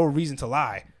don't got no reason to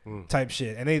lie, type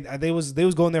shit. And they was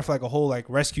going there for like a whole like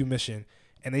rescue mission.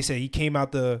 And they said he came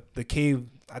out the cave.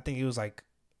 I think he was like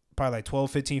probably like 12,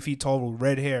 15 feet tall with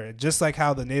red hair, just like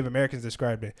how the Native Americans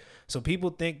described it. So people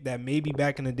think that maybe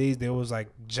back in the days there was like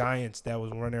giants that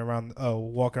was running around,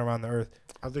 walking around the earth.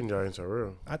 I think giants are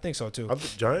real. I think so too. I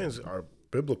think giants are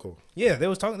biblical. Yeah,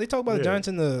 they talk about the giants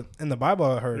in the Bible.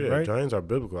 I heard, right? Giants are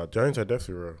biblical. Giants are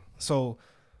definitely real. So,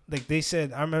 like they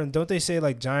said, I remember. Don't they say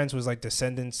like giants was like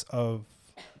descendants of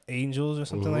angels or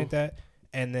something like that?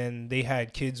 And then they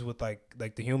had kids with like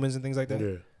the humans and things like that.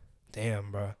 Yeah.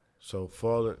 Damn, bro. So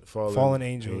fallen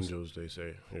angels. Angels, they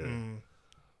say. Yeah.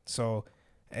 So,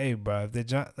 hey, bro,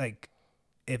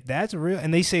 if that's real,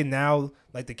 and they say now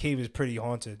like the cave is pretty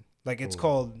haunted. Like it's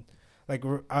called, like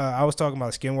I was talking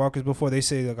about skinwalkers before. They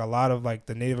say like a lot of like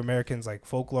the Native Americans like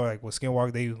folklore, like with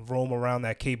skinwalkers, they roam around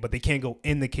that cave, but they can't go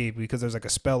in the cave because there's like a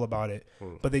spell about it.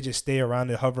 But they just stay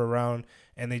around it, hover around,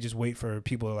 and they just wait for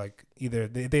people to like either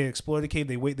they explore the cave,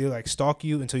 they like stalk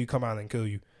you until you come out and kill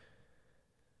you.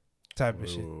 Type of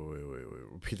shit. Wait.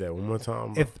 Repeat that one more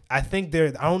time. Bro. I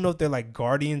don't know if they're like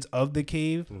guardians of the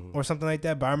cave or something like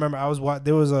that. But I remember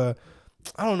there was like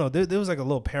a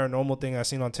little paranormal thing I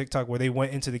seen on TikTok where they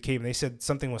went into the cave and they said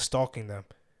something was stalking them,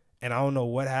 and I don't know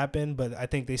what happened, but I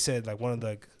think they said like one of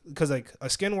the, because like a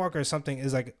skinwalker or something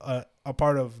is like a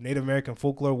part of Native American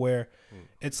folklore where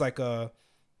it's like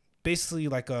basically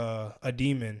like a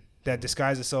demon that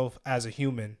disguises itself as a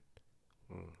human,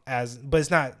 but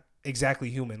it's not exactly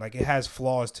human. Like it has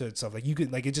flaws to itself. Like you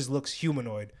could like it just looks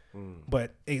humanoid,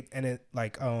 but it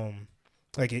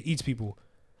eats people.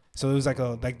 So it was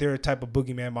like they're a type of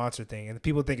boogeyman monster thing, and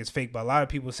people think it's fake, but a lot of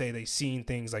people say they seen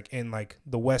things like in like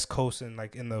the West Coast and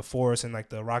like in the forest and like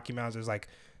the Rocky Mountains. There's like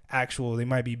they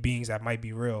might be beings that might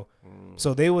be real.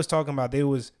 So they was talking about they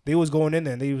was going in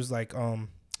there and they was like doing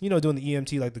the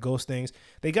EMT, like the ghost things.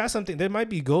 They got something. There might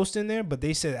be ghosts in there, but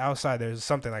they said outside there's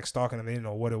something like stalking them. They didn't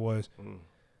know what it was.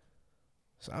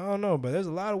 So I don't know, but there's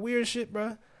a lot of weird shit,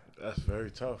 bro. That's very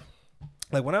tough.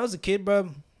 Like when I was a kid, bro,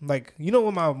 like you know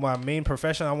what my main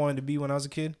profession I wanted to be when I was a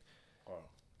kid?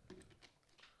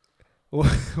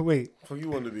 Wait. What you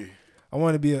wanted to be? I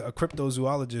wanted to be a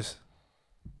cryptozoologist.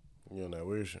 You on that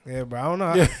weird shit? Yeah, bro. I don't know.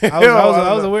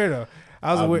 I was a weirdo.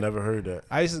 I've never heard that.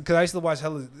 I used to watch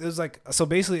hella. It was like, so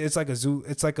basically it's like a zoo.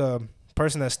 It's like a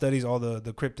person that studies all the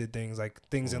cryptid things, like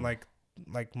things in like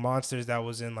monsters that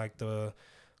was in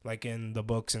like in the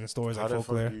books and stories like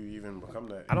folklore. How the fuck you even become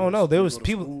that? I don't know. There was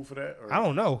people school for that, or? I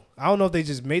don't know. I don't know if they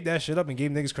just made that shit up and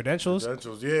gave niggas credentials.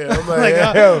 Yeah. I'm like,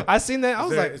 I seen that. I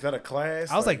was like, is that a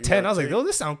class? I was like 10. I was like, yo,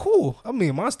 this sound cool. I'm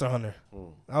being Monster Hunter.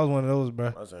 I was one of those,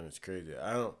 bro. My son is crazy.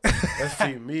 I don't. That's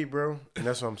me, bro. And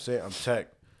that's what I'm saying. I'm tech.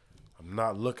 I'm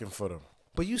not looking for them.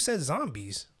 But you said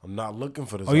zombies. I'm not looking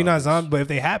for the. Oh, you're not zombie. But if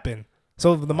they happen,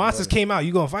 so if the monsters came out,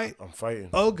 you gonna fight? I'm fighting.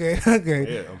 Okay.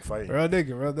 Yeah, I'm fighting. Real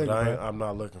nigga. I'm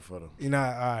not looking for them. You're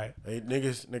not. All right. Hey,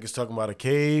 niggas talking about a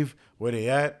cave. Where they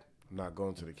at? I'm not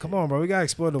going to the cave. Come on, bro. We gotta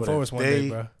explore the forest one day,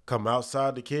 bro. Come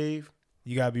outside the cave.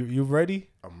 You gotta be. You ready?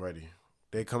 I'm ready.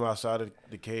 They come outside of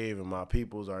the cave and my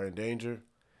peoples are in danger.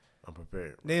 I'm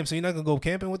prepared. Bro. Damn. So you're not gonna go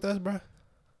camping with us, bro?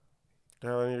 The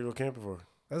hell I need to go camping for?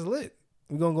 That's lit.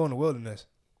 We gonna go in the wilderness.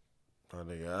 My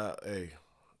nigga,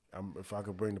 if I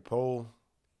could bring the pole.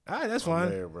 All right, that's fine.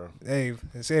 There, bro. Hey,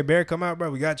 say a bear come out,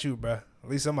 bro. We got you, bro. At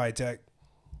least somebody attack.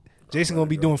 Jason gonna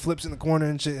be doing flips in the corner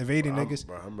and shit, evading niggas.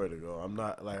 Bro, I'm ready to go. I'm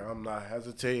not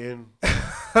hesitating.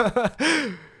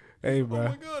 Hey, bro. Oh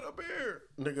my god, a bear,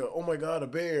 nigga. Oh my god, a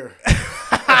bear.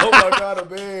 Oh my god, a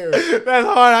bear. That's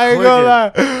hard. I ain't gonna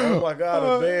lie. Oh my god,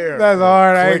 a bear. That's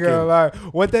hard. I ain't gonna lie.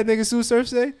 What that nigga Sue Surf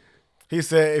say? He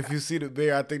said, if you see the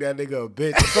bear, I think that nigga a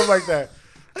bitch. Something like that.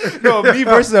 No, me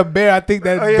versus a bear, I think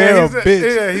that bear a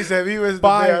bitch. Yeah, he said, me versus the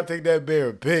bear, I think that bear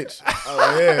a bitch.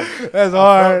 Oh, yeah. That's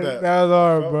hard. That was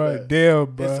hard, bro. That. Damn,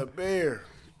 bro. It's a bear.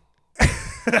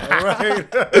 All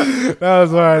right. That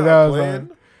was hard.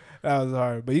 That was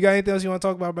hard. But you got anything else you want to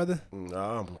talk about, brother?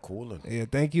 Nah, I'm cooling. Yeah,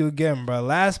 thank you again, bro.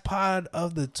 Last pod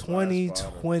of the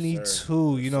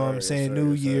 2022. You know what I'm saying?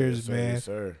 New Year's, man. Yes,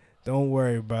 sir. Don't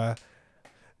worry, bro.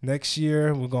 Next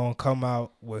year, we're going to come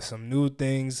out with some new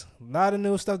things. A lot of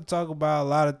new stuff to talk about. A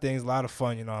lot of things. A lot of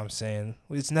fun, you know what I'm saying?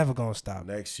 It's never going to stop.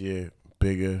 Next year,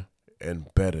 bigger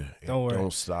and better. Don't worry.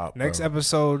 Don't stop, Next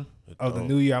episode of the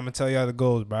new year, I'm going to tell y'all the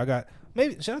goals, bro.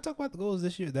 Should I talk about the goals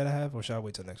this year that I have, or should I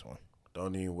wait till next one?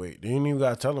 Don't even wait. You ain't even got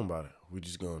to tell them about it. We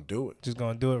just going to do it. Just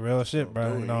going to do it. Real shit,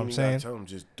 bro. You know what I'm saying? Tell them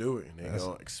just do it. And they're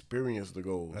going to experience the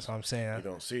goals. That's what I'm saying. They're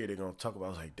going to see it. They're going to talk about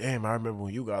it. It's like, damn, I remember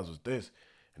when you guys was this.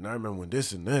 And I remember when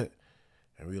this and that.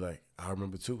 And we like, I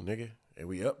remember too, nigga. And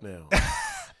we up now.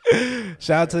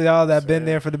 Shout out to y'all that been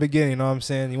there for the beginning. You know what I'm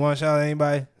saying? You want to shout out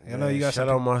anybody? I know you got shout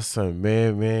out my son,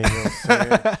 man. You know what I'm saying?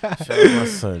 Shout out my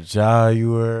son,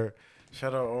 WYR.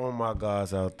 Shout out all my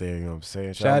guys out there. You know what I'm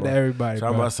saying? Shout out to everybody.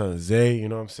 Shout out my son, Zay. You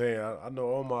know what I'm saying? I know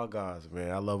all my guys,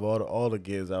 man. I love all the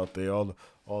kids out there, all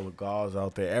the guys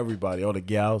out there, everybody, all the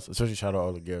gals. Especially shout out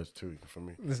all the girls too, for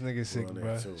me. This nigga sick,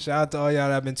 bro. Shout out to all y'all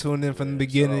that been tuning in from the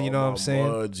beginning. You know what I'm saying?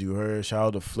 Buds, you heard. Shout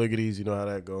out to Fliggities. You know how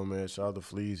that go, man. Shout out to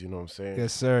Fleas. You know what I'm saying?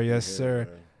 Yes, sir. Yes, sir.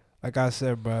 Man. Like I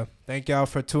said, bro. Thank y'all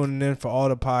for tuning in for all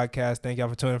the podcasts. Thank y'all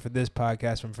for tuning in for this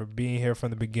podcast and for being here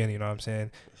from the beginning. You know what I'm saying?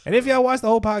 And if y'all watch the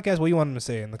whole podcast, what you want them to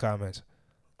say in the comments?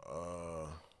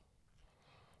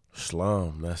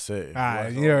 Slum. That's it. All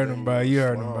right, you heard him, bro. You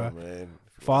heard him, bro. Man.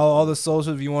 Follow all the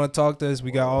socials if you want to talk to us.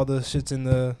 We got all the shits in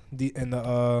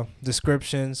the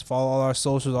descriptions. Follow all our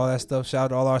socials, all that stuff. Shout out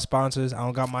to all our sponsors. I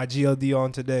don't got my GLD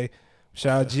on today.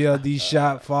 Shout out GLD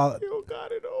Shop. Follow.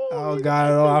 I got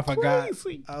it all. I forgot.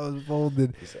 I was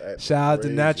folded. Shout out to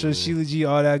Natural Sheila G,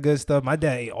 all that good stuff. My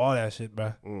dad ate all that shit,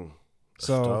 bro.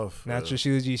 So tough, Natural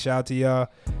Sheila G, shout out to y'all.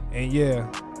 And yeah,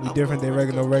 we different than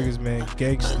regular regulars, man.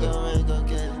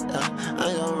 Gangsta.